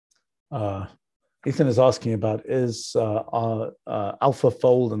is asking about is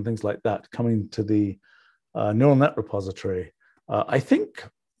AlphaFold and things like that coming to the neural net repository. I think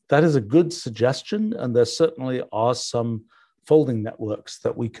that is a good suggestion, and there certainly are some folding networks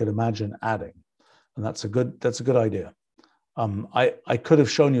that we could imagine adding, and that's a good idea. I could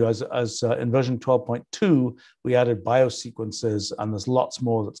have shown you as in version 12.2 we added biosequences, and there's lots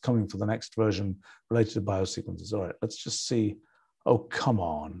more that's coming for the next version related to biosequences. All right, let's just see. Oh, come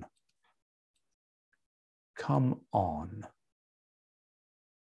on. Come on.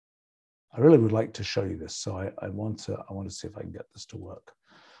 I really would like to show you this, so I want to see if I can get this to work.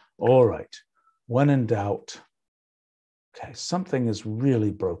 All right. When in doubt, okay, something is really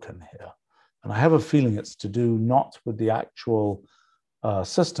broken here. And I have a feeling it's to do not with the actual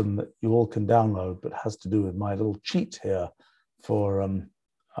system that you all can download, but has to do with my little cheat here for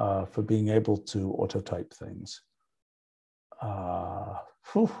being able to autotype things.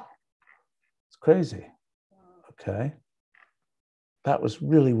 It's crazy. Okay. That was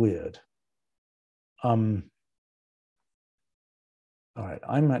really weird. All right,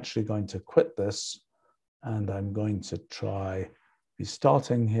 I'm actually going to quit this, and I'm going to try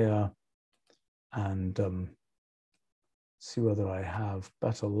restarting here and see whether I have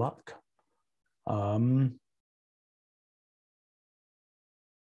better luck. And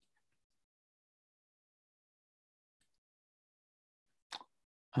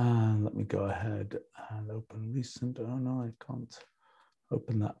let me go ahead and open recent. Oh no, I can't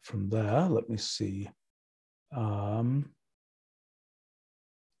open that from there. Let me see.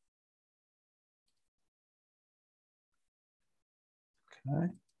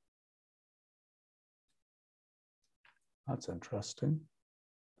 Okay. That's interesting.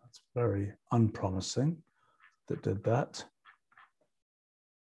 That's very unpromising that did that.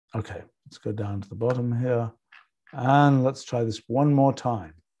 Okay, let's go down to the bottom here. And let's try this one more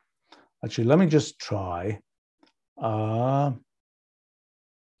time. Actually, let me just try.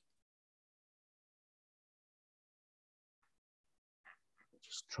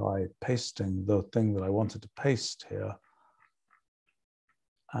 Just try pasting the thing that I wanted to paste here.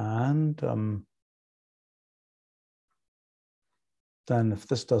 And then if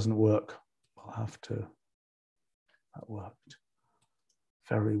this doesn't work, I'll have to, that worked.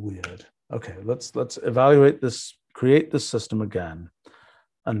 Very weird. Okay, let's evaluate this, create this system again.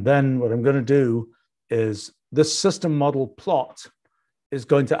 And then what I'm going to do is this system model plot is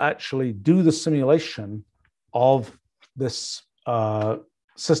going to actually do the simulation of this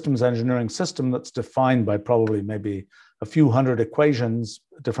systems engineering system that's defined by probably maybe a few hundred equations,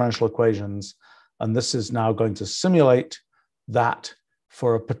 differential equations. And this is now going to simulate that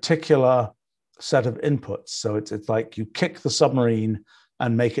for a particular set of inputs. So it's like you kick the submarine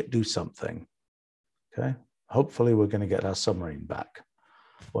and make it do something. Okay. Hopefully we're going to get our submarine back.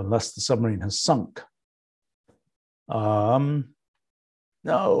 Well, unless the submarine has sunk. No,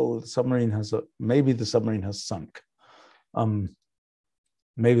 the submarine has maybe the submarine has sunk.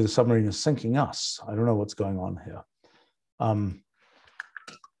 Maybe the submarine is sinking us. I don't know what's going on here. All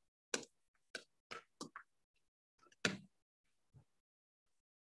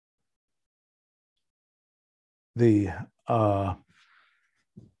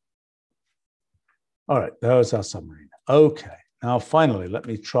right, there's our submarine. Okay, now finally, let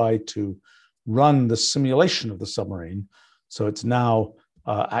me try to run the simulation of the submarine. So it's now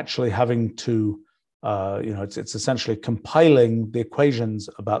actually having to, it's essentially compiling the equations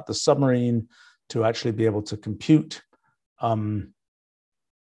about the submarine to actually be able to compute the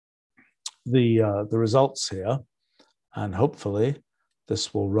results here. And hopefully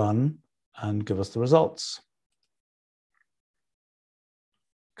this will run and give us the results.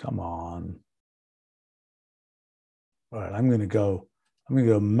 Come on. All right, I'm going to go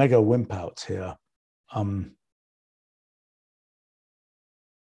mega wimp out here.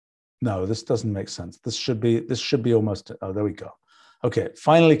 No, this doesn't make sense. This should be almost, oh, there we go. Okay,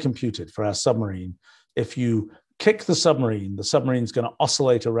 finally computed for our submarine. If you kick the submarine's going to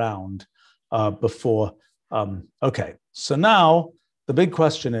oscillate around before, okay. So now the big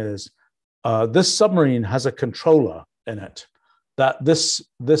question is, this submarine has a controller in it that this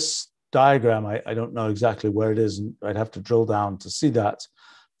diagram, I don't know exactly where it is, and I'd have to drill down to see that.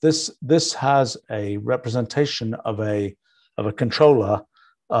 This has a representation of a controller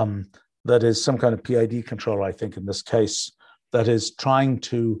that is some kind of PID controller, I think in this case, that is trying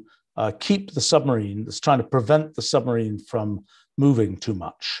to keep the submarine, that's trying to prevent the submarine from moving too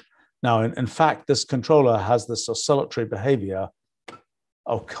much. Now, in fact, this controller has this oscillatory behavior.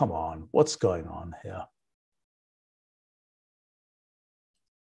 Oh, come on, what's going on here?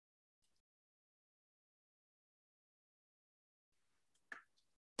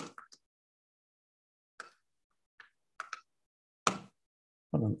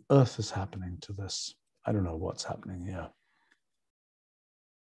 What on earth is happening to this? I don't know what's happening here.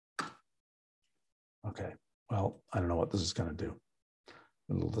 Okay, well, I don't know what this is going to do.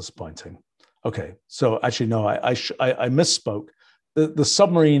 A little disappointing. Okay, so actually, no, I misspoke. The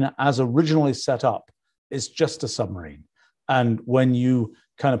submarine as originally set up is just a submarine. And when you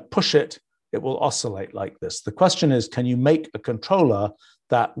kind of push it, it will oscillate like this. The question is, can you make a controller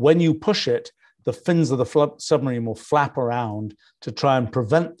that when you push it, the fins of the submarine will flap around to try and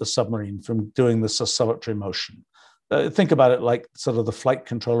prevent the submarine from doing this oscillatory motion? Think about it like sort of the flight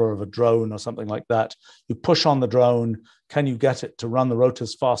controller of a drone or something like that. You push on the drone, can you get it to run the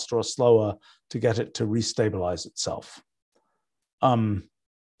rotors faster or slower to get it to restabilize itself?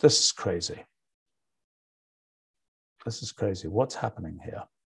 This is crazy. This is crazy. What's happening here?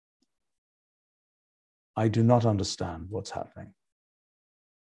 I do not understand what's happening.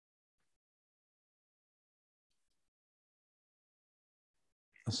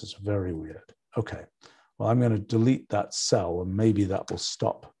 This is very weird. Okay. Well, I'm going to delete that cell and maybe that will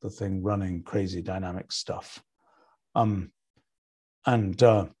stop the thing running crazy dynamic stuff.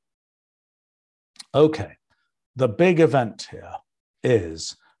 Okay, the big event here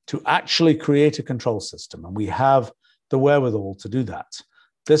is to actually create a control system, and we have the wherewithal to do that.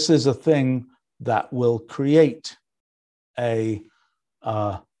 This is a thing that will create a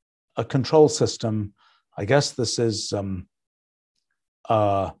control system. I guess this is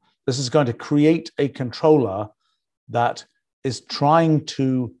going to create a controller that is trying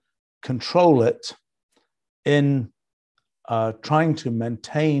to control it in trying to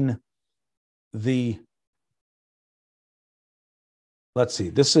maintain the, let's see,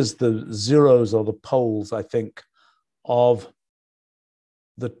 this is the zeros or the poles, I think, of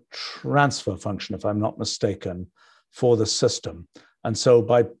the transfer function, if I'm not mistaken, for the system. And so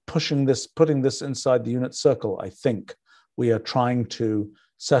by putting this inside the unit circle, I think we are trying to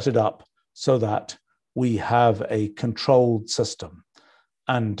set it up so that we have a controlled system.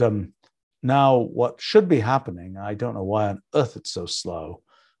 And now what should be happening, I don't know why on earth it's so slow,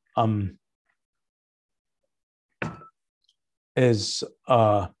 is,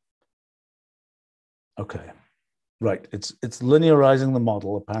 okay, right, it's linearizing the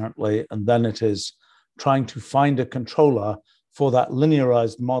model apparently, and then it is trying to find a controller for that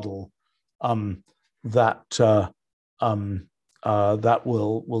linearized model that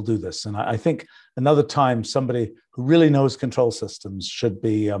will do this. And I think another time somebody who really knows control systems should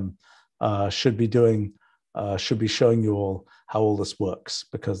be showing you all how all this works,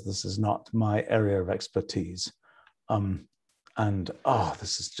 because this is not my area of expertise. And oh,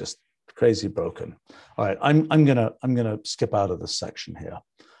 this is just crazy broken. All right, I'm gonna skip out of this section here.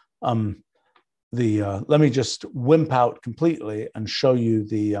 Let me just wimp out completely and show you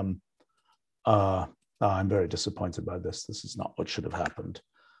the. I'm very disappointed by this. This is not what should have happened.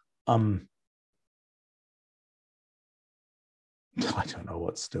 I don't know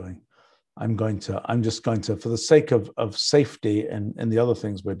what's doing. I'm just going to, for the sake of safety and the other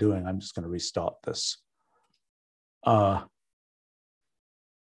things we're doing, I'm just going to restart this. Let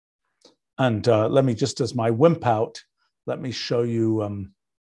me, just as my wimp out, let me show you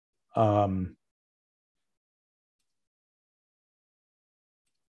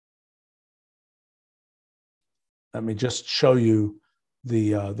let me just show you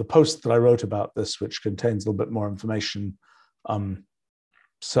the post that I wrote about this, which contains a little bit more information.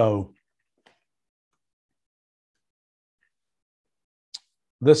 So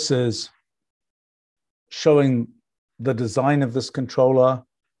this is showing the design of this controller,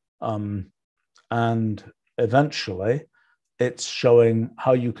 and eventually it's showing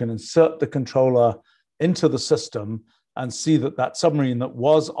how you can insert the controller into the system and see that that submarine that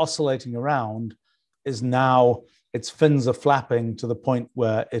was oscillating around is now, its fins are flapping to the point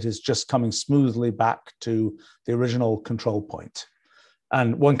where it is just coming smoothly back to the original control point.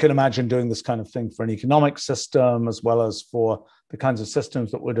 And one can imagine doing this kind of thing for an economic system, as well as for the kinds of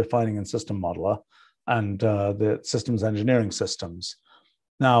systems that we're defining in System Modeler and the systems engineering systems.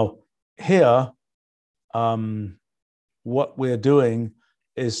 Now, here, what we're doing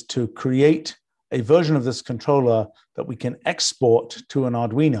is to create a version of this controller that we can export to an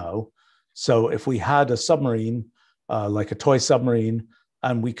Arduino. So if we had a submarine, like a toy submarine,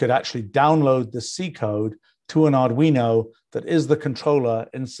 and we could actually download the C code to an Arduino that is the controller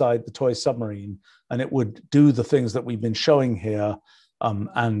inside the toy submarine, and it would do the things that we've been showing here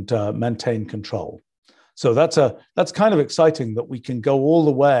and maintain control. So that's kind of exciting that we can go all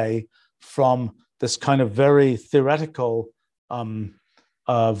the way from this kind of very theoretical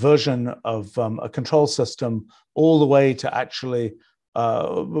version of a control system all the way to actually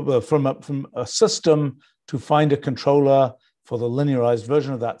from a system to find a controller for the linearized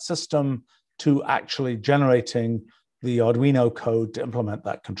version of that system to actually generating the Arduino code to implement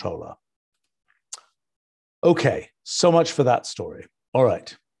that controller. Okay, so much for that story. All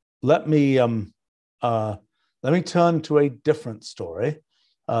right, let me turn to a different story.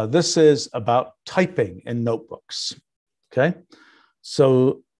 This is about typing in notebooks. Okay,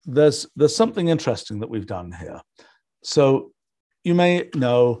 so there's something interesting that we've done here. So you may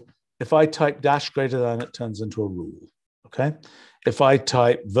know if I type dash greater than, it turns into a rule. Okay, if I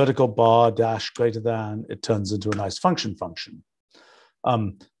type vertical bar dash greater than, it turns into a nice function.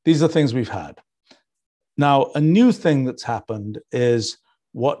 These are things we've had. Now, a new thing that's happened is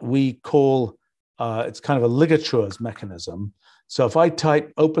what we call, it's kind of a ligatures mechanism. So if I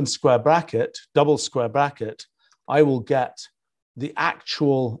type open square bracket, double square bracket, I will get the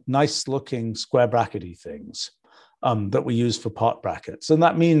actual nice looking square brackety things that we use for part brackets. And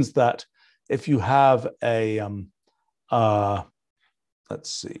that means that if you have a, let's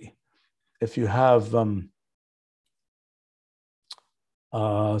see, if you have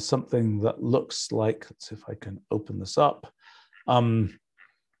something that looks like, let's see if I can open this up.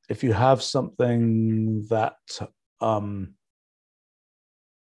 If you have something that, oh,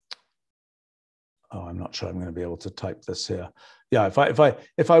 I'm not sure I'm going to be able to type this here. Yeah, if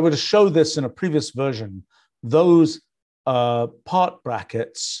I were to show this in a previous version, those part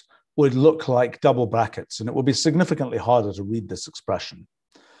brackets would look like double brackets, and it would be significantly harder to read this expression.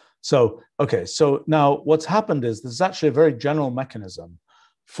 So, okay, so now what's happened is there's actually a very general mechanism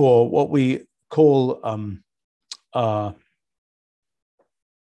for what we call,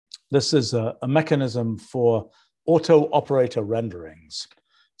 this is a mechanism for auto operator renderings.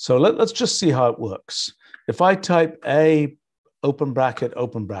 So let's just see how it works. If I type a open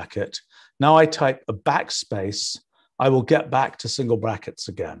bracket, now I type a backspace, I will get back to single brackets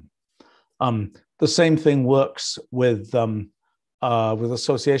again. The same thing works with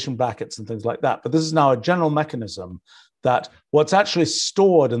association brackets and things like that. But this is now a general mechanism that what's actually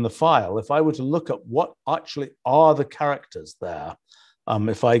stored in the file, if I were to look at what actually are the characters there,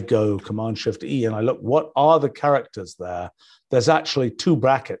 if I go Command-Shift-E and I look, what are the characters there? There's actually two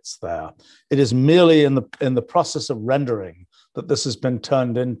brackets there. It is merely in the process of rendering that this has been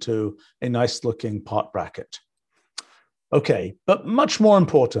turned into a nice looking part bracket. Okay, but much more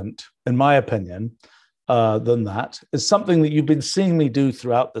important, in my opinion, than that is something that you've been seeing me do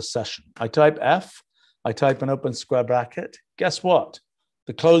throughout this session. I type F, I type an open square bracket. Guess what?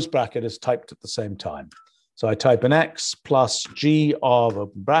 The closed bracket is typed at the same time. So I type an X plus G of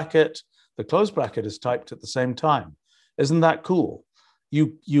open bracket. The closed bracket is typed at the same time. Isn't that cool?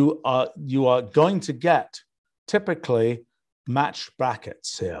 You are going to get typically matched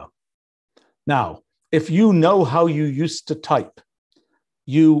brackets here. Now, if you know how you used to type,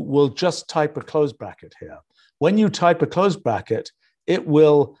 you will just type a closed bracket here. When you type a closed bracket, it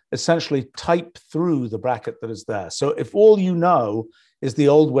will essentially type through the bracket that is there. So if all you know is the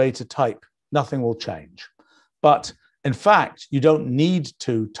old way to type, nothing will change. But in fact, you don't need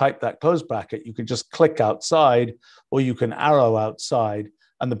to type that closed bracket. You can just click outside, or you can arrow outside,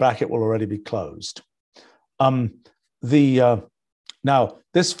 and the bracket will already be closed. Now,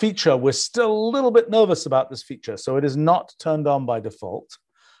 this feature, we're still a little bit nervous about this feature, so it is not turned on by default.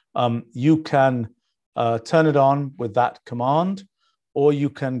 You can turn it on with that command, or you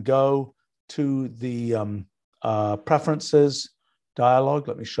can go to the preferences dialog.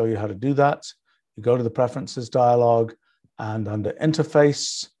 Let me show you how to do that. You go to the preferences dialog, and under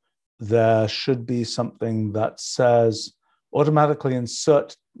interface, there should be something that says automatically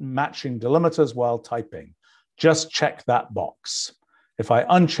insert matching delimiters while typing. Just check that box. If I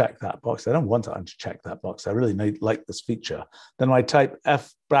uncheck that box, I don't want to uncheck that box. I really like this feature. Then I type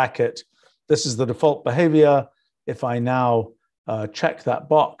F bracket. This is the default behavior. If I now check that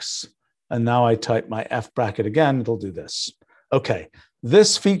box, and now I type my F bracket again, it'll do this. Okay,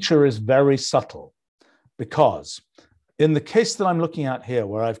 this feature is very subtle because in the case that I'm looking at here,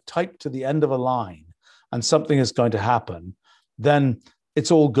 where I've typed to the end of a line and something is going to happen, then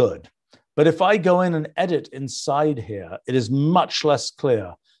it's all good. But if I go in and edit inside here, it is much less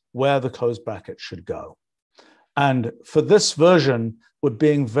clear where the closed bracket should go. And for this version, we're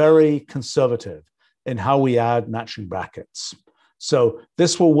being very conservative in how we add matching brackets. So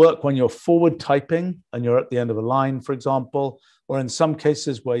this will work when you're forward typing and you're at the end of a line, for example, or in some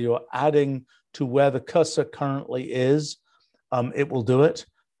cases where you're adding to where the cursor currently is, it will do it.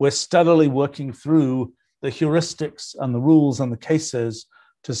 We're steadily working through the heuristics and the rules and the cases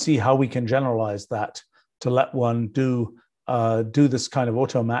to see how we can generalize that to let one do this kind of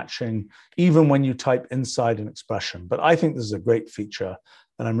auto matching, even when you type inside an expression. But I think this is a great feature,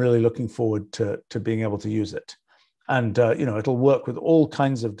 and I'm really looking forward to being able to use it. And it'll work with all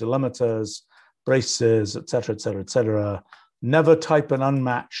kinds of delimiters, braces, et cetera, et cetera, et cetera. Never type an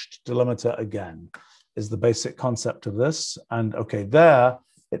unmatched delimiter again is the basic concept of this. And okay, there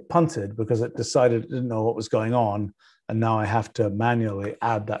it punted because it decided it didn't know what was going on. And now I have to manually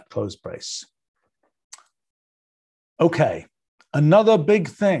add that close brace. Okay, another big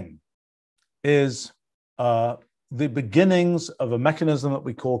thing is the beginnings of a mechanism that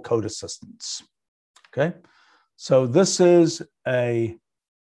we call code assistance. Okay, so this is an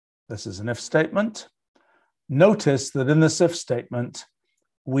if statement. Notice that in this if statement,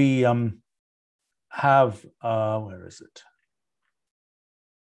 we have, where is it?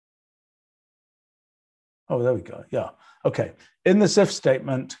 Oh, there we go. Yeah. Okay. In this if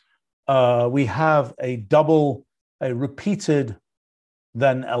statement, we have a repeated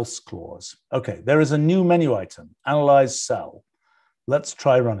then else clause. Okay. There is a new menu item, analyze cell. Let's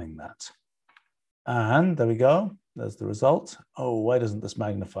try running that. And there we go. There's the result. Oh, why doesn't this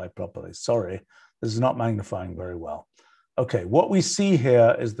magnify properly? Sorry, this is not magnifying very well. Okay, what we see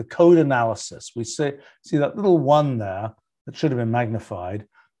here is the code analysis. We see that little one there that should have been magnified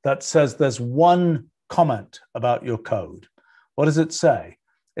that says there's one comment about your code. What does it say?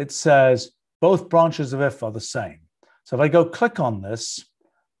 It says both branches of if are the same. So if I go click on this,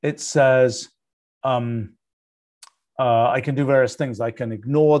 it says I can do various things. I can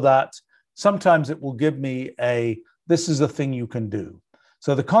ignore that. Sometimes it will give me this is a thing you can do.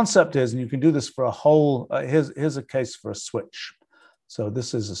 So the concept is, and you can do this for a whole, here's a case for a switch. So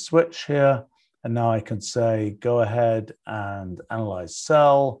this is a switch here. And now I can say, go ahead and analyze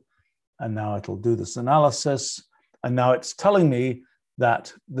cell. And now it'll do this analysis. And now it's telling me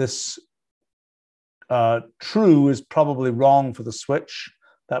that this true is probably wrong for the switch.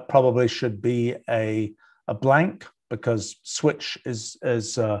 That probably should be a blank because switch is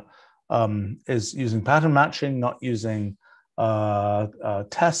using pattern matching, not using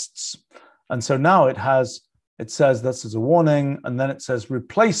tests. And so now it says this is a warning, and then it says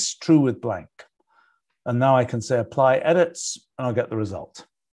replace true with blank. And now I can say apply edits, and I'll get the result.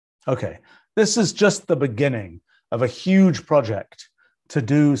 Okay, this is just the beginning of a huge project to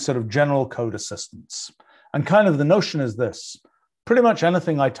do sort of general code assistance. And kind of the notion is this: pretty much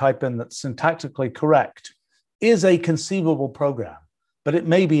anything I type in that's syntactically correct is a conceivable program, but it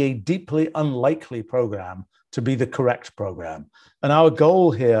may be a deeply unlikely program to be the correct program. And our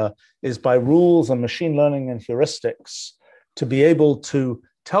goal here is, by rules and machine learning and heuristics, to be able to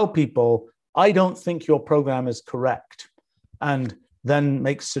tell people, I don't think your program is correct, and then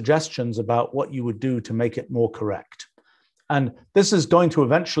make suggestions about what you would do to make it more correct. And this is going to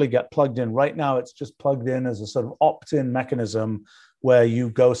eventually get plugged in. Right now, it's just plugged in as a sort of opt-in mechanism where you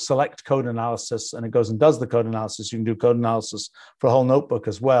go select code analysis and it goes and does the code analysis. You can do code analysis for a whole notebook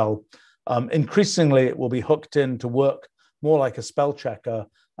as well. Increasingly, it will be hooked in to work more like a spell checker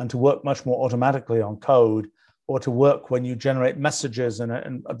and to work much more automatically on code, or to work when you generate messages in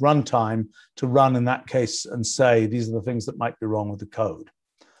at runtime to run in that case and say, these are the things that might be wrong with the code.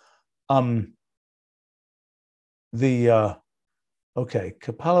 Okay,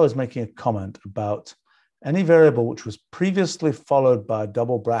 Capello is making a comment about any variable which was previously followed by a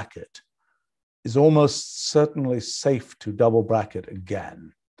double bracket is almost certainly safe to double bracket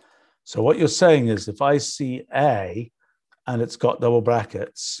again. So what you're saying is, if I see A and it's got double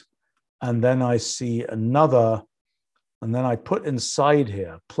brackets, and then I see another, and then I put inside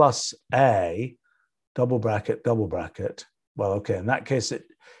here plus A, double bracket, well, okay, in that case, it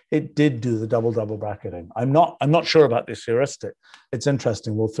did do the double bracketing. I'm not sure about this heuristic. It's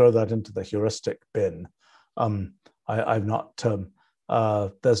interesting. We'll throw that into the heuristic bin. I've not,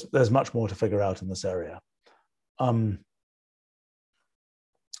 there's much more to figure out in this area.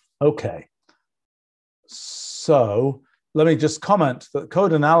 Okay, so let me just comment that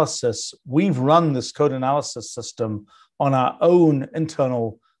code analysis, we've run this code analysis system on our own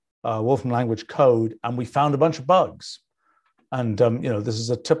internal Wolfram language code, and we found a bunch of bugs. And this is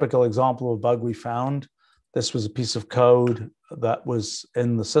a typical example of a bug we found. This was a piece of code that was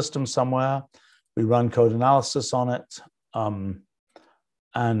in the system somewhere. We run code analysis on it. I don't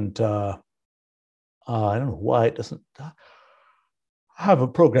know why it doesn't have a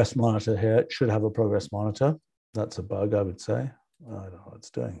progress monitor here. It should have a progress monitor. That's a bug, I would say. I don't know what it's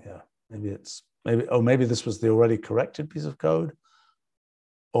doing here. Maybe this was the already corrected piece of code.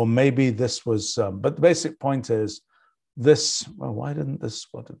 Or maybe this was, but the basic point is this, well, what did this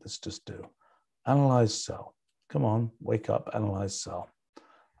just do? Analyze cell. Come on, wake up, analyze cell.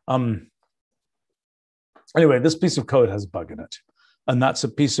 Anyway, this piece of code has a bug in it. And that's a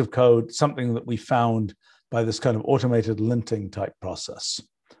piece of code, something that we found by this kind of automated linting type process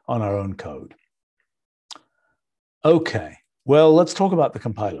on our own code. Okay, well, let's talk about the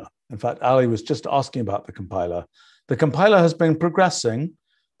compiler. In fact, Ali was just asking about the compiler. The compiler has been progressing.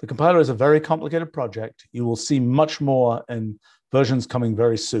 The compiler is a very complicated project. You will see much more in versions coming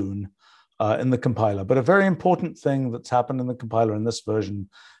very soon in the compiler. But a very important thing that's happened in the compiler in this version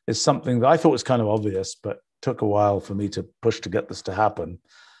is something that I thought was kind of obvious, but took a while for me to push to get this to happen.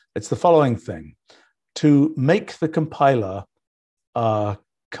 It's the following thing. To make the compiler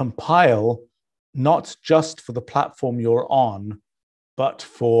compile not just for the platform you're on, but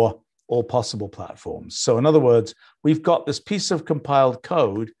for all possible platforms. So in other words, we've got this piece of compiled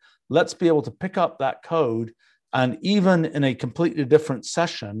code. Let's be able to pick up that code and even in a completely different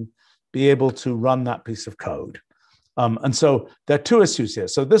session, be able to run that piece of code. And so there are two issues here.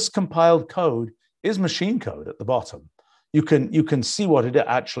 So this compiled code is machine code at the bottom. You can see what it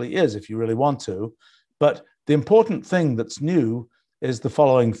actually is if you really want to. But the important thing that's new is the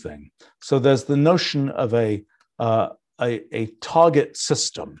following thing. So there's the notion of a target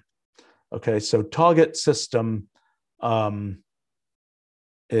system. Okay, so target system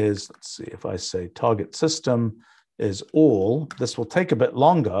is, let's see, if I say target system is all, this will take a bit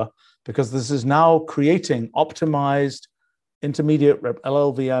longer because this is now creating optimized intermediate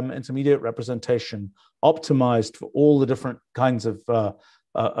LLVM intermediate representation, optimized for all the different kinds of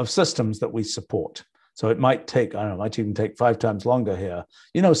systems that we support. So it might take, I don't know, it might even take 5 times longer here.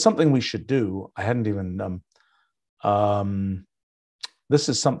 You know, something we should do, I hadn't even, this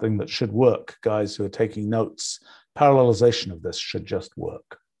is something that should work, guys who are taking notes. Parallelization of this should just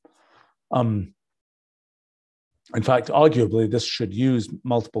work. In fact, arguably, this should use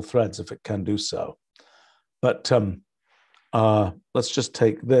multiple threads if it can do so. But let's just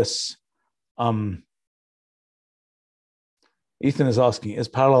take this. Ethan is asking, is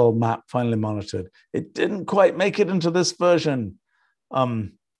parallel map finally monitored? It didn't quite make it into this version.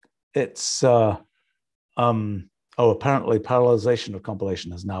 Apparently parallelization of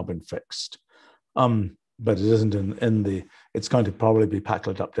compilation has now been fixed. But it isn't in the, it's going to probably be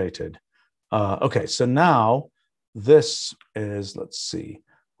Packlet updated. Okay, so now this is, let's see,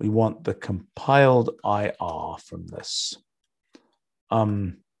 we want the compiled IR from this.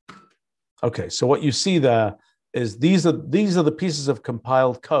 Okay, so what you see there is these are the pieces of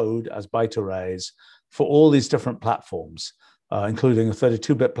compiled code as byte arrays for all these different platforms, including a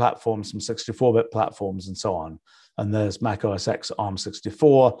 32-bit platform, some 64-bit platforms, and so on. And there's Mac OS X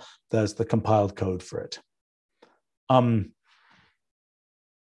ARM64. There's the compiled code for it.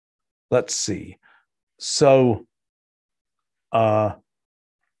 Let's see. So,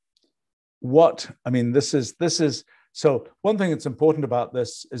 so one thing that's important about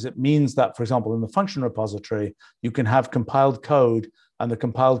this is it means that, for example, in the function repository, you can have compiled code and the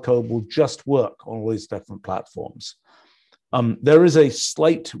compiled code will just work on all these different platforms. There is a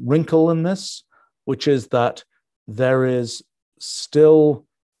slight wrinkle in this, which is that there is still,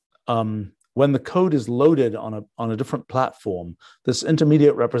 when the code is loaded on a different platform, this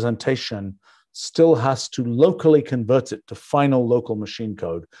intermediate representation still has to locally convert it to final local machine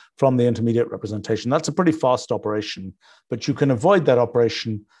code from the intermediate representation. That's a pretty fast operation, but you can avoid that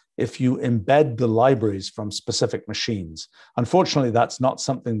operation if you embed the libraries from specific machines. Unfortunately, that's not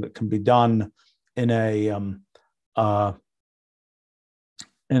something that can be done in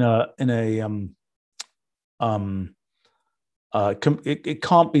it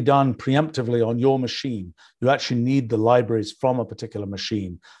can't be done preemptively on your machine. You actually need the libraries from a particular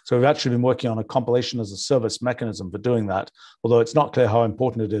machine. So we've actually been working on a compilation as a service mechanism for doing that, although it's not clear how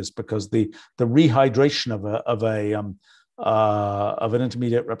important it is because the rehydration of an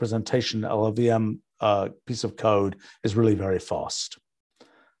intermediate representation LLVM piece of code is really very fast.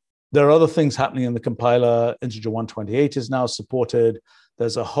 There are other things happening in the compiler. Integer 128 is now supported.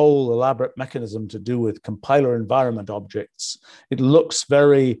 There's a whole elaborate mechanism to do with compiler environment objects. It looks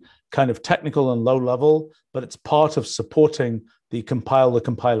very kind of technical and low level, but it's part of supporting the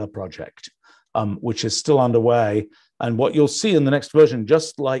compiler project, which is still underway. And what you'll see in the next version,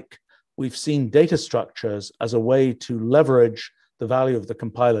 just like we've seen data structures as a way to leverage the value of the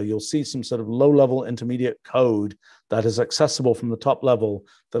compiler, you'll see some sort of low-level intermediate code that is accessible from the top level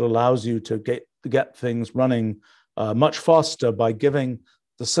that allows you to get things running much faster by giving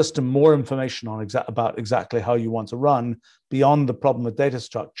the system more information on about exactly how you want to run beyond the problem with data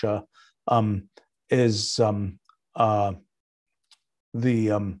structure. Beyond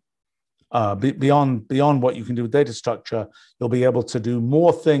what you can do with data structure, you'll be able to do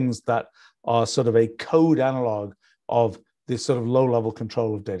more things that are sort of a code analog of this sort of low-level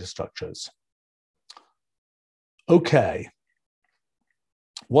control of data structures. Okay.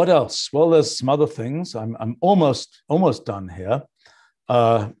 What else? Well, there's some other things. I'm almost done here.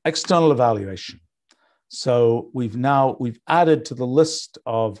 External evaluation. So we've added to the list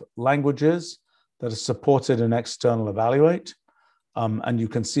of languages that are supported in external evaluate. And you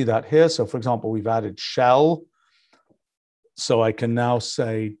can see that here. So for example, we've added shell. So I can now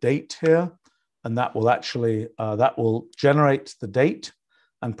say date here, and that will actually, that will generate the date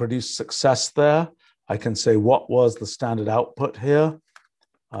and produce success there. I can say, what was the standard output here?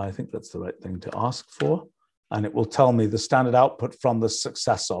 I think that's the right thing to ask for. And it will tell me the standard output from the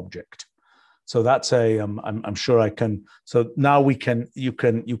success object. So that's I'm sure I can. So now you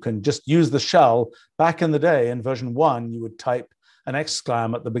can just use the shell. Back in the day in version 1, you would type an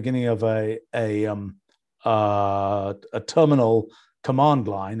exclam at the beginning of a terminal command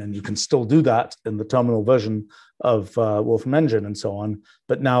line, and you can still do that in the terminal version of Wolfram Engine and so on.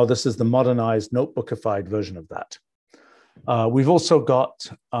 But now this is the modernized notebookified version of that. We've also got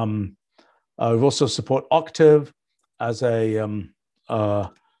we've also support Octave as a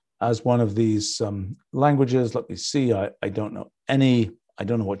as one of these languages. Let me see. I don't know I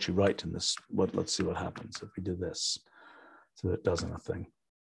don't know what you write in this. Let's see what happens if we do this. So it does anything.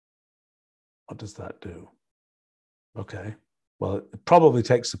 What does that do? Okay. Well, it probably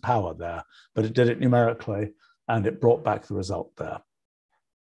takes the power there, but it did it numerically and it brought back the result there.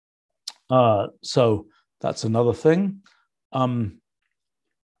 So that's another thing.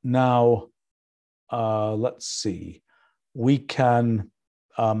 Now, let's see. We can,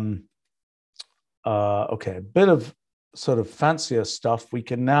 okay, a bit of sort of fancier stuff. We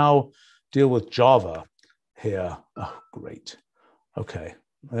can now deal with Java here. Oh, great. Okay.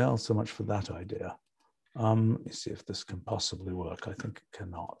 Well, so much for that idea. Let me see if this can possibly work. I think it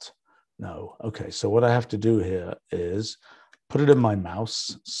cannot. No. Okay. So what I have to do here is put it in my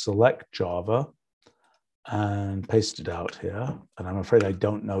mouse, select Java, and paste it out here. And I'm afraid I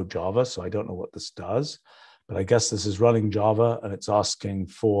don't know Java, so I don't know what this does. But I guess this is running Java, and it's asking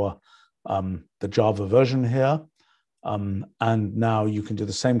for the Java version here. And now you can do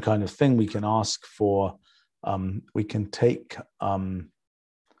the same kind of thing. We can ask for, we can take,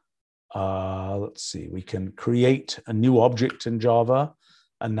 let's see, we can create a new object in Java,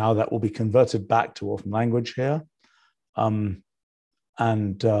 and now that will be converted back to Wolfram language here.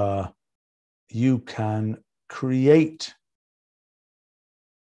 You can create,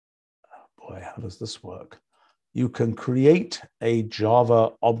 oh boy, how does this work? You can create a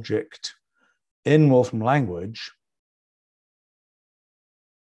Java object in Wolfram language.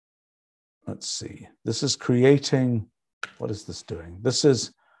 Let's see, this is creating, what is this doing? This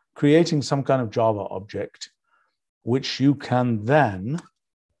is creating some kind of Java object, which you can then,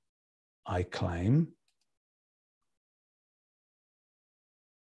 I claim,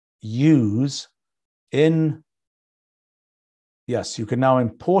 use in, yes, you can now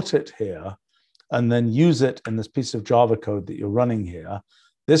import it here and then use it in this piece of Java code that you're running here.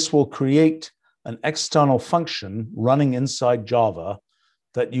 This will create an external function running inside Java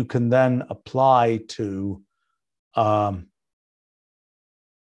that you can then apply to, let's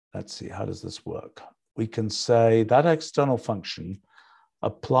see, how does this work? We can say that external function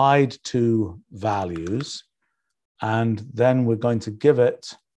applied to values, and then we're going to give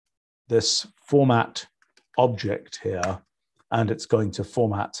it this format object here, and it's going to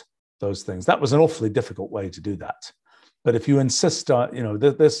format those things. That was an awfully difficult way to do that. But if you insist on, you know,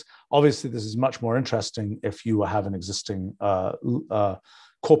 this obviously this is much more interesting if you have an existing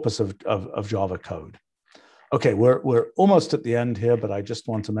corpus of Java code. Okay, we're almost at the end here, but I just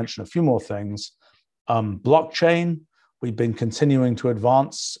want to mention a few more things. Blockchain, we've been continuing to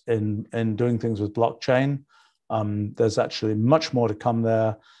advance in doing things with blockchain. There's actually much more to come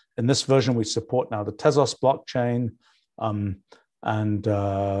there. In this version, we support now the Tezos blockchain.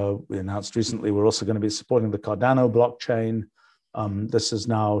 We announced recently we're also going to be supporting the Cardano blockchain. This is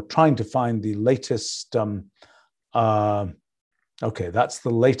now trying to find the latest, okay, that's the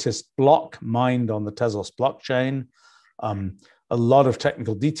latest block mined on the Tezos blockchain. A lot of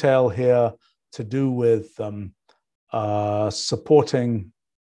technical detail here to do with supporting,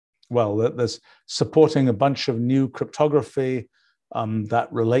 well, there's supporting a bunch of new cryptography that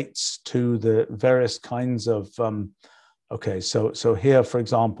relates to the various kinds of, okay, so here, for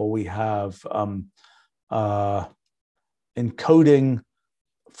example, we have encoding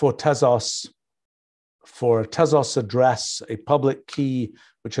for Tezos, for a Tezos address, a public key,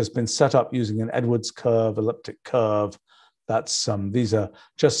 which has been set up using an Edwards curve, elliptic curve. That's, these are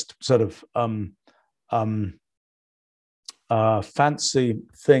just sort of fancy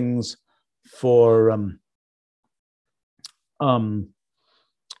things for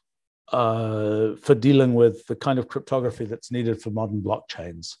dealing with the kind of cryptography that's needed for modern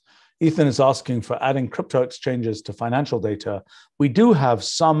blockchains. Ethan is asking for adding crypto exchanges to financial data. We do have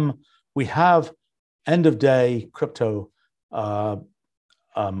some, we have end of day crypto, I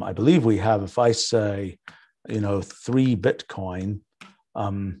believe we have, if I say, 3 Bitcoin,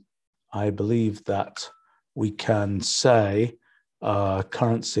 I believe that we can say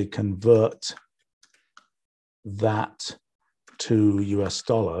currency convert that to US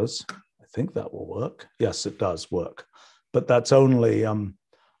dollars. I think that will work. Yes, it does work, but that's only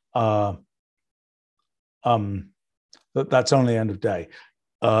that's only end of day.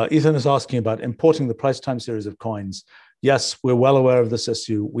 Ethan is asking about importing the price time series of coins. Yes, we're well aware of this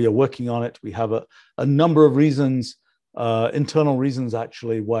issue. We are working on it. We have a number of reasons, internal reasons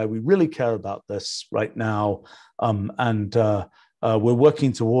actually, why we really care about this right now. And we're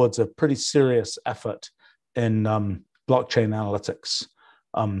working towards a pretty serious effort in blockchain analytics.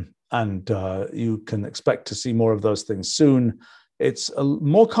 And you can expect to see more of those things soon. It's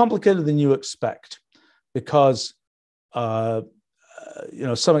more complicated than you expect because some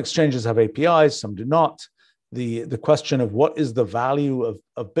exchanges have APIs, some do not. The question of what is the value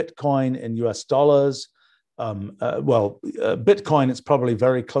of Bitcoin in US dollars? Bitcoin, it's probably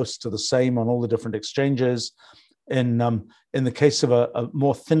very close to the same on all the different exchanges. In the case of a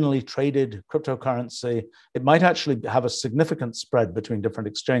more thinly traded cryptocurrency, it might actually have a significant spread between different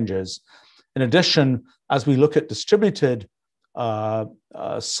exchanges. In addition, as we look at distributed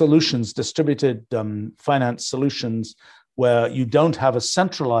solutions, distributed finance solutions, where you don't have a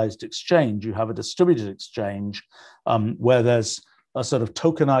centralized exchange, you have a distributed exchange where there's a sort of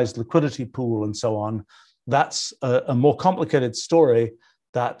tokenized liquidity pool and so on. That's a more complicated story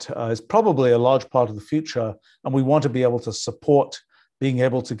that is probably a large part of the future. And we want to be able to support being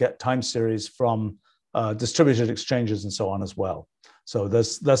able to get time series from distributed exchanges and so on as well. So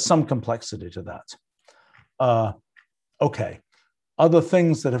there's some complexity to that. Okay, other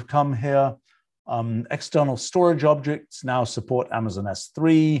things that have come here. External storage objects now support Amazon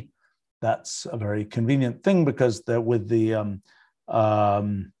S3. That's a very convenient thing because they're with the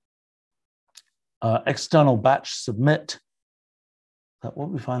external batch submit. Is that what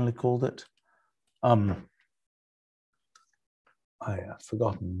we finally called it? I have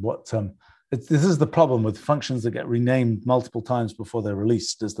forgotten what. This is the problem with functions that get renamed multiple times before they're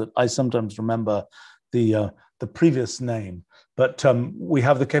released, is that I sometimes remember the previous name. But we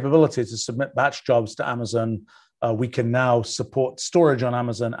have the capability to submit batch jobs to Amazon. We can now support storage on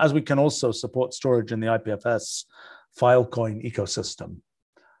Amazon, as we can also support storage in the IPFS Filecoin ecosystem.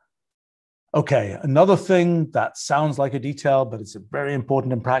 Okay, another thing that sounds like a detail, but it's very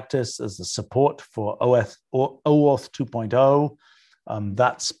important in practice, is the support for OAuth 2.0.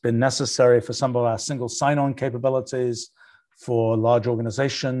 That's been necessary for some of our single sign-on capabilities for large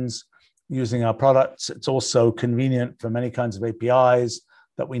organizations using our products. It's also convenient for many kinds of APIs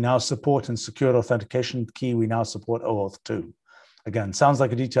that we now support. In secured authentication key, we now support OAuth 2. Again, sounds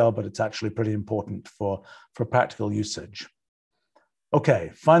like a detail, but it's actually pretty important for practical usage.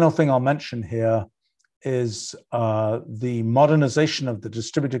 Okay, final thing I'll mention here is the modernization of the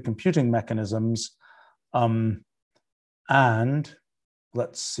distributed computing mechanisms. And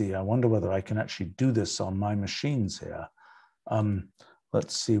let's see, I wonder whether I can actually do this on my machines here.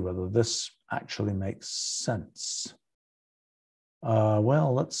 Let's see whether this actually makes sense.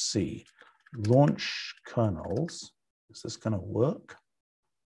 Well, let's see. Launch kernels. Is this going to work?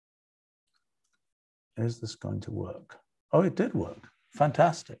 Is this going to work? Oh, it did work.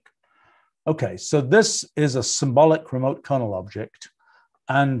 Fantastic. Okay, so this is a symbolic remote kernel object.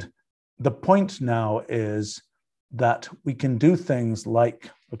 And the point now is that we can do things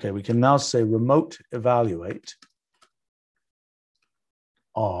like, okay, we can now say remote evaluate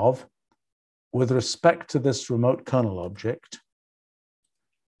of, with respect to this remote kernel object,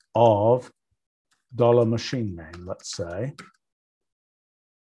 of $machine name, let's say.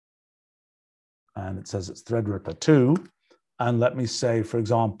 And it says it's Threadripper 2. And let me say, for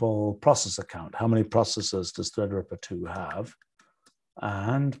example, processor count. How many processors does Threadripper 2 have?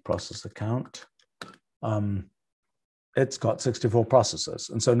 And processor count, it's got 64 processors.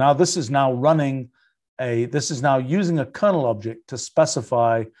 And so now this is now running this is now using a kernel object to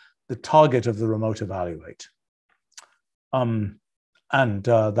specify the target of the remote evaluate.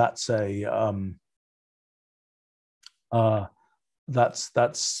 That's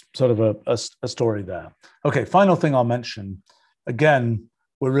that's sort of a story there. Okay, final thing I'll mention. Again,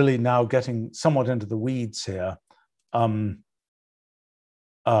 we're really now getting somewhat into the weeds here. Oh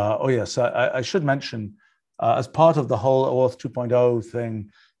yes, I should mention, as part of the whole OAuth 2.0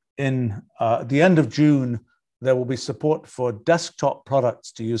 thing, in the end of June, there will be support for desktop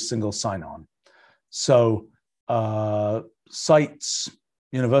products to use single sign-on. So sites,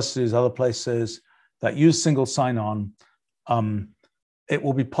 universities, other places that use single sign-on, it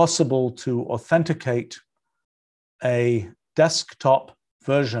will be possible to authenticate a desktop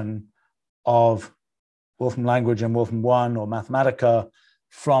version of Wolfram language and Wolfram 1 or Mathematica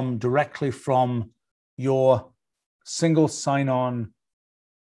directly from your single sign-on,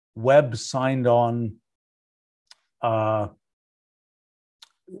 web signed-on.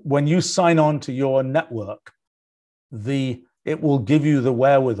 When you sign on to your network, it will give you the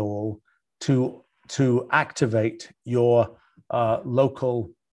wherewithal to activate your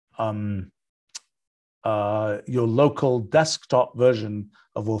local desktop version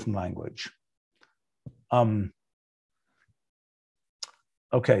of Wolfram language.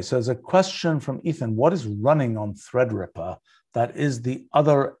 Okay, so there's a question from Ethan. What is running on Threadripper that is the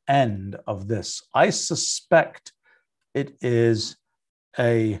other end of this? I suspect it is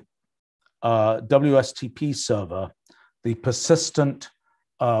a WSTP server, the persistent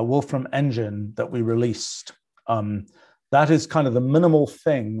Wolfram engine that we released. That is kind of the minimal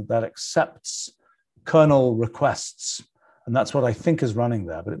thing that accepts kernel requests. And that's what I think is running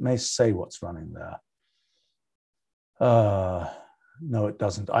there, but it may say what's running there. No, it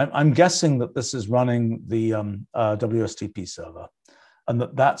doesn't. I'm guessing that this is running the WSTP server, and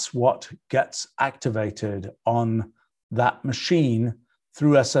that's what gets activated on that machine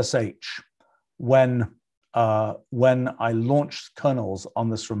through SSH when I launched kernels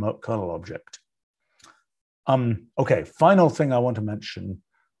on this remote kernel object. Okay, final thing I want to mention.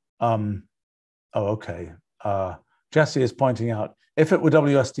 Jesse is pointing out, if it were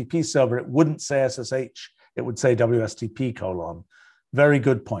WSTP server, it wouldn't say SSH, it would say WSTP : Very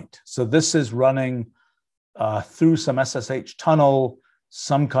good point. So this is running through some SSH tunnel,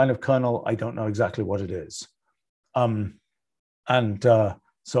 some kind of kernel. I don't know exactly what it is.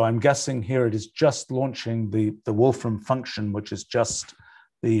 So I'm guessing here it is just launching the Wolfram function, which is just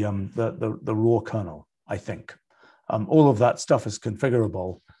the raw kernel, I think. All of that stuff is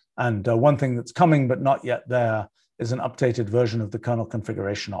configurable. And one thing that's coming but not yet there is an updated version of the kernel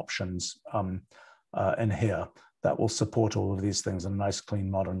configuration options in here that will support all of these things in a nice, clean,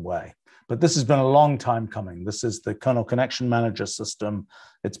 modern way. But this has been a long time coming. This is the kernel connection manager system.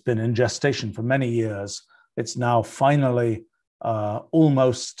 It's been in gestation for many years. It's now finally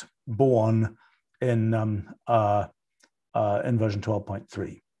almost born in version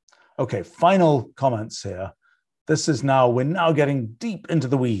 12.3. Okay, final comments here. We're now getting deep into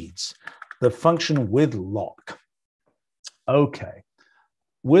the weeds. The function with lock. Okay,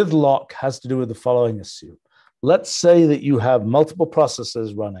 with lock has to do with the following issue. Let's say that you have multiple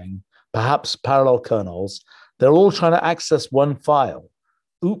processes running, perhaps parallel kernels. They're all trying to access one file.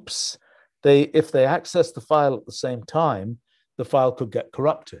 Oops, if they access the file at the same time, the file could get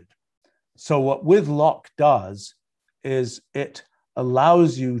corrupted. So what with lock does is it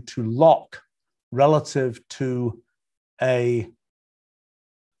allows you to lock relative to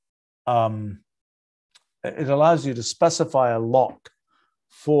it allows you to specify a lock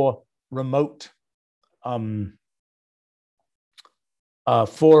for remote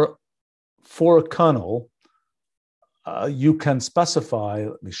for a kernel. You can specify.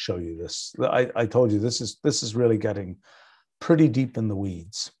 Let me show you this. I told you this is really getting pretty deep in the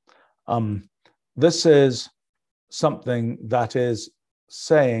weeds. This is something that is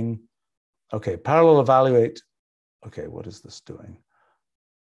saying, okay, parallel evaluate. Okay, what is this doing?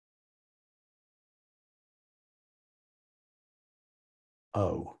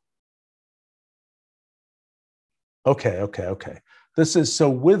 Oh. Okay. This is, so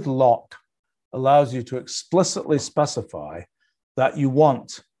with lock allows you to explicitly specify that you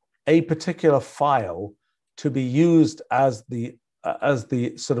want a particular file to be used as the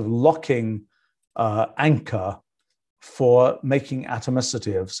sort of locking anchor for making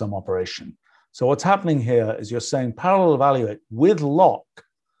atomicity of some operation. So what's happening here is you're saying parallel evaluate with lock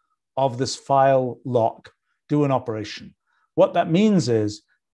of this file lock, do an operation. What that means is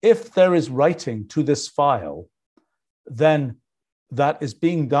if there is writing to this file, then that is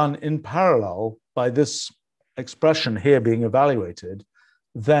being done in parallel by this expression here being evaluated,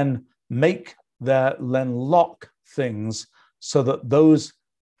 then lock things so that those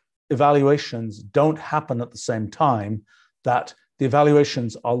evaluations don't happen at the same time, that the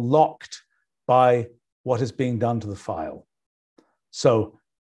evaluations are locked by what is being done to the file. So,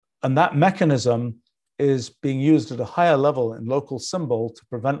 and that mechanism is being used at a higher level in local symbol to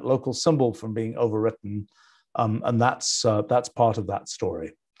prevent local symbol from being overwritten. And that's part of that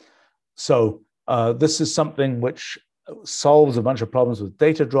story. So this is something which solves a bunch of problems with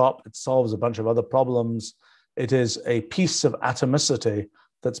data drop. It solves a bunch of other problems. It is a piece of atomicity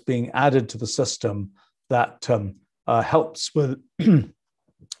that's being added to the system that helps with,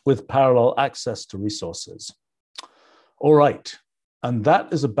 with parallel access to resources. All right. And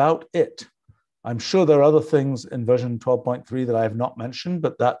that is about it. I'm sure there are other things in version 12.3 that I have not mentioned,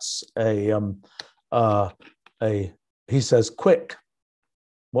 but that's he says, quick,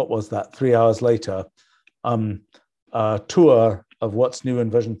 what was that, 3 hours later, tour of what's new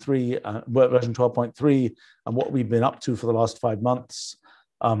in version 3, version 12.3, and what we've been up to for the last 5 months.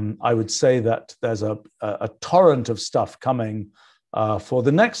 I would say that there's a torrent of stuff coming for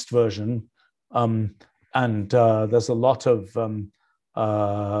the next version, and there's a lot of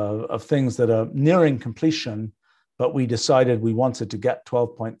things that are nearing completion, but we decided we wanted to get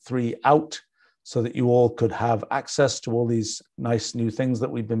 12.3 out so that you all could have access to all these nice new things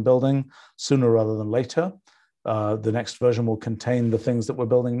that we've been building sooner rather than later. The next version will contain the things that we're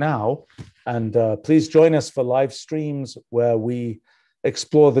building now. And please join us for live streams where we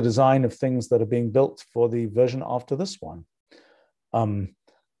explore the design of things that are being built for the version after this one.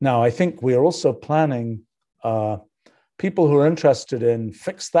 Now, I think we are also planning people who are interested in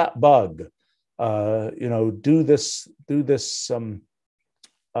fix that bug, do this,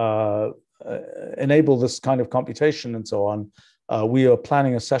 enable this kind of computation and so on. We are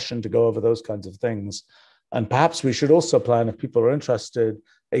planning a session to go over those kinds of things. And perhaps we should also plan, if people are interested,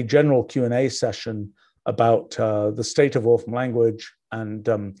 a general Q&A session about the state of Wolfram language and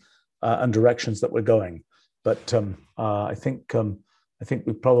directions that we're going. But I think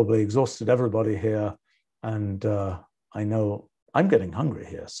we've probably exhausted everybody here, and I know I'm getting hungry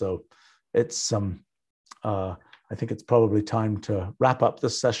here, so it's I think it's probably time to wrap up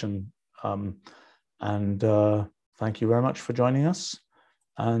this session. And thank you very much for joining us,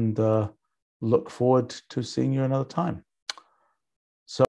 and look forward to seeing you another time.